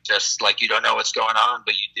me. Just you don't know what's going on,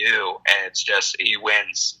 but you do, and it's just he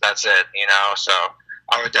wins. That's it, So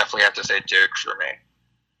I would definitely have to say Duke for me.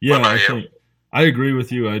 Yeah, I agree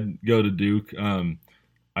with you. I'd go to Duke.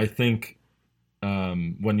 I think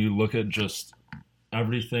when you look at just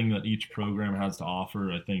everything that each program has to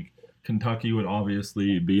offer, I think Kentucky would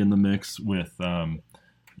obviously be in the mix with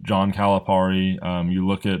John Calipari. You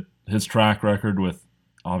look at his track record with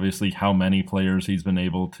obviously how many players he's been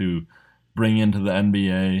able to bring into the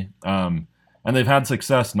NBA. And they've had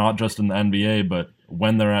success not just in the NBA, but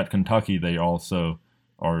when they're at Kentucky, they also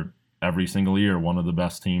are every single year one of the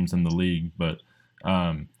best teams in the league,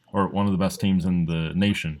 or one of the best teams in the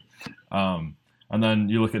nation. And then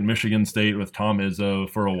you look at Michigan State with Tom Izzo.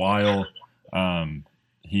 For a while,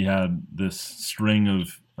 he had this string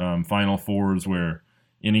of Final Fours where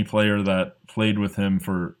any player that played with him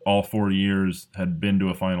for all 4 years had been to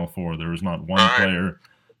a Final Four. There was not one player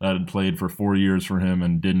that had played for 4 years for him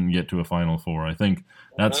and didn't get to a Final Four. I think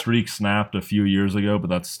that streak snapped a few years ago, but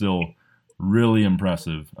that's still really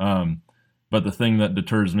impressive. But the thing that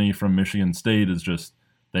deters me from Michigan State is just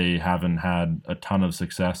they haven't had a ton of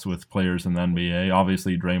success with players in the NBA.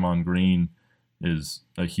 Obviously, Draymond Green is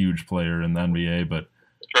a huge player in the NBA, but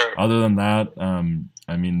other than that,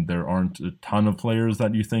 there aren't a ton of players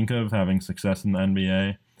that you think of having success in the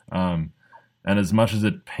NBA. And as much as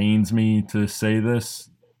it pains me to say this,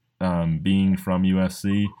 being from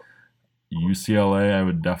USC, UCLA, I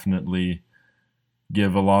would definitely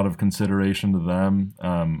give a lot of consideration to them.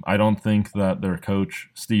 I don't think that their coach,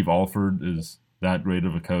 Steve Alford, is that great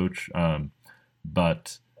of a coach.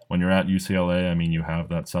 But when you're at UCLA, you have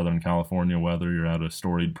that Southern California weather, you're at a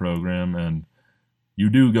storied program, and you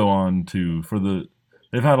do go on to,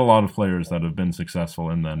 they've had a lot of players that have been successful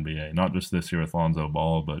in the NBA, not just this year with Lonzo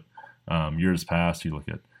Ball, but years past. You look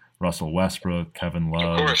at Russell Westbrook, Kevin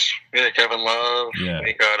Love. Of course. Yeah, Kevin Love. Yeah.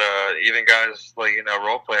 You got even guys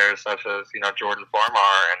role players such as, Jordan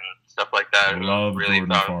Farmar and stuff like that. I love really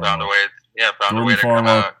Jordan found a way. Found a way to come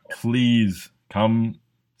out. Please come,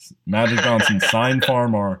 Magic Johnson, sign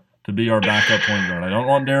Farmar to be our backup point guard. I don't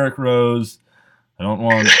want Derrick Rose. I don't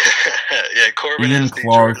want Corbin Ian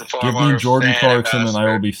Clark. Give me Jordan Clarkson and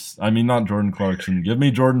I will be, not Jordan Clarkson. Give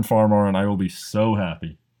me Jordan Farmar and I will be so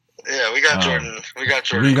happy. Yeah, we got Jordan. We got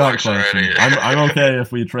Jordan Clarkson already. I'm okay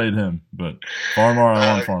if we trade him, but Farmar,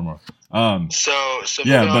 I want Farmar. So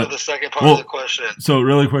moving on to the second part of the question. So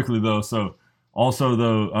really quickly though,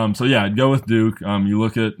 I'd go with Duke. You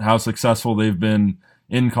look at how successful they've been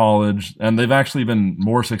in college, and they've actually been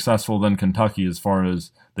more successful than Kentucky as far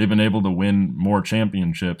as they've been able to win more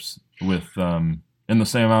championships with in the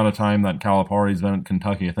same amount of time that Calipari's been at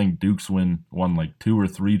Kentucky. I think Duke's won 2 or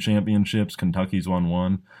 3 championships. Kentucky's won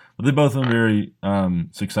 1. But they've both been very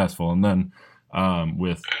successful. And then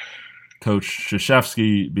with Coach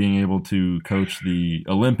Krzyzewski being able to coach the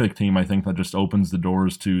Olympic team, I think that just opens the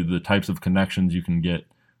doors to the types of connections you can get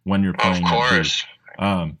when you're playing. Of course.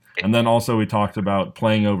 And then also we talked about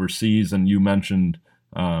playing overseas, and you mentioned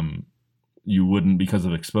you wouldn't because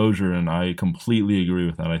of exposure, and I completely agree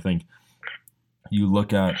with that. I think you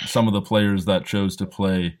look at some of the players that chose to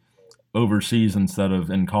play overseas instead of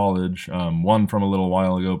in college. One from a little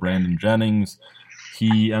while ago, Brandon Jennings.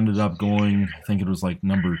 he ended up going, I think it was like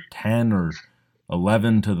number 10 or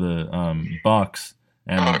 11 to the Bucks.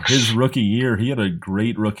 And his rookie year, he had a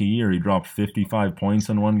great rookie year. He dropped 55 points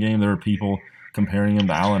in one game. There were people comparing him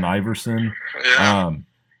to Allen Iverson. Yeah.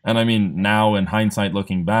 And I mean, now in hindsight,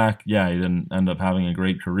 looking back, yeah, he didn't end up having a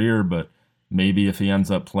great career, but maybe if he ends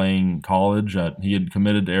up playing college, he had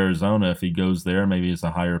committed to Arizona. If he goes there, maybe it's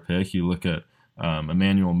a higher pick. You look at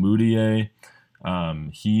Emmanuel Mudiay.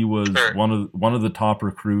 He was one of the top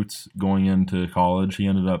recruits going into college. He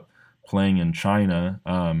ended up playing in China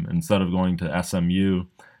instead of going to SMU,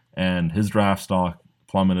 and his draft stock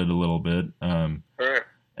plummeted a little bit.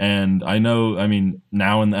 And I know, I mean,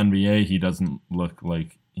 now in the NBA, he doesn't look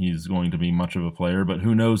like he's going to be much of a player, but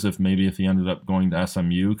who knows if he ended up going to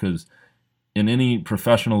SMU, because in any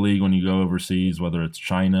professional league, when you go overseas, whether it's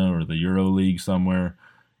China or the Euro League somewhere,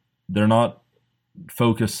 they're not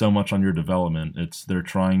focused so much on your development. They're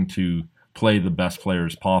trying to play the best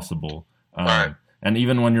players possible. And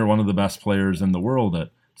even when you're one of the best players in the world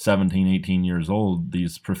at 17, 18 years old,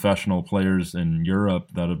 these professional players in Europe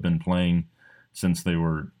that have been playing since they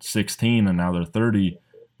were 16 and now they're 30,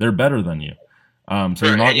 they're better than you. So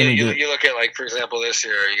you're not going to get... You look at, like, for example, this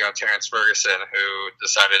year, you got Terrence Ferguson, who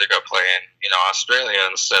decided to go play in, Australia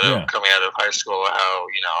instead of coming out of high school.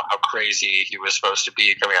 How crazy he was supposed to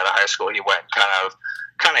be coming out of high school. He went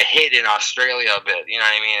kind of hid in Australia a bit, you know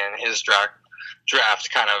what I mean? And his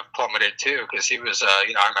draft kind of plummeted too, because he was, I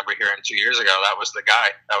remember hearing 2 years ago, that was the guy.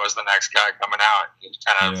 That was the next guy coming out. He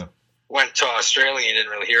kind of went to Australia and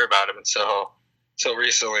didn't really hear about him until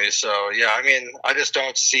recently. So, yeah, I mean, I just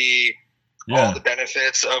don't see all the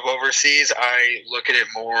benefits of overseas. I look at it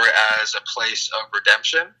more as a place of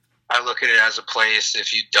redemption. I look at it as a place,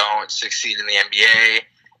 if you don't succeed in the NBA,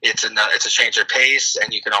 it's a change of pace,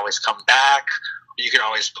 and you can always come back. You can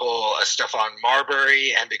always pull a Stephon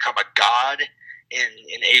Marbury and become a god in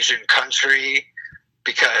an Asian country,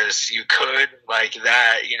 because you could, like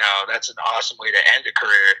that. That's an awesome way to end a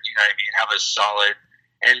career. You know what I mean? Have a solid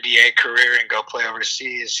NBA career and go play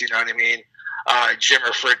overseas. You know what I mean?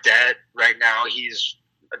 Jimmer Fredette, right now, he's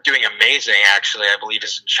doing amazing, actually. I believe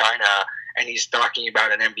he's in China, and he's talking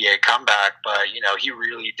about an NBA comeback, but, he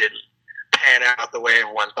really didn't pan out the way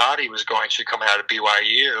everyone thought he was going to coming out of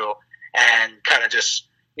BYU, and kind of just,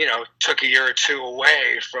 took a year or two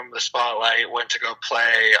away from the spotlight, went to go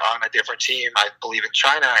play on a different team, I believe in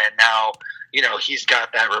China, and now, he's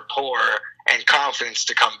got that rapport and confidence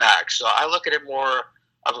to come back. So I look at it more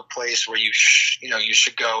of a place where you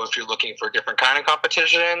should go if you're looking for a different kind of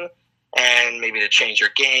competition and maybe to change your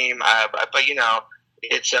game. But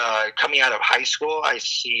it's coming out of high school, I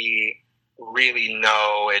see really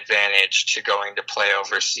no advantage to going to play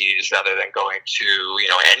overseas rather than going to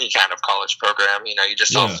any kind of college program. You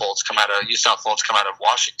just saw Fultz come out of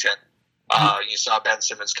Washington. You saw Ben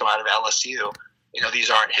Simmons come out of LSU.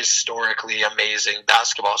 These aren't historically amazing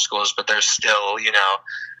basketball schools, but they're still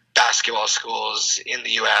basketball schools in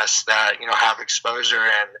the U.S. that have exposure,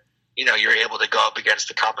 and you're able to go up against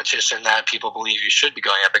the competition that people believe you should be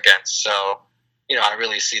going up against. So I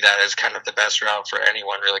really see that as kind of the best route for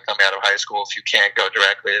anyone really coming out of high school if you can't go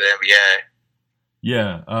directly to the NBA.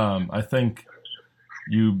 Yeah, I think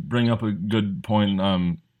you bring up a good point.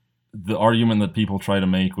 The argument that people try to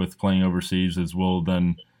make with playing overseas is, well,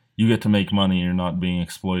 then you get to make money. You're not being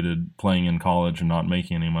exploited playing in college and not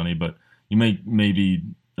making any money, but you make maybe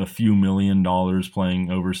a few $1 million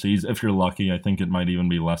playing overseas. If you're lucky, I think it might even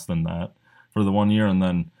be less than that for the 1 year. And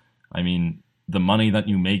then, I mean, the money that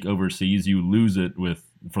you make overseas, you lose it with,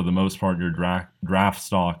 for the most part, your draft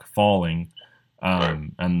stock falling,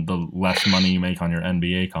 and the less money you make on your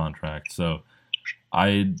NBA contract. So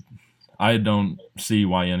I don't see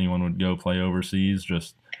why anyone would go play overseas.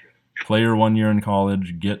 Just play your 1 year in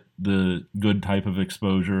college, get the good type of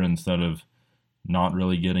exposure instead of not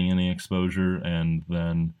really getting any exposure, and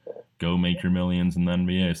then go make your millions in the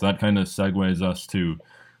NBA. So that kind of segues us to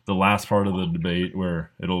the last part of the debate, where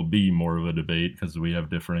it'll be more of a debate because we have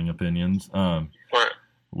differing opinions.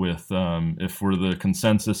 With if we're the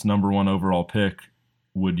consensus number one overall pick,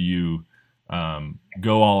 would you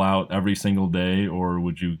go all out every single day, or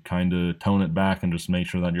would you kind of tone it back and just make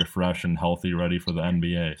sure that you're fresh and healthy, ready for the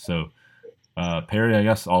NBA? So, Perry, I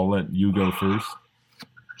guess I'll let you go first.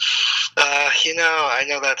 I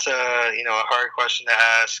know that's a hard question to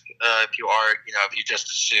ask. If you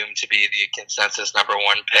just assume to be the consensus number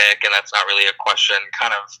one pick, and that's not really a question,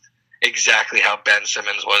 kind of exactly how Ben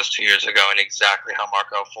Simmons was 2 years ago and exactly how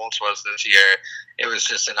Markelle Fultz was this year. It was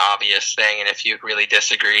just an obvious thing, and if you really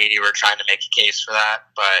disagreed, you were trying to make a case for that,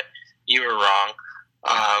 but you were wrong.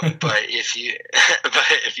 But if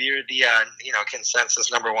you're the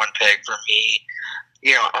consensus number one pick, for me,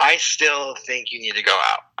 I still think you need to go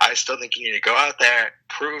out. I still think you need to go out there,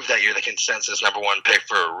 prove that you're the consensus number one pick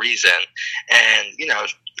for a reason. And,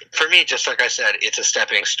 for me, just like I said, it's a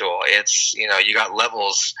stepping stool. It's, you got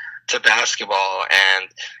levels to basketball. And,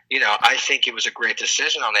 I think it was a great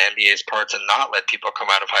decision on the NBA's part to not let people come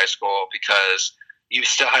out of high school, because you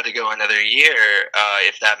still had to go another year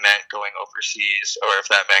if that meant going overseas, or if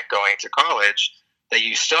that meant going to college, that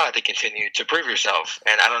you still had to continue to prove yourself.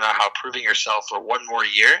 And I don't know how proving yourself for one more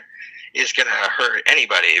year is going to hurt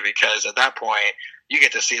anybody, because at that point you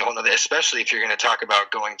get to see a whole nother, especially if you're going to talk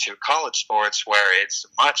about going to college sports where it's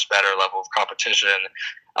a much better level of competition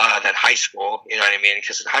than high school. You know what I mean?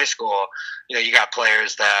 Because in high school, you got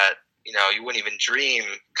players that, you wouldn't even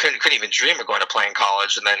couldn't even dream of going to play in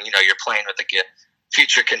college. And then, you're playing with the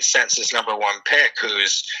future consensus number one pick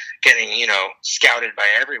who's getting, scouted by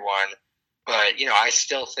everyone. But, I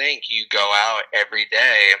still think you go out every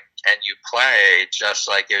day and you play just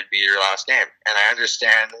like it would be your last game. And I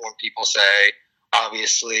understand when people say,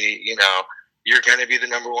 obviously, you're going to be the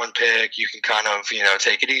number one pick. You can kind of,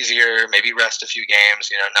 take it easier, maybe rest a few games,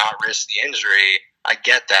 not risk the injury. I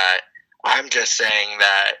get that. I'm just saying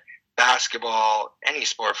that basketball, any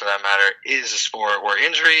sport for that matter, is a sport where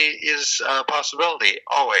injury is a possibility,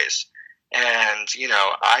 always. And,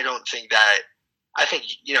 I don't think that, I think,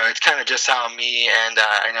 it's kind of just how me and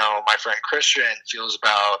I know my friend Christian feels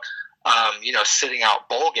about, sitting out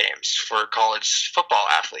bowl games for college football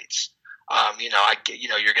athletes.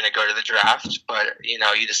 You're going to go to the draft, but,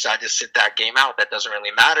 you decide to sit that game out. That doesn't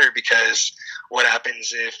really matter, because what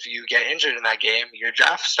happens if you get injured in that game, your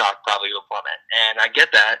draft stock probably will plummet. And I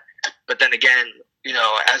get that. But then again,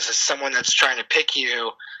 as someone that's trying to pick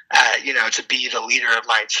you, to be the leader of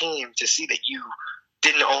my team, to see that you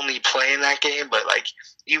didn't only play in that game, but like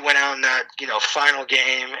you went out in that, final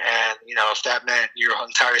game, and, if that meant your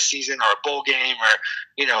entire season or a bowl game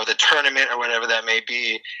or, the tournament or whatever that may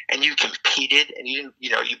be, and you competed and you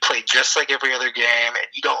didn't, you played just like every other game and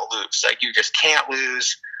you don't lose. Like, you just can't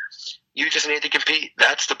lose. You just need to compete.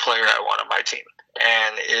 That's the player I want on my team.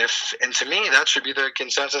 And to me, that should be the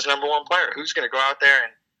consensus number one player, who's going to go out there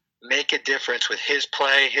and make a difference with his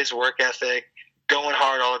play, his work ethic, going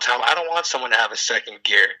hard all the time. I don't want someone to have a second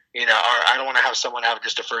gear, or I don't want to have someone have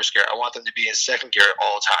just a first gear. I want them to be in second gear at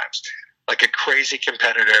all times, like a crazy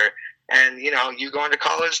competitor. And, you going to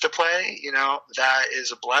college to play, that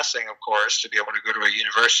is a blessing, of course, to be able to go to a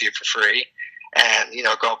university for free and,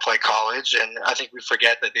 go play college. And I think we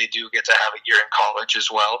forget that they do get to have a year in college as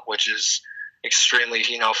well, which is extremely,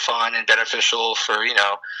 fun and beneficial for,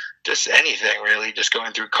 just anything really. Just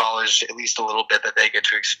going through college, at least a little bit that they get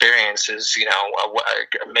to experience is,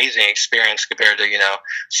 a amazing experience compared to,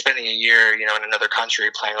 spending a year, in another country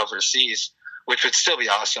playing overseas, which would still be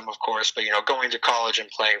awesome, of course. But, going to college and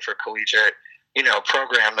playing for a collegiate,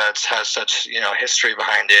 program that has such, history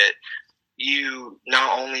behind it, you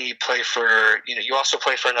not only play for, you also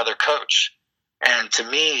play for another coach. And to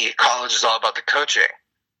me, college is all about the coaching.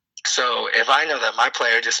 So if I know that my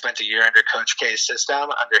player just spent a year under Coach K's system,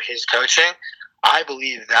 under his coaching, I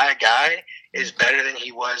believe that guy is better than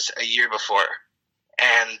he was a year before.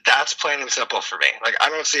 And that's plain and simple for me. Like, I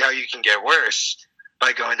don't see how you can get worse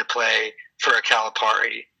by going to play for a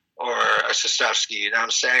Calipari or a Sostowski, you know what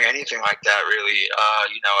I'm saying? Anything like that, really.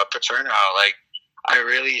 A Paterno. Like, I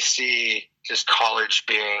really see just college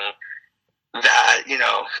being that,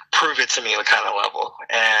 prove it to me kind of level.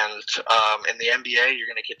 And in the NBA, you're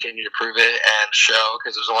going to continue to prove it and show,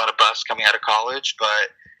 because there's a lot of busts coming out of college. But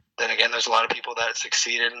then again, there's a lot of people that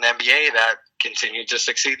succeeded in the NBA that continue to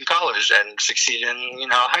succeed in college and succeed in,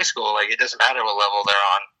 high school. Like, it doesn't matter what level they're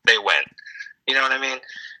on, they win. You know what I mean?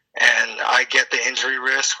 And I get the injury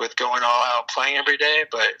risk with going all out playing every day.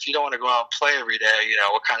 But if you don't want to go out and play every day,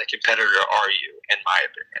 what kind of competitor are you, in my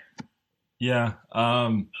opinion? Yeah.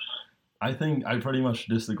 I think I pretty much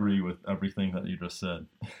disagree with everything that you just said.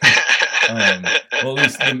 Well, at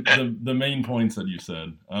least the main points that you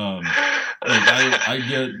said. I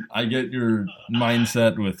get your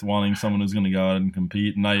mindset with wanting someone who's going to go out and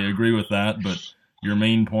compete, and I agree with that. But your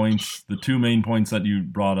main points, the two main points that you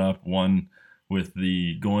brought up, one with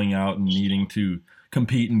the going out and needing to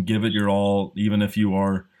compete and give it your all, even if you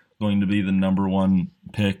are going to be the number one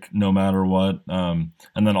pick, no matter what. And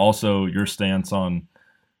then also your stance on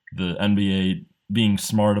the NBA being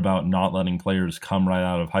smart about not letting players come right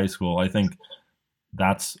out of high school. I think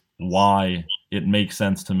that's why it makes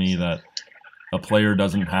sense to me that a player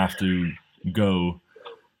doesn't have to go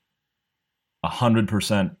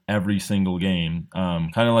 100% every single game.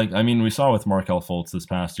 Kind of like, we saw with Markelle Fultz this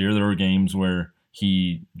past year, there were games where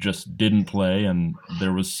he just didn't play and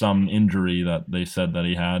there was some injury that they said that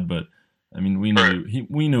he had, but I mean, we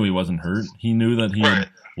knew he wasn't hurt. He knew that he had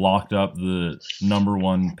locked up the number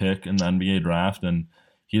 1 pick in the NBA draft, and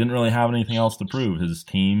he didn't really have anything else to prove. His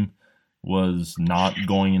team was not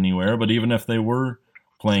going anywhere, but even if they were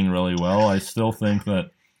playing really well, I still think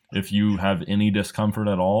that if you have any discomfort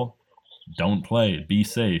at all, don't play. Be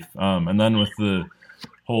safe. And then with the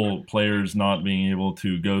whole players not being able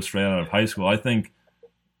to go straight out of high school, I think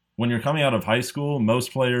when you're coming out of high school,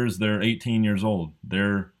 most players, they're 18 years old.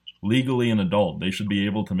 They're legally an adult. They should be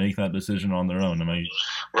able to make that deciation on their own. And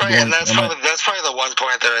that's probably the one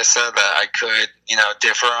point that I said that I could,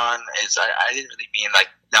 differ on is I didn't really mean like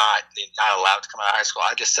not allowed to come out of high school.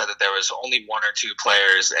 I just said that there was only 1 or 2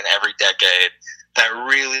 players in every decade that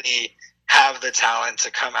really have the talent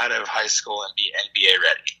to come out of high school and be NBA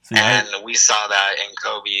ready. We saw that in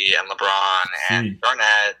Kobe and LeBron and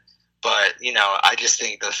Garnett. But, I just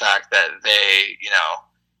think the fact that they,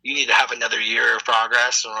 you need to have another year of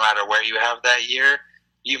progress no matter where you have that year.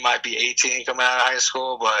 You might be 18 coming out of high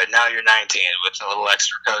school, but now you're 19 with a little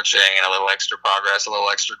extra coaching and a little extra progress, a little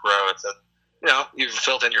extra growth. And, you've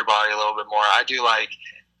filled in your body a little bit more. I do like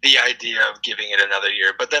the idea of giving it another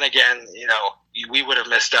year. But then again, we would have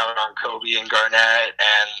missed out on Kobe and Garnett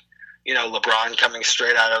and, LeBron coming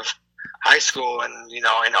straight out of high school and, in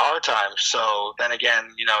our time. So then again,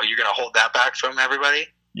 you're going to hold that back from everybody?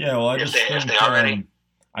 Yeah, well, if they are ready?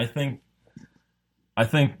 I think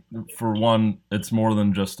for one, it's more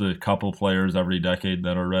than just a couple players every decade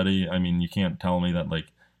that are ready. I mean, you can't tell me that like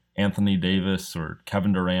Anthony Davis or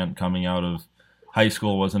Kevin Durant coming out of high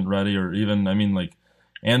school wasn't ready, or even, I mean, like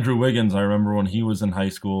Andrew Wiggins, I remember when he was in high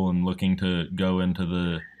school and looking to go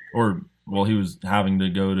into he was having to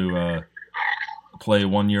go to play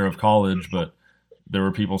 1 year of college, but there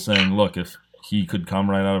were people saying, look, if he could come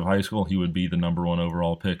right out of high school, he would be the number 1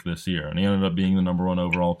 overall pick this year. And he ended up being the number 1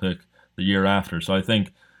 overall pick the year after. So I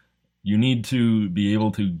think you need to be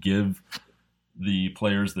able to give the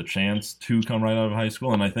players the chance to come right out of high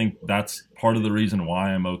school. And I think that's part of the reason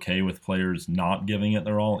why I'm okay with players not giving it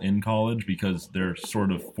their all in college, because they're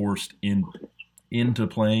sort of forced into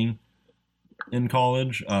playing in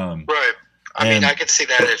college. Right. I mean, I could see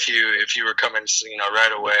that if you were coming,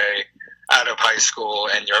 right away out of high school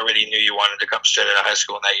and you already knew you wanted to come straight out of high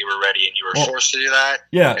school and that you were ready and you were forced to do that.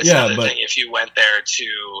 Yeah, it's another thing if you went there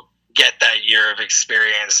to get that year of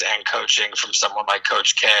experience and coaching from someone like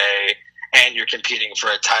Coach K, and you're competing for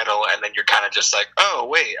a title, and then you're kind of just like, oh,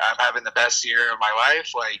 wait, I'm having the best year of my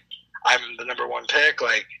life. Like, I'm the number 1 pick.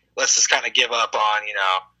 Like, let's just kind of give up on,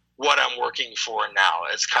 what I'm working for now.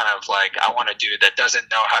 It's kind of like, I want a dude that doesn't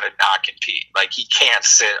know how to not compete. Like, he can't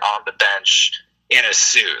sit on the bench in a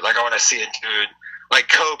suit. Like, I want to see a dude like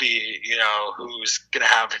Kobe, who's going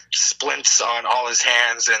to have splints on all his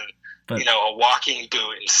hands and, a walking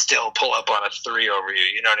boot and still pull up on a 3 over you.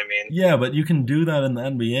 You know what I mean? Yeah, but you can do that in the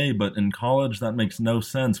NBA, but in college that makes no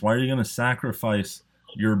sense. Why are you going to sacrifice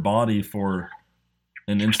your body for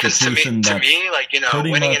an institution to me, like,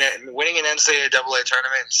 winning an NCAA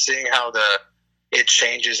tournament and seeing how it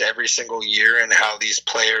changes every single year and how these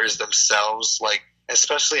players themselves, like,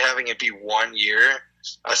 especially having it be 1 year,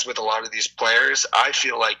 us with a lot of these players, I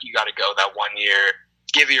feel like you got to go that 1 year,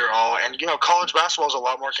 give your all. And, college basketball is a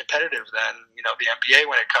lot more competitive than, the NBA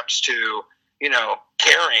when it comes to,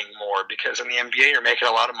 caring more, because in the NBA you're making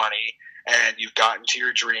a lot of money and you've gotten to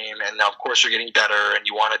your dream, and now, of course, you're getting better and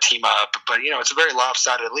you want to team up. But, it's a very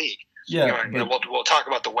lopsided league. Yeah. We'll talk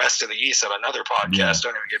about the West and the East on another podcast. Yeah.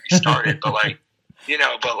 Don't even get me started. But,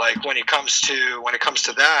 when it comes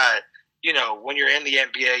to that, when you're in the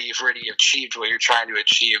NBA, you've already achieved what you're trying to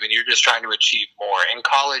achieve, and you're just trying to achieve more. In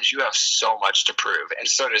college, you have so much to prove, and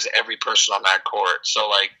so does every person on that court. So,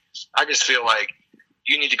 I just feel like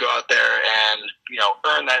you need to go out there and,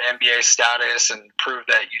 earn that NBA status and prove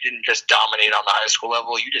that you didn't just dominate on the high school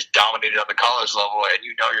level. You just dominated on the college level, and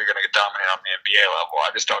you're going to dominate on the NBA level. I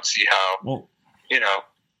just don't see how,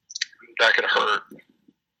 that could hurt.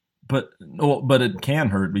 But it can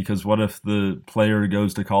hurt, because what if the player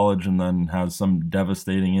goes to college and then has some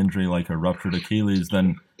devastating injury like a ruptured Achilles?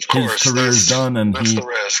 Then his career's done, and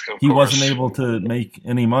he wasn't able to make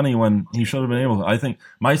any money when he should have been able to. I think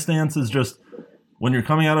my stance is just, when you're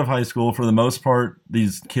coming out of high school, for the most part,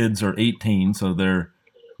 these kids are 18, so they're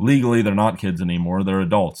not kids anymore. They're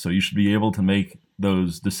adults, so you should be able to make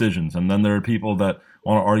those decisions. And then there are people that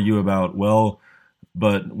want to argue about,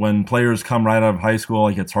 but when players come right out of high school,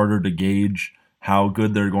 it's harder to gauge how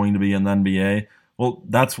good they're going to be in the NBA. Well,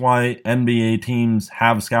 that's why NBA teams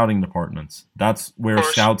have scouting departments. That's where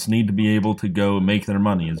scouts need to be able to go make their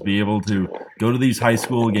money, is be able to go to these high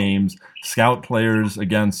school games, scout players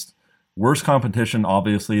against worse competition,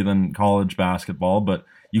 obviously, than college basketball, but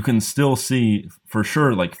you can still see for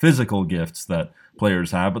sure like physical gifts that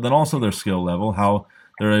players have, but then also their skill level, how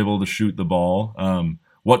they're able to shoot the ball,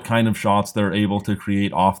 what kind of shots they're able to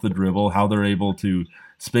create off the dribble, how they're able to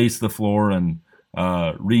space the floor and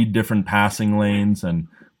read different passing lanes and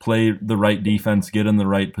play the right defense, get in the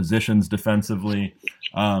right positions defensively.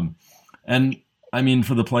 And I mean,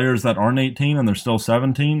 for the players that aren't 18 and they're still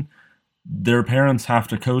 17, their parents have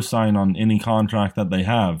to co-sign on any contract that they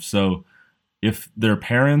have. So if their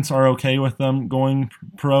parents are okay with them going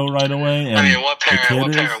pro right away, and I mean, what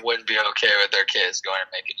parent wouldn't be okay with their kids going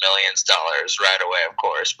and making millions of dollars right away, of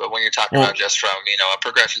course? But when you're talking about just from a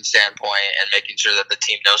progression standpoint and making sure that the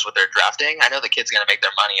team knows what they're drafting, I know the kid's going to make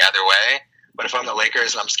their money either way. But if I'm the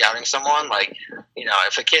Lakers and I'm scouting someone, like,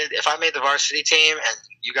 if I made the varsity team and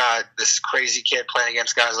you got this crazy kid playing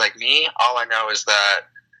against guys like me, all I know is that,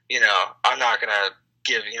 I'm not going to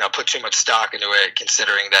put too much stock into it,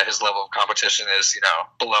 considering that his level of competition is,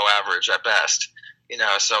 below average at best.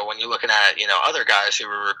 So when you're looking at, other guys who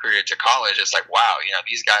were recruited to college, it's like, wow,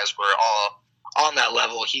 these guys were all on that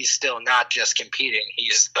level. He's still not just competing.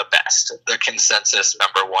 He's the best, the consensus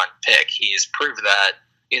number one pick. He's proved that,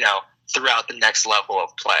 throughout the next level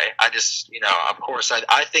of play. I just, of course,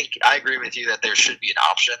 I think I agree with you that there should be an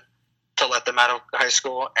option to let them out of high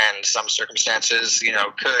school, and some circumstances,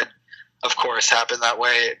 could, of course, happen that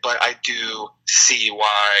way. But I do see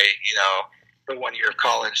why, the 1 year of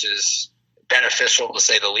college is beneficial, to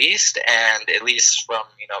say the least. And at least from,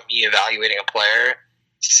 me evaluating a player,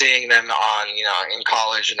 seeing them on, in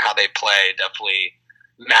college and how they play definitely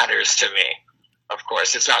matters to me. Of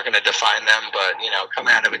course, it's not going to define them, but,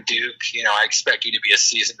 coming out of a Duke, I expect you to be a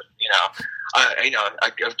seasoned,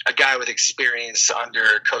 a guy with experience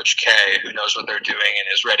under Coach K, who knows what they're doing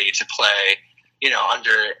and is ready to play, in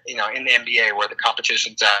the NBA where the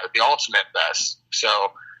competition's at the ultimate best.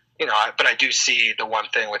 So, but I do see the one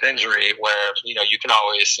thing with injury where, you can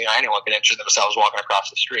always, anyone can injure themselves walking across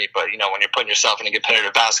the street. But, when you're putting yourself in a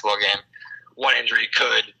competitive basketball game, one injury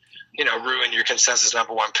could, ruin your consensus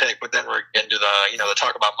number one pick. But then we're into the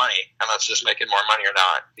talk about money, and that's just making more money or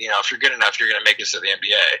not. If you're good enough, you're going to make it to the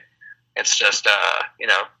NBA. It's just,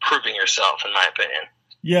 proving yourself, in my opinion.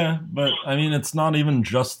 Yeah, but I mean, it's not even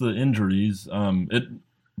just the injuries. It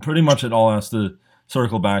pretty much it all has to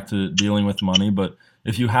circle back to dealing with money. But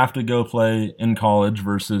if you have to go play in college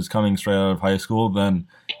versus coming straight out of high school, then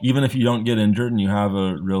even if you don't get injured and you have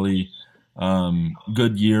a really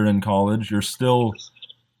good year in college,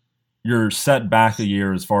 you're set back a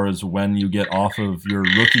year as far as when you get off of your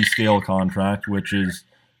rookie scale contract, which is,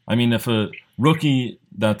 I mean, if a rookie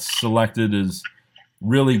that's selected is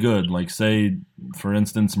really good, like say, for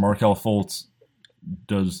instance, Markelle Fultz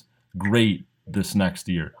does great this next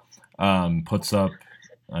year, puts up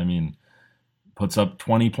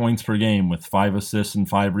 20 points per game with 5 assists and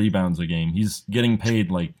 5 rebounds a game. He's getting paid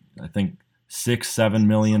like, I think, $6-7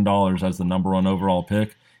 million as the number one overall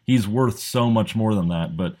pick. He's worth so much more than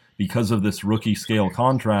that, but because of this rookie scale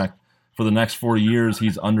contract, for the next 4 years,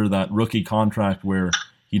 he's under that rookie contract where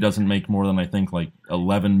he doesn't make more than, I think, like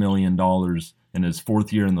 $11 million in his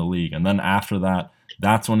 4th year in the league. And then after that,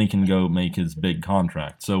 that's when he can go make his big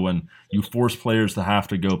contract. So when you force players to have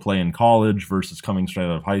to go play in college versus coming straight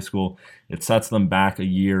out of high school, it sets them back a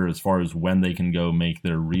year as far as when they can go make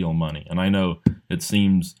their real money. And I know it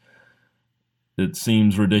seems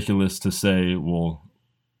ridiculous to say, well,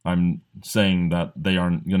 I'm saying that they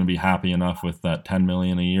aren't going to be happy enough with that $10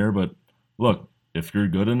 million a year, but look, if you're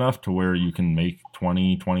good enough to where you can make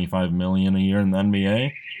 $20-25 million a year in the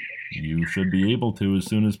NBA, you should be able to as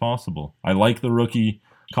soon as possible. I like the rookie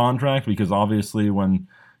contract because obviously when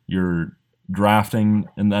you're drafting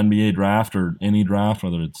in the NBA draft or any draft,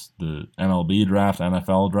 whether it's the MLB draft,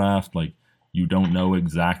 NFL draft, like you don't know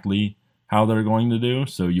exactly how they're going to do.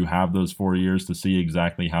 So you have those 4 years to see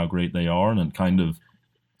exactly how great they are, and it kind of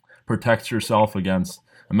protects yourself against,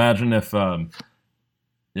 imagine if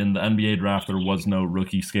in the NBA draft there was no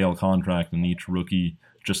rookie scale contract and each rookie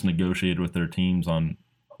just negotiated with their teams on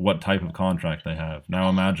what type of contract they have. Now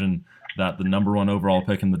imagine that the number one overall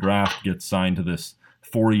pick in the draft gets signed to this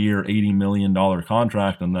 4-year, $80 million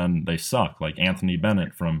contract, and then they suck, like Anthony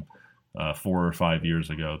Bennett from 4 or 5 years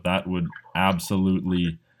ago. That would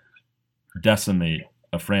absolutely decimate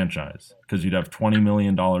a franchise because you'd have $20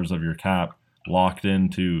 million of your cap locked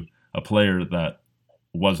into a player that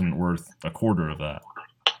wasn't worth a quarter of that.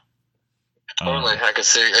 Totally, I could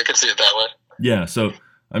see it that way. Yeah, so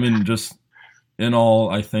I mean, just in all,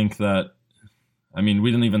 I think that, I mean, we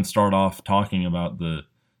didn't even start off talking about the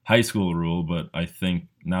high school rule, but I think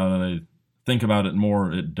now that I think about it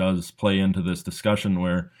more, it does play into this discussion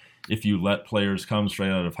where if you let players come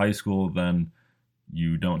straight out of high school, then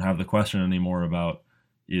you don't have the question anymore about,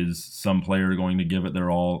 is some player going to give it their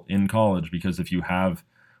all in college? Because if you have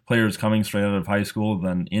players coming straight out of high school,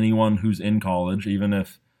 then anyone who's in college, even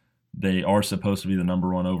if they are supposed to be the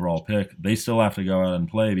number one overall pick, they still have to go out and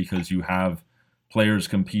play, because you have players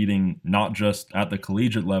competing not just at the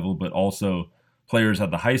collegiate level, but also players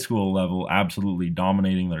at the high school level absolutely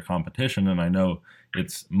dominating their competition. And I know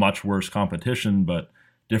it's much worse competition, but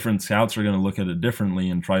different scouts are going to look at it differently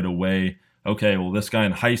and try to weigh, okay, well, this guy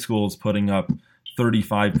in high school is putting up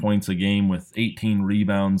 35 points a game with 18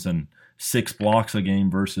 rebounds and 6 blocks a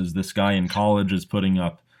game, versus this guy in college is putting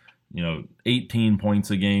up 18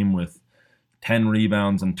 points a game with 10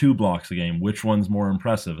 rebounds and 2 blocks a game. Which one's more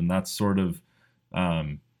impressive? And that's sort of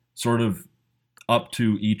up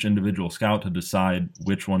to each individual scout to decide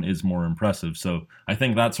which one is more impressive. So I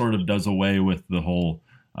think that sort of does away with the whole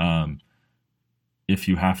if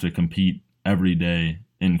you have to compete every day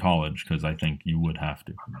in college, because I think you would have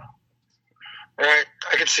to. All right,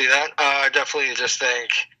 I can see that. I definitely just think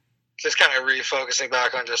just kind of refocusing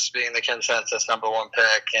back on just being the consensus number one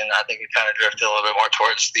pick, and I think it kind of drifted a little bit more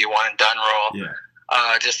towards the one and done rule.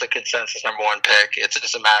 Yeah. Just the consensus number one pick. It's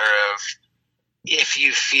just a matter of if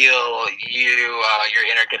you feel your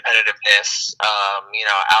inner competitiveness,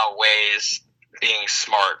 outweighs being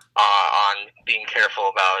smart on being careful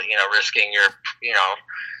about risking your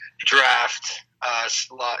draft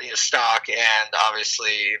stock, and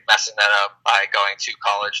obviously messing that up by going to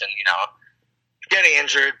college and getting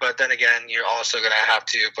injured. But then again, you're also going to have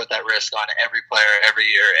to put that risk on every player every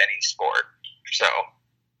year, any sport. So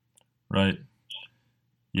right,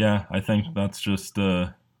 yeah, I think that's just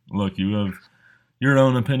look, you have your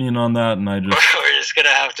own opinion on that, and I just we're just going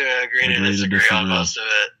to have to agree to disagree on most of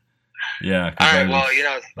it. Yeah. All right. Well,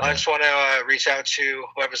 I just want to reach out to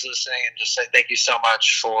whoever's listening and just say thank you so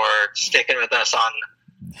much for sticking with us on.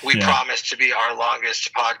 We promise to be our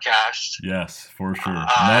longest podcast. Yes, for sure.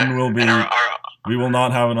 None will be. We will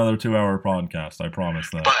not have another 2-hour podcast. I promise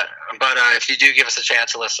that. But if you do give us a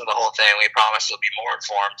chance to listen to the whole thing, we promise you'll be more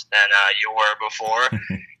informed than you were before.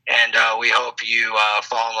 And we hope you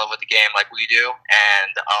fall in love with the game like we do,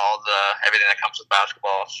 and everything that comes with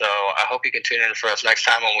basketball. So I hope you can tune in for us next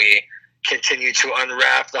time when we continue to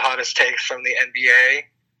unwrap the hottest takes from the NBA.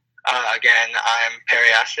 Again, I'm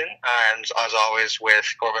Perry Aston, and as always with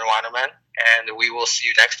Corbin Weinerman, and we will see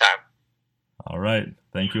you next time. All right.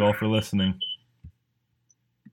 Thank you all for listening.